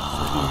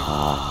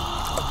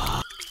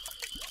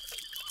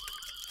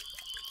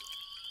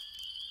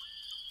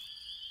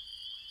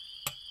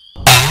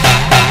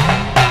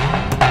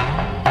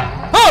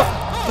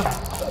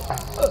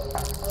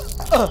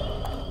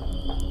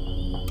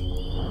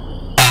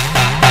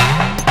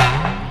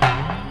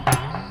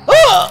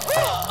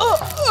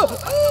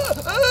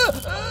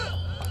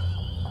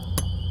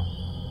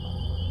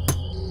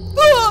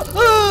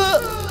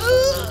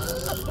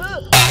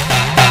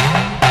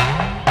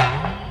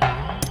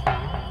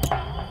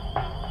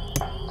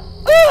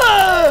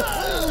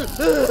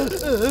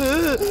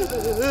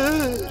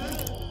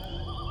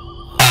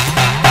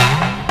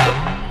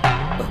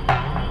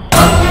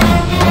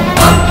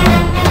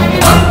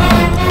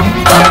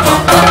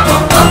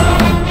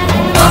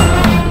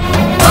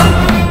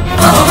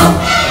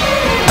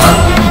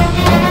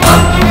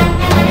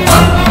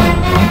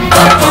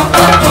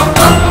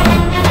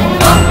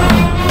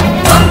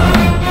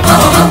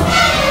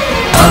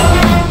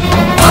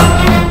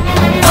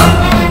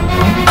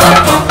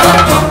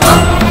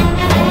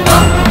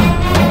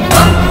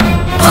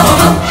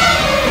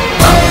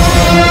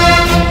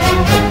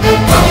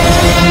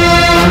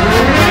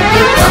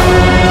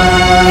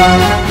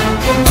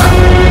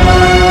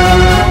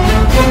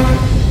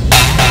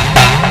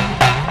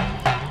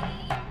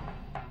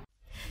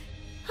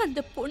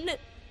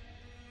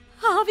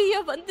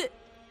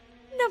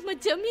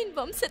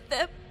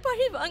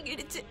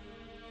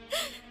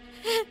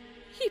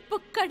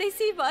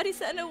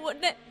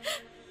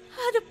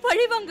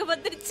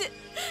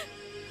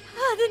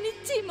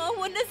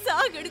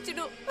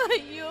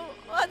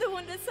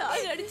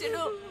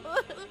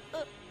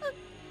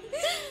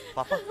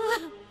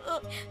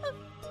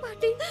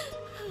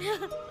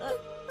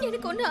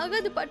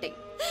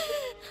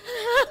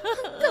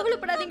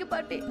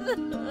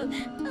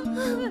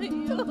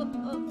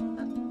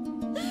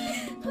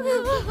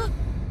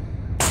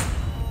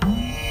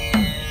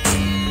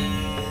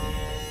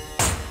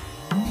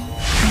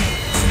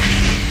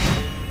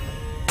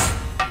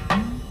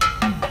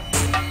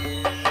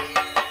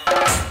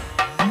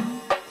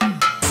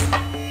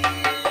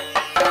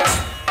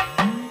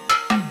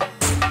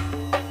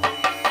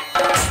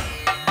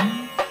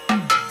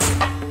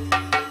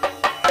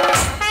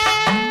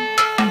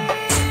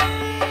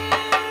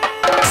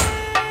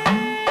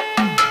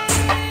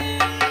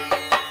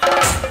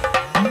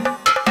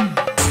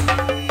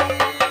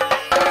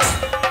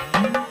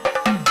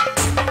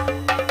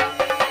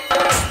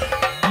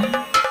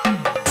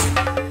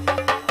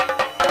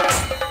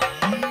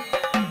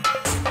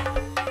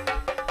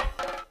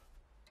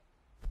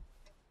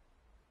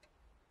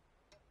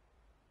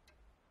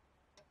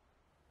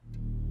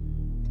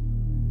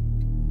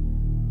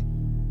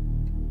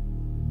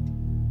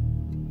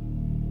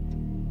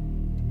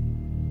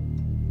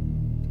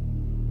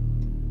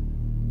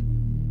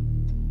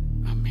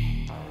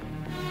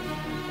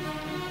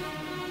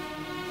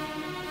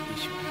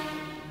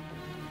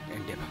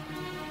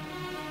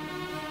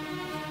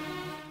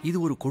 இது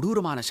ஒரு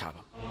கொடூரமான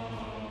சாபம்.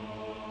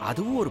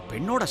 அதுவும் ஒரு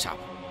பெண்ணோட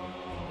சாபம்.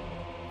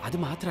 அது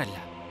மாத்திரம் இல்ல,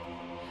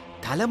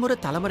 தலைமுறை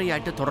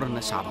தலைமுறையாയിട്ട്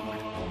தொடர்ന്ന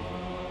ശാപമാണ്.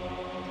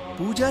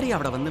 പൂജാരി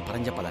അവിടെ വന്ന്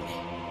പറഞ്ഞ പതന്നെ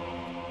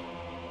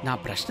ഞാൻ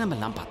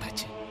പ്രശ്നമെല്ലാം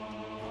பார்த்தாச்சு.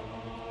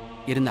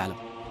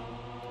 இருந்தாலும்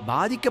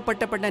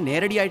ബാധിക്കപ്പെട്ട പെണ്ണെ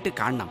നേരടിയായിട്ട്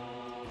കാണണം,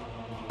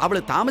 അവൾ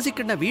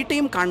താമസിക്കുന്ന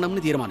വീട്ടെയും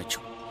കാണണമെന്ന്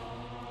തീരുമാനിച്ചു.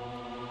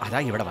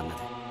 അതാ ഇവിടെ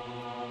വന്നത്.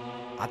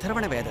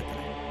 അഥർവണ വേദത്തിൽ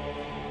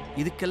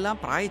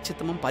இதுக்கெல்லாம்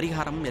பிராயச்சித்தமும்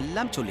பரிகாரமும்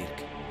எல்லாம்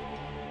சொல்லியிருக்கு.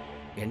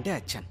 എൻ്റെ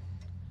അച്ഛൻ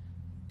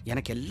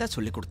എനിക്കെല്ലാം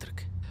சொல்லி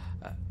கொடுத்துருக்கு.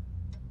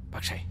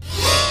 പക്ഷേ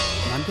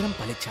മന്ത്രം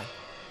ഫലിച്ചാൽ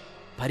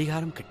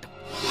പരിഹാരം കിട്ടും,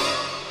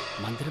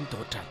 മന്ത്രം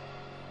തോറ്റാൽ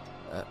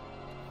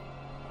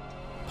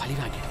பழி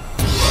வாங்கிடும்.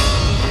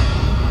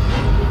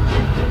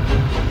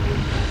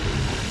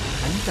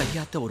 கண்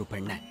தெரியாத ஒரு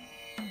பெண்ணை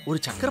ஒரு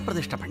சக்கர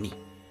பிரதிஷ்டை பண்ணி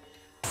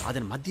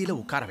அதன் மத்தியில்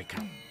உட்கார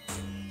வைக்கணும்.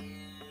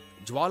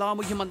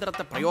 ஜுவாலாமுகி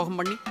மந்திரத்தை பிரயோகம்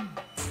பண்ணி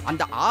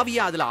அந்த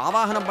ஆவியை அதில்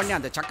ஆவாகனம் பண்ணி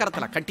அந்த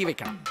சக்கரத்தில் கட்டி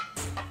வைக்கணும்.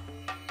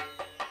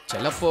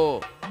 சிலப்போ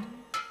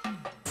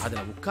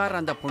அதில் உட்கார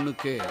அந்த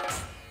பொண்ணுக்கு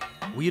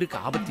உயிருக்கு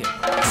ஆபத்து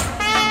ஏற்படும்.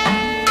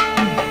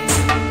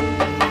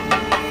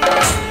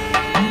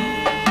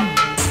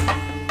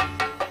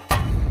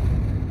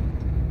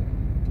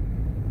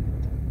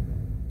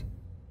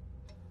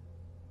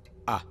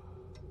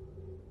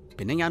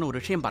 പിന്നെ ഞാൻ ഒരു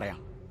விஷயம்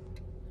പറയാം.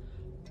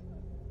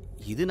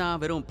 இது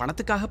நான் வெறும்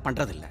பணத்துக்காக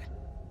பண்றதில்லை.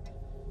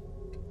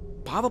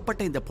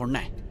 பாவப்பட்ட இந்த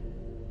பொண்ணை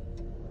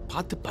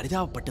பார்த்து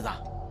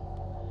பரிதாபப்பட்டுதான்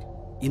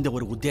இந்த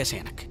ஒரு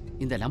உத்தேசம் எனக்கு.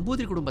 இந்த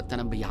நம்பூதிரி குடும்பத்தை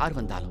நம்ப யார்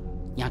வந்தாலும்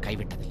நான்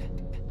கைவிட்டதில்லை.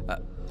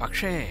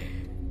 പക്ഷേ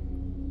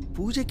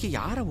பூஜைக்கு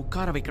யாரை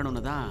உட்கார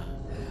வைக்கணும்னு தான்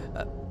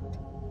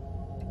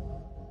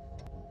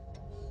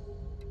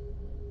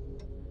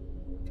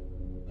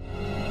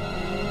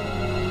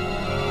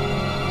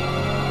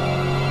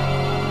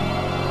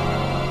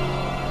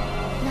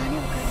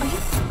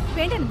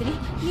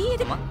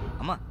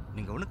அம்மா,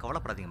 நீங்க ஒன்றும்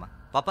கவலைப்படாதீங்க. கவலைப்படாதீங்கம்மா.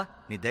 பாப்பா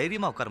நீ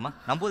தைரியமா உட்காருமா,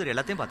 நம்பூதிரி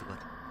எல்லாத்தையும்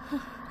பார்த்துக்குவார்.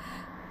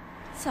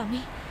 சாமி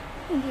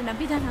உங்களை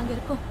நம்பிதான் நாங்க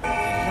இருக்கோம்.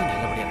 எல்லாம்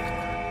நல்லபடியா இருக்கு.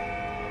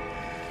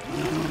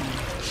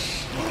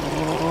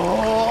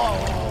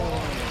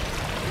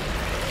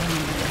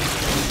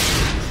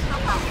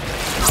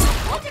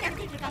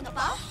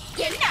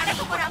 என்ன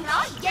அடக்க போறாங்களா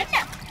என்ன?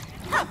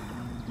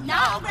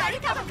 நான் அவங்களை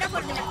அடிக்காம விட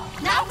போறதில்ல.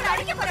 நான் அவங்களை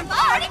அடிக்க போறேன்பா,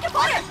 அடிக்க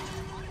போறேன்.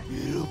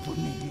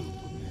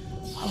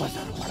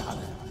 அவசரப்படாத,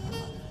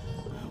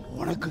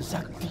 உனக்கு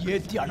சக்தி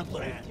ஏத்தி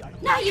அனுப்புறேன்.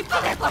 நான்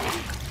இப்பவே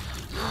போறேன்.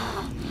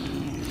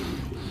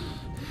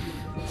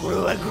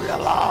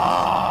 குருவகுள்ளவா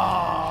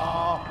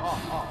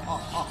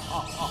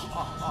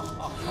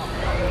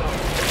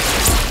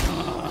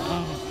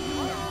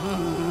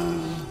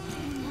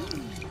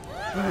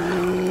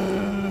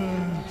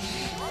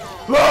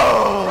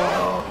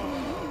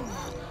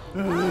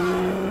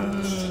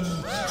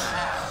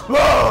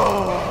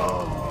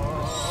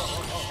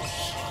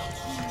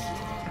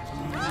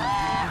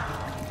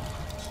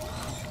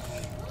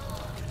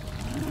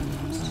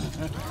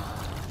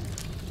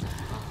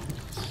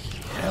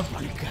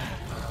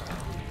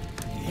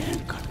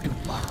என்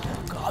கட்டுப்பாட்டு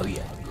காவிய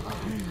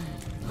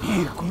நீ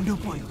கொண்டு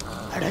போய்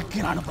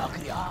அடக்கிறான்னு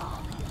பாக்குறியா?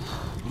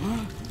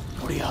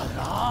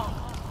 முடியாதுடா,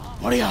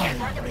 முடியாது.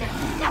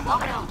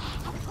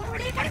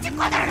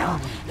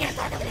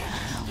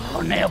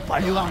 உன்னைய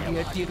பழிவாங்க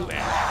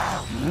ஏற்றிடுவேன்.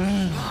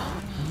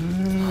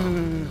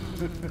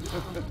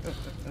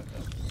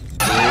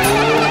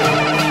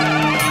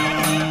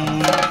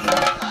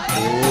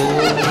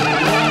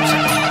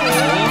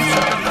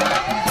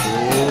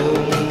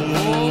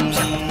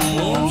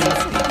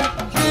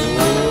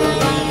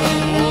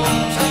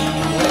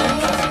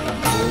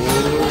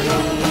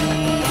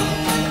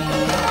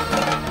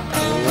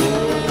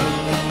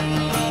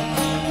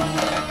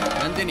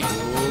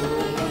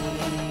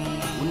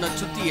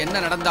 என்ன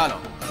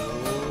நடந்தாலும்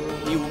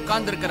நீ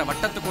உட்கார்ந்து இருக்கிற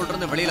வட்டத்துக்குள்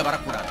இருந்து வெளியில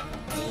வரக்கூடாது.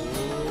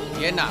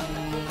 ஏன்னா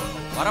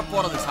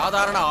வரப்போறது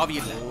சாதாரண ஆவி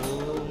இல்ல,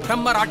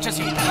 பிரம்ம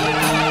ராட்சசி.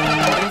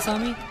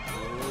 சாமி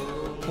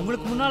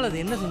உங்களுக்கு முன்னால்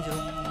அது என்ன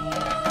செஞ்சோம்?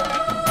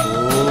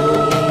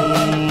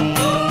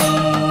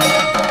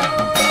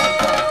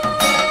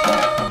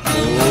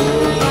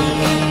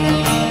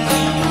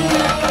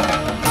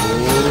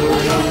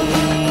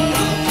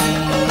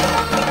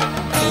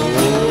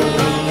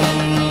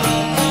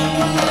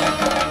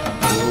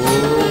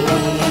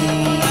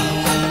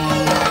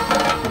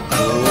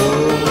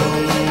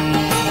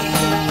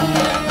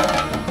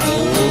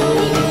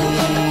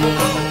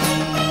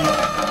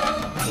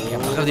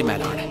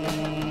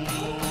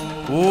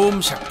 ஓம்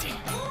சக்தி,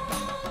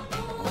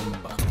 ஓம்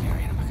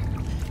பக்தியாய நமக.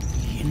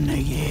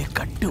 என்னையே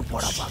கட்டு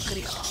போட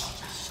பாக்குறியா?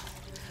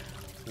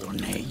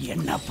 உன்னை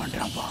என்ன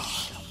பண்றப்பா?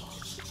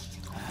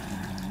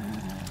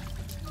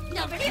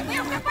 நான் வெளியே போய்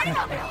அவங்களை பழி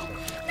வாங்கணும்.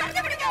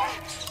 நடந்து விடுங்க,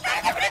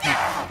 நடந்து விடுங்க.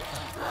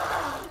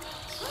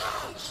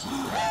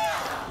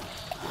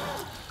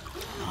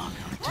 நான்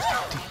நினைச்ச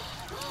சக்தி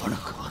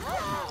உனக்கு வரும்.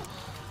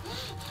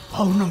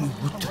 பௌர்ணமி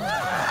உச்ச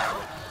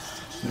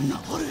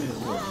இன்னும் ஒரே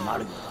ஒரு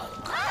நாளுக்கு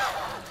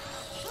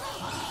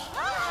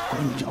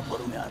கொஞ்சம்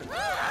பொறுமையா இருக்கு.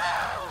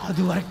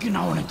 அது வரைக்கும்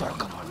நான் உன்னை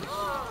திறக்க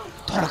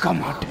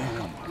மாட்டேன்.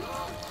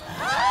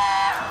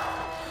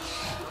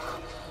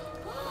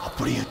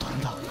 அப்படியே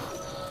திறந்தா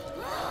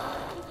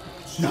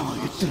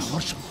நான் எத்தனை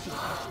வருஷம்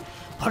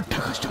பட்ட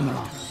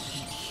கஷ்டங்களாம்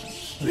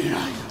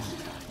வீணாயிரும்.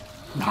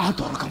 நான்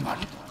திறக்க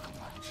மாட்டேன்.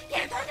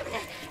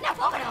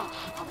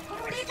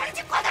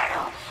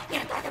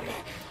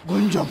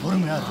 கொஞ்சம்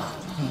பொறுமையா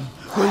இருக்கும்,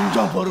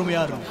 கொஞ்சம்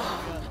பொறுமையா இருக்கும்.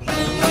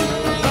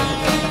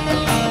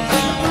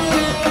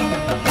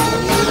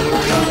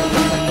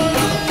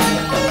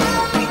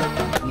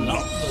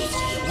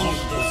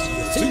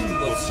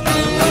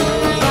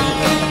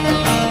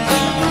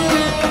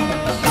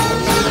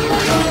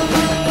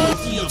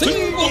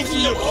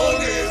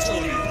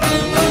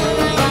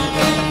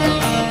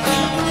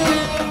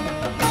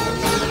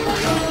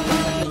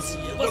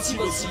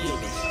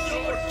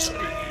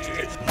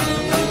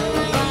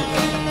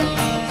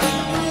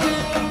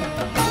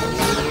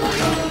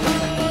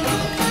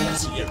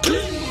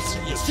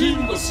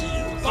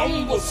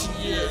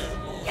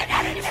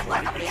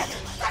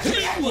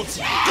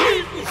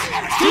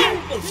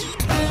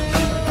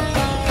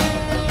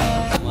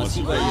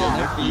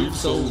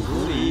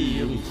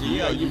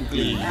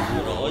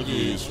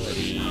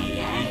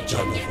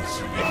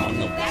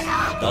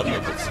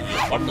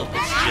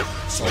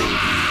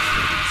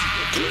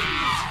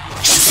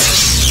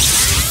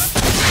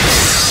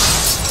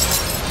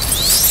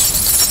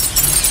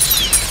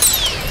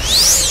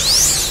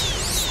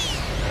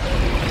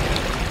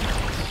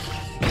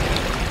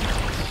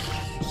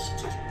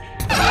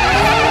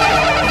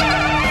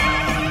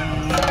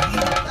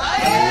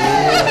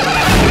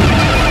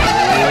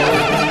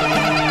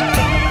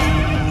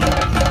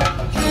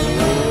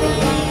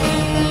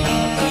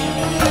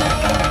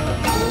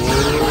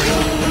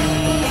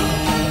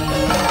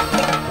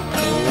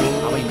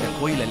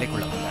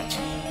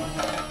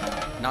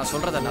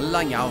 சொல்றத நல்லா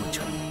ஞாபகம்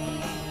வச்சு.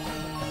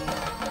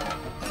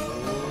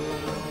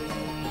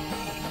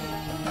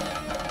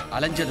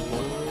 அலைஞ்சது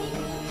போதும்,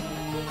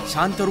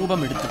 சாந்த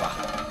ரூபம் எடுத்து வா.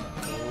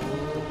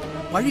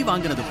 பழி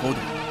வாங்கினது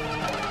போதும்,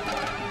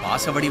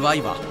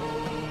 வாசவடிவாய் வா.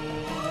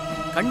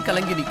 கண்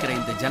கலங்கி நிக்கிற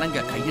இந்த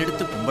ஜனங்க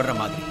கையெடுத்து கும்பிடுற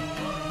மாதிரி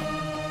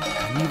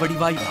கண்ணி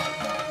வடிவாய் வா.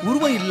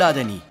 உருவம்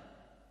இல்லாத நீ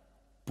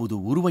புது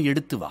உருவம்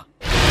எடுத்து வா.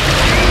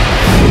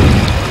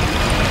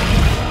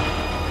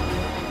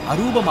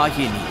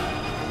 அரூபமாகிய நீ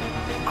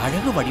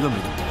அழகு வடிவம்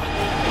எடுத்து வா.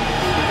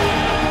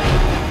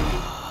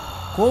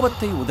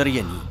 கோபத்தை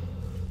உதறிய நீ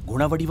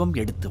குணவடிவம்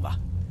எடுத்து வா.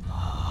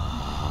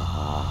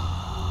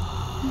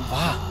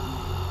 வா,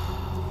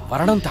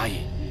 வரணும்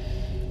தாயே,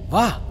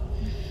 வா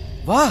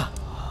வா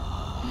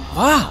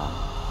வா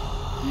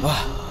வா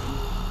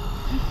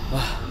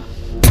வா.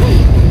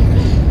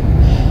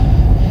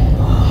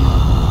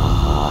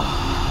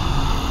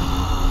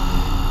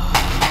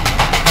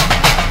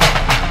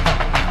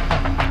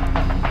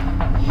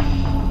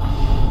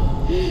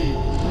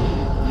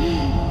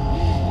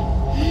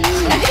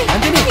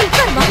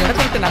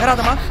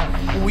 நகராதமா,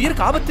 உன்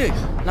உயிருக்கு ஆபத்து.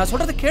 நான்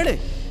சொல்றத கேளு.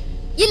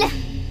 இல்ல,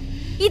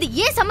 இது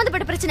ஏன்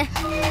சம்பந்தப்பட்ட பிரச்சனை?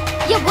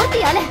 என்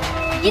ஒருத்தியால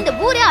இந்த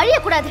ஊரே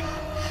அழியக்கூடாது.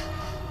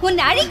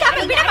 உன்னை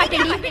அழிக்காம விட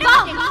மாட்டேன். வா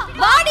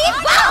வாடி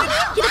வா.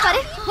 இது பாரு,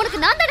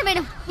 உனக்கு நான் தானே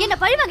வேணும். என்ன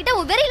பழி வாங்கிட்ட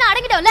உன் வெறியில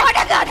அடங்கிட்டவல.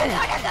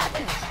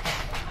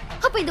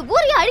 அப்ப இந்த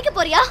ஊரையே அழிக்க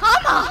போறியா?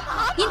 ஆமா,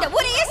 இந்த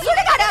ஊரையே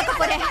சுடுகாடு ஆக்க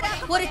போறேன்.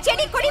 ஒரு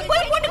செடி கொடி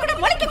போய் போட்டு கூட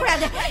முளைக்க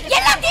கூடாது,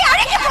 எல்லாத்தையும்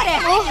அழிக்க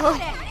போறேன். ஓஹோ,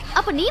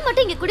 அப்ப நீ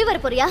மட்டும் இங்க குடி வர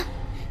போறியா?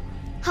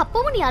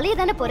 அப்பவும் நீ அலைய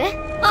தானே போற?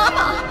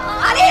 ஆமா,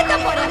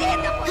 அலையதான் போறேன்.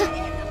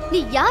 நீ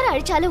யார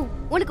அழிச்சாலும்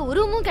உனக்கு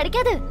உருவமும்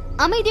கிடைக்காது,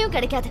 அமைதியும்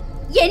கிடைக்காது.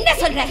 என்ன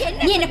சொல்ற?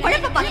 நீ என்ன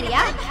குழப்ப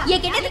பாக்குறியா?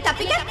 என் கிட்ட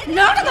தப்பிக்க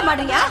நாடகம்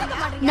மாடுறியா?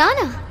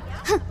 நானா?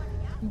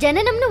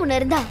 ஜனனம்னு ஒண்ணு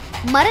இருந்தா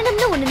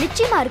மரணம்னு ஒண்ணு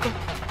நிச்சயமா இருக்கும்.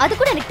 அது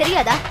கூட எனக்கு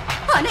தெரியாதா?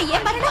 ஆனா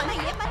ஏன் மரணம்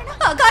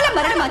அகால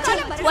மரணமாச்சே.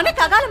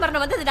 உனக்கு அகால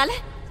மரணம் வந்ததுனால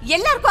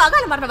எல்லாருக்கும்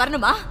அகால மரணம்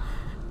வரணுமா?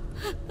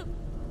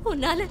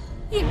 உன்னால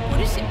என்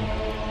புருஷன்,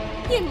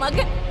 என்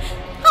மகன்,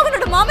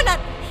 அவனோட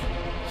மாமனார்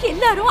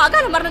எல்லாரும்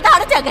அகால மரணத்தை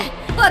அடைஞ்சாங்க.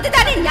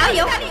 அதுதானே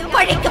நியாயம்.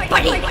 பழிக்கு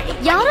பழி.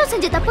 யாரோ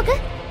செஞ்ச தப்புக்கு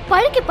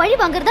பழிக்கு பழி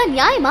வாங்குறதா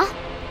நியாயமா?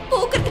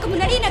 போக்குறதுக்கு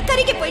முன்னாடி நான்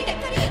கறிக்கு போயிட்டேன்.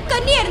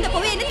 கண்ணியா இருந்த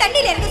போவே என்ன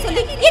தண்ணியில இறங்க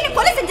சொல்லி என்ன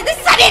கொலை செஞ்சது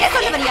சரியான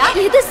சொல்ல வரியா?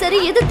 எது சரி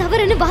எது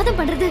தவறுன்னு வாதம்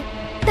பண்றது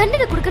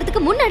தண்டனை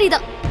கொடுக்கறதுக்கு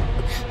முன்னாடிதான்.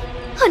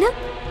 ஆனா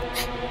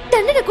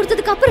தண்டனை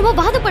கொடுத்ததுக்கு அப்புறமா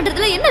வாதம்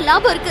பண்றதுல என்ன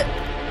லாபம் இருக்கு?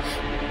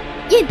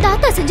 என்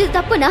தாத்தா செஞ்சது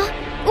தப்புனா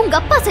உங்க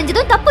அப்பா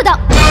செஞ்சதும்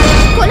தப்புதான்.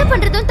 கொலை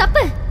பண்றதும்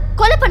தப்பு,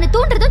 கொலை பண்ண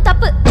தூண்டுறதும்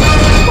தப்பு.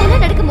 கொலை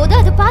நடக்கும் போது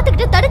அதை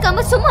பார்த்துக்கிட்டு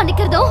தடுக்காம சும்மா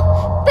நிக்கிறதும்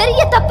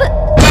பெரிய தப்பு.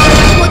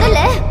 முதல்ல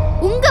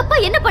உங்க அப்பா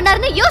என்ன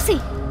பண்ணாருன்னு யோசி.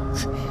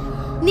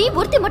 நீ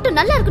ஒருத்தி மட்டும்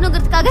நல்லா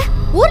இருக்கணுங்கிறதுக்காக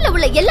ஊர்ல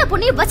உள்ள எல்லா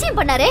பொண்ணையும் வசியம்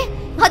பண்ணாரே,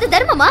 அது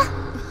தர்மமா?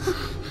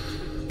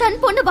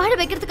 தன் பொண்ணு வாழ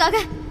வைக்கிறதுக்காக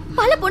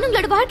பல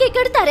பொண்ணுங்களோட வாழ்க்கையை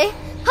கெடுத்தாரே,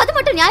 அது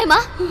மட்டும் நியாயமா?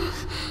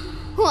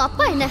 உன்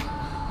அப்பா என்ன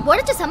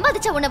உழைச்சு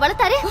சம்பாதிச்ச உன்னை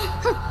வளர்த்தாரு,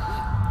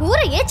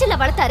 ஊரை ஏச்சில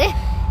வளர்த்தாரு.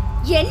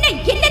 என்ன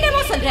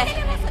என்னென்னமோ சொல்ற?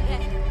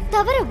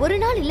 தவற ஒரு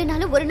நாள்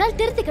இல்லைனாலும் ஒரு நாள்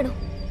திருத்திக்கணும்.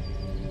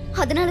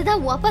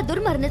 அதனாலதான் உன் அப்பா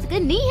துர்மரணத்துக்கு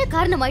நீயே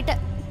காரணமாயிட்ட.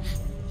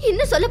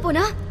 இன்னும் சொல்ல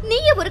போனா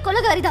நீயே ஒரு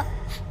கொலைகாரிதான்.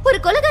 ஒரு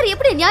கொலைகாரி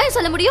எப்படி நியாயம்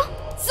சொல்ல முடியும்?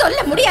 சொல்ல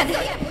முடியாது.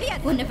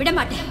 உன்னை விட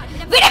மாட்டேன்,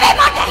 விடவே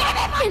மாட்டேன்.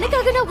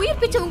 எனக்காக நான்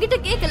உயிர் பிச்சை உன்கிட்ட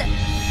கேட்கல,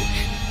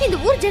 இந்த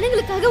ஊர்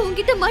ஜனங்களுக்காக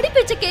உன்கிட்ட மடி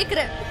பிச்சை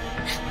கேட்கிறேன்.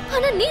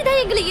 ஆனா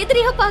நீதான் எங்களை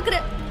எதிரியா பாக்குற.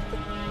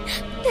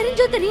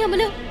 தெரிஞ்சோ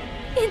தெரியாமலோ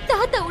என்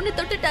தாத்தா உன்னை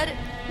தொட்டுட்டாரு.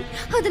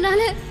 அதனால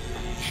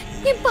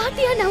என்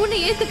பாட்டியா நான் உன்னை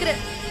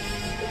ஏத்துக்கிறேன்.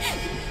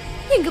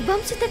 எங்க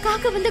வம்சத்தை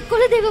காக்க வந்த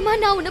குலதெய்வமா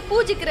நான் உன்னை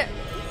பூஜிக்கிறேன்.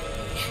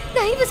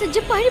 தயவு செஞ்சு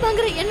பழி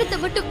வாங்குற எண்ணத்தை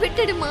மட்டும்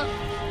விட்டுடுமா.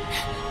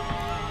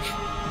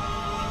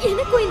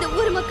 எனக்கும் இந்த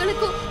ஊர்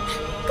மக்களுக்கும்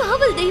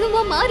காவல்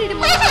தெய்வமா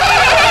மாறிடுமா.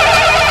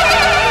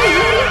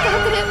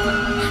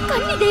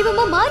 கன்னி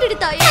தெய்வமா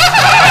மாறிடுதாயே.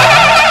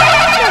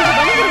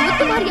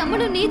 முத்து மாறி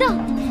அம்மனும் நீதான்,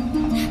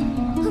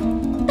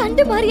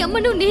 தண்டு மாறி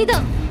அம்மனும்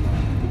நீதான்,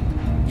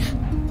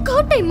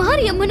 கோட்டை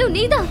மாறி அம்மனும்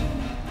நீதான்,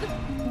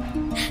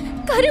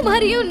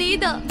 கருமாரியும்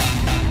நீதான்.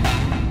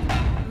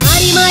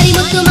 மாறி மாறி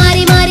முத்து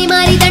மாறி மாறி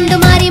மாறி தண்டு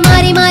மாறி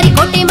மாறி மாறி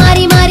கோட்டை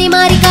மாறி மாறி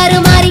மாறி கரு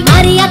மாறி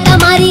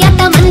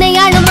மாறியாத்தா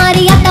மண்ணையாளும்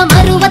மாறியாத்தா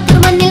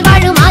மருவத்தூர் மண்ணில்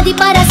வாழும்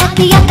ஆதிபார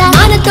சக்தியாத்தா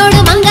மானத்தோடு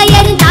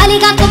மங்கையரின் தாலி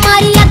காக்கும்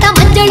மாறியாத்தா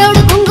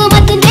மஞ்சளோடு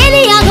குங்குமத்தின்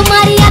வேலையாகும்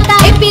மாறியாத்தா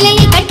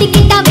வெப்பிலையை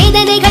கட்டிக்கிட்டா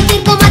வேதனைகள்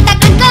தீர்க்கும் அத்தா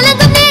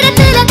கண்கலங்கும்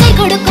நேரத்தில் கை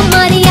கொடுக்கும்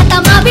மாறியாத்தா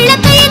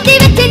மாவிளக்கை ஏற்றி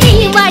வச்சு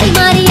நீயும் வாடி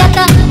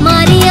மாறியாத்தா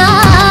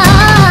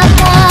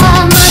மாறியாத்தா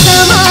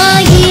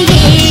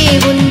மகமாகியே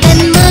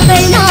உந்தன்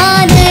மகள்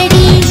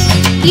நானடி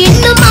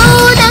இன்னும்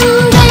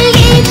மௌனங்கள்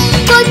ஏன்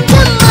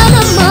கொஞ்சம்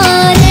மனம்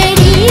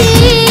மாறடி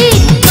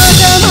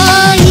மகமாகியே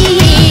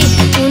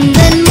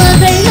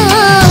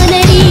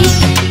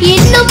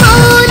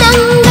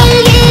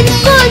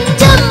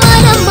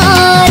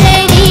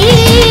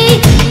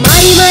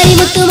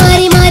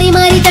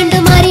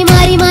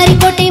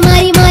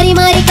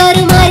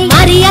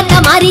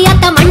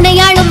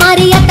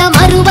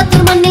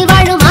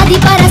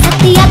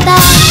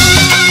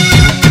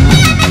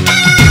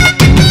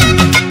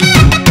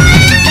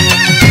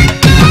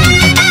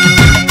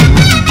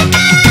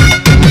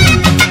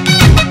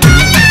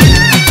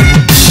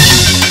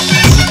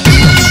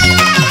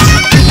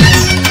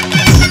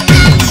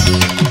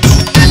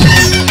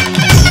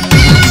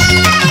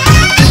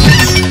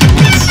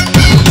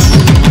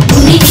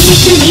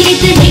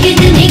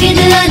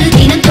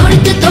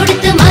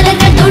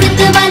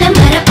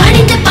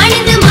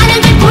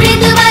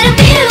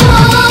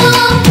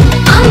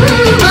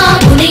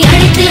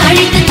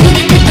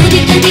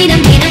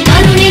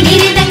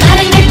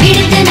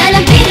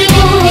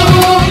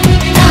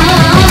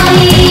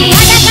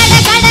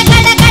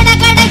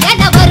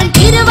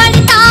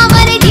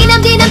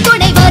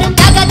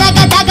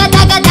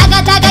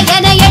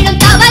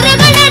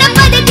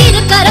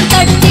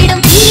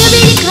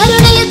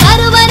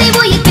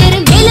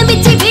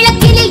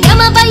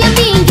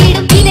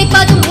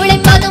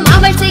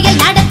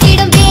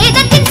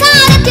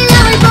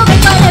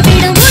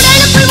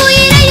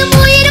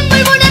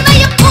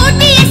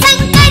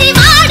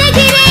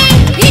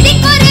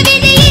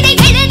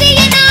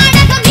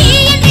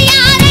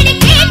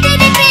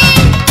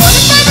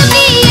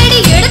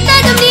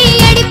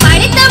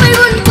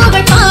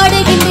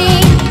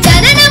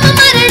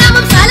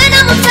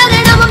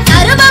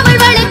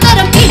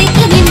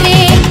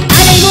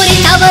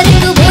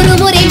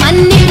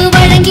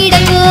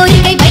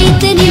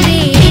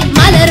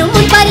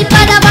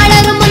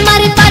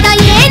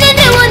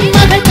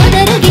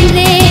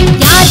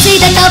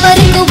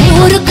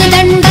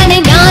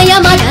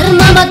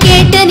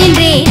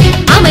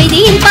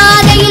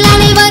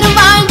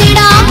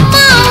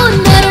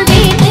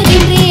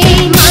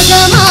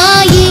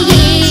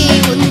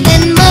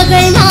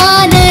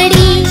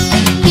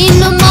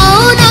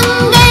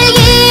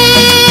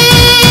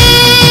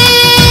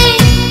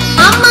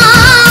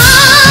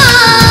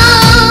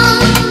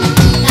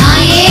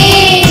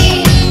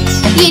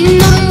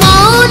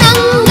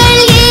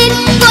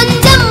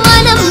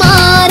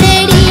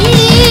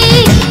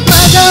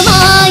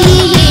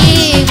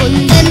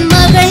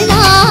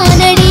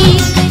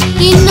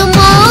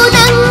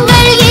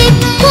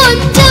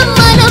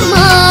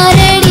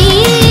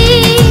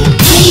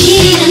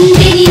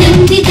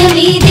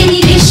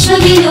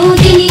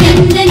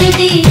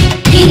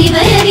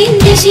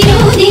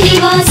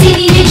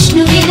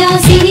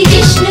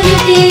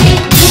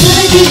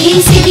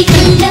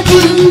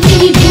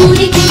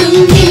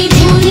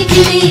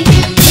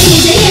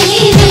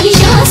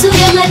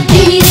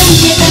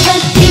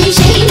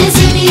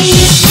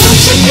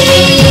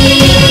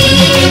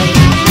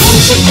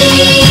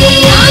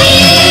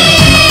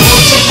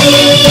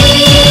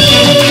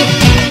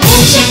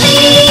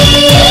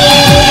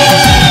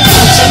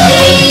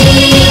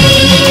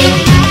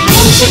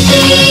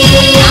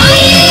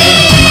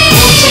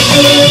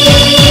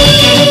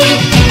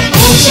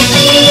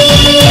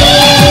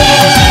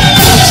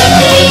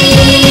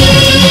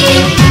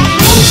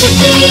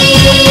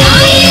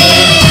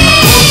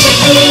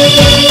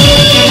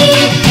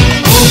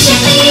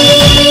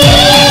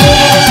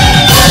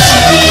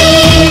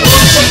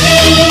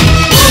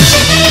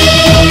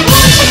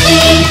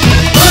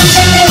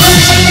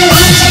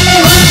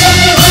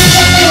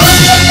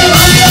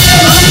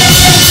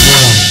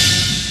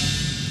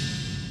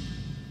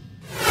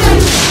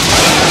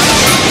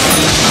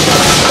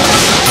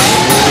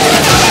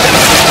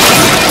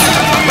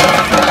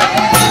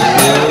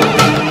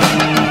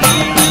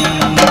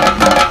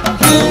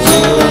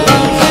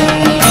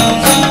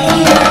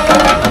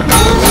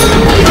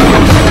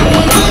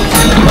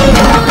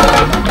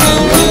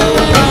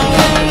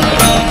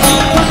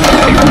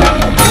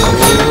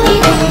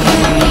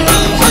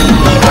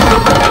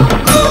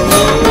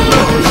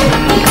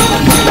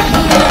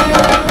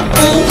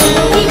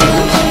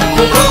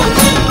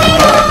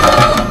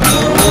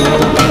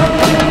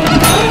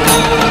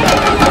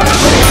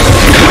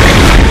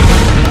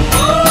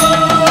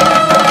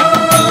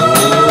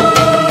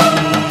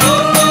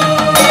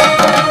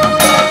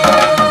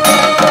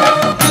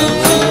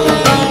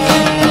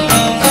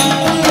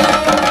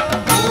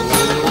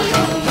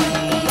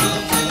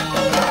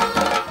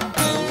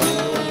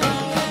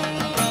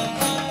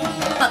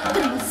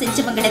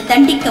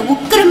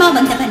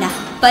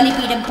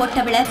பலிபீடம்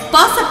போட்டவள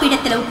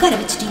பாசப்பீடத்துல உட்கார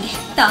வச்சுட்டீங்க.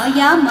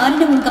 தாயா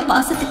மாறின உங்க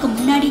பாசத்துக்கு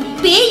முன்னாடி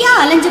பேயா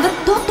அலைஞ்சவ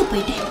தோத்து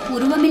போயிட்டேன்.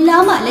 உருவம்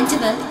இல்லாம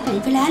அலைஞ்சவ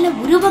உங்களால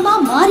உருவமா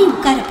மாறி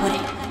உட்கார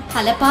போறேன்.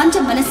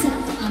 அலப்பாஞ்ச மனசு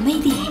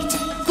அமைதி ஆயிடுச்சு.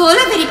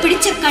 கொலவெறி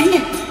பிடிச்ச கண்ணு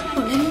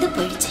குளிர்ந்து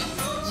போயிடுச்சு.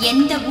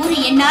 எந்த ஊரு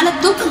என்னால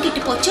தூக்கம்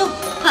கிட்டு போச்சோ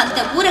அந்த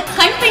ஊரை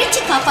கண்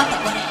பிழிச்சு காப்பாத்த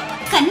போறேன்.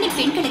 கன்னி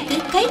பெண்களுக்கு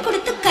கை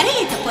கொடுத்து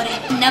கரையேற்ற போறேன்.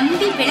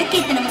 நம்பி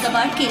விளக்கேத்த உங்க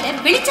வாழ்க்கையில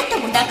வெளிச்சத்தை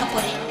உண்டாக்க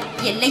போறேன்.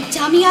 எல்லை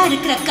சாமியா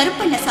இருக்கிற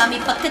கருப்பண்ணசாமி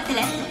பக்கத்துல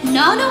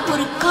நானும்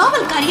ஒரு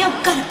காவல்காரியா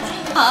உட்கார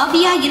போறேன்.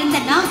 ஆவியா இருந்த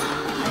நான்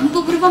அன்பு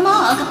உருவமா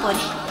ஆக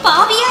போறேன்.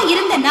 பாவியா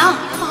இருந்த நான்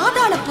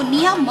பாதாள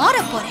புண்ணியா மாற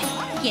போறேன்.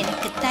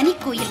 எனக்கு தனி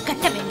கோயில்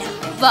கட்ட வேண்டாம்.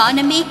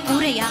 வானமே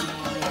கூரையா,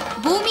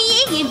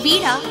 பூமியே என்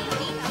வீடா,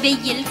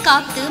 வெயில்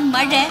காத்து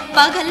மழை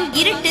பகல்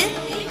இருட்டு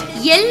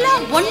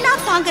எல்லாம் ஒன்னா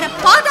தாங்குற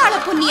பாதாள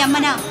புண்ணி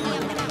அம்மனா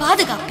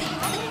பாதுகாப்பேன்.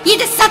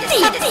 இது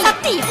சத்தியம்,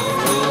 சத்தியம்.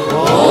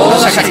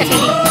 ஓ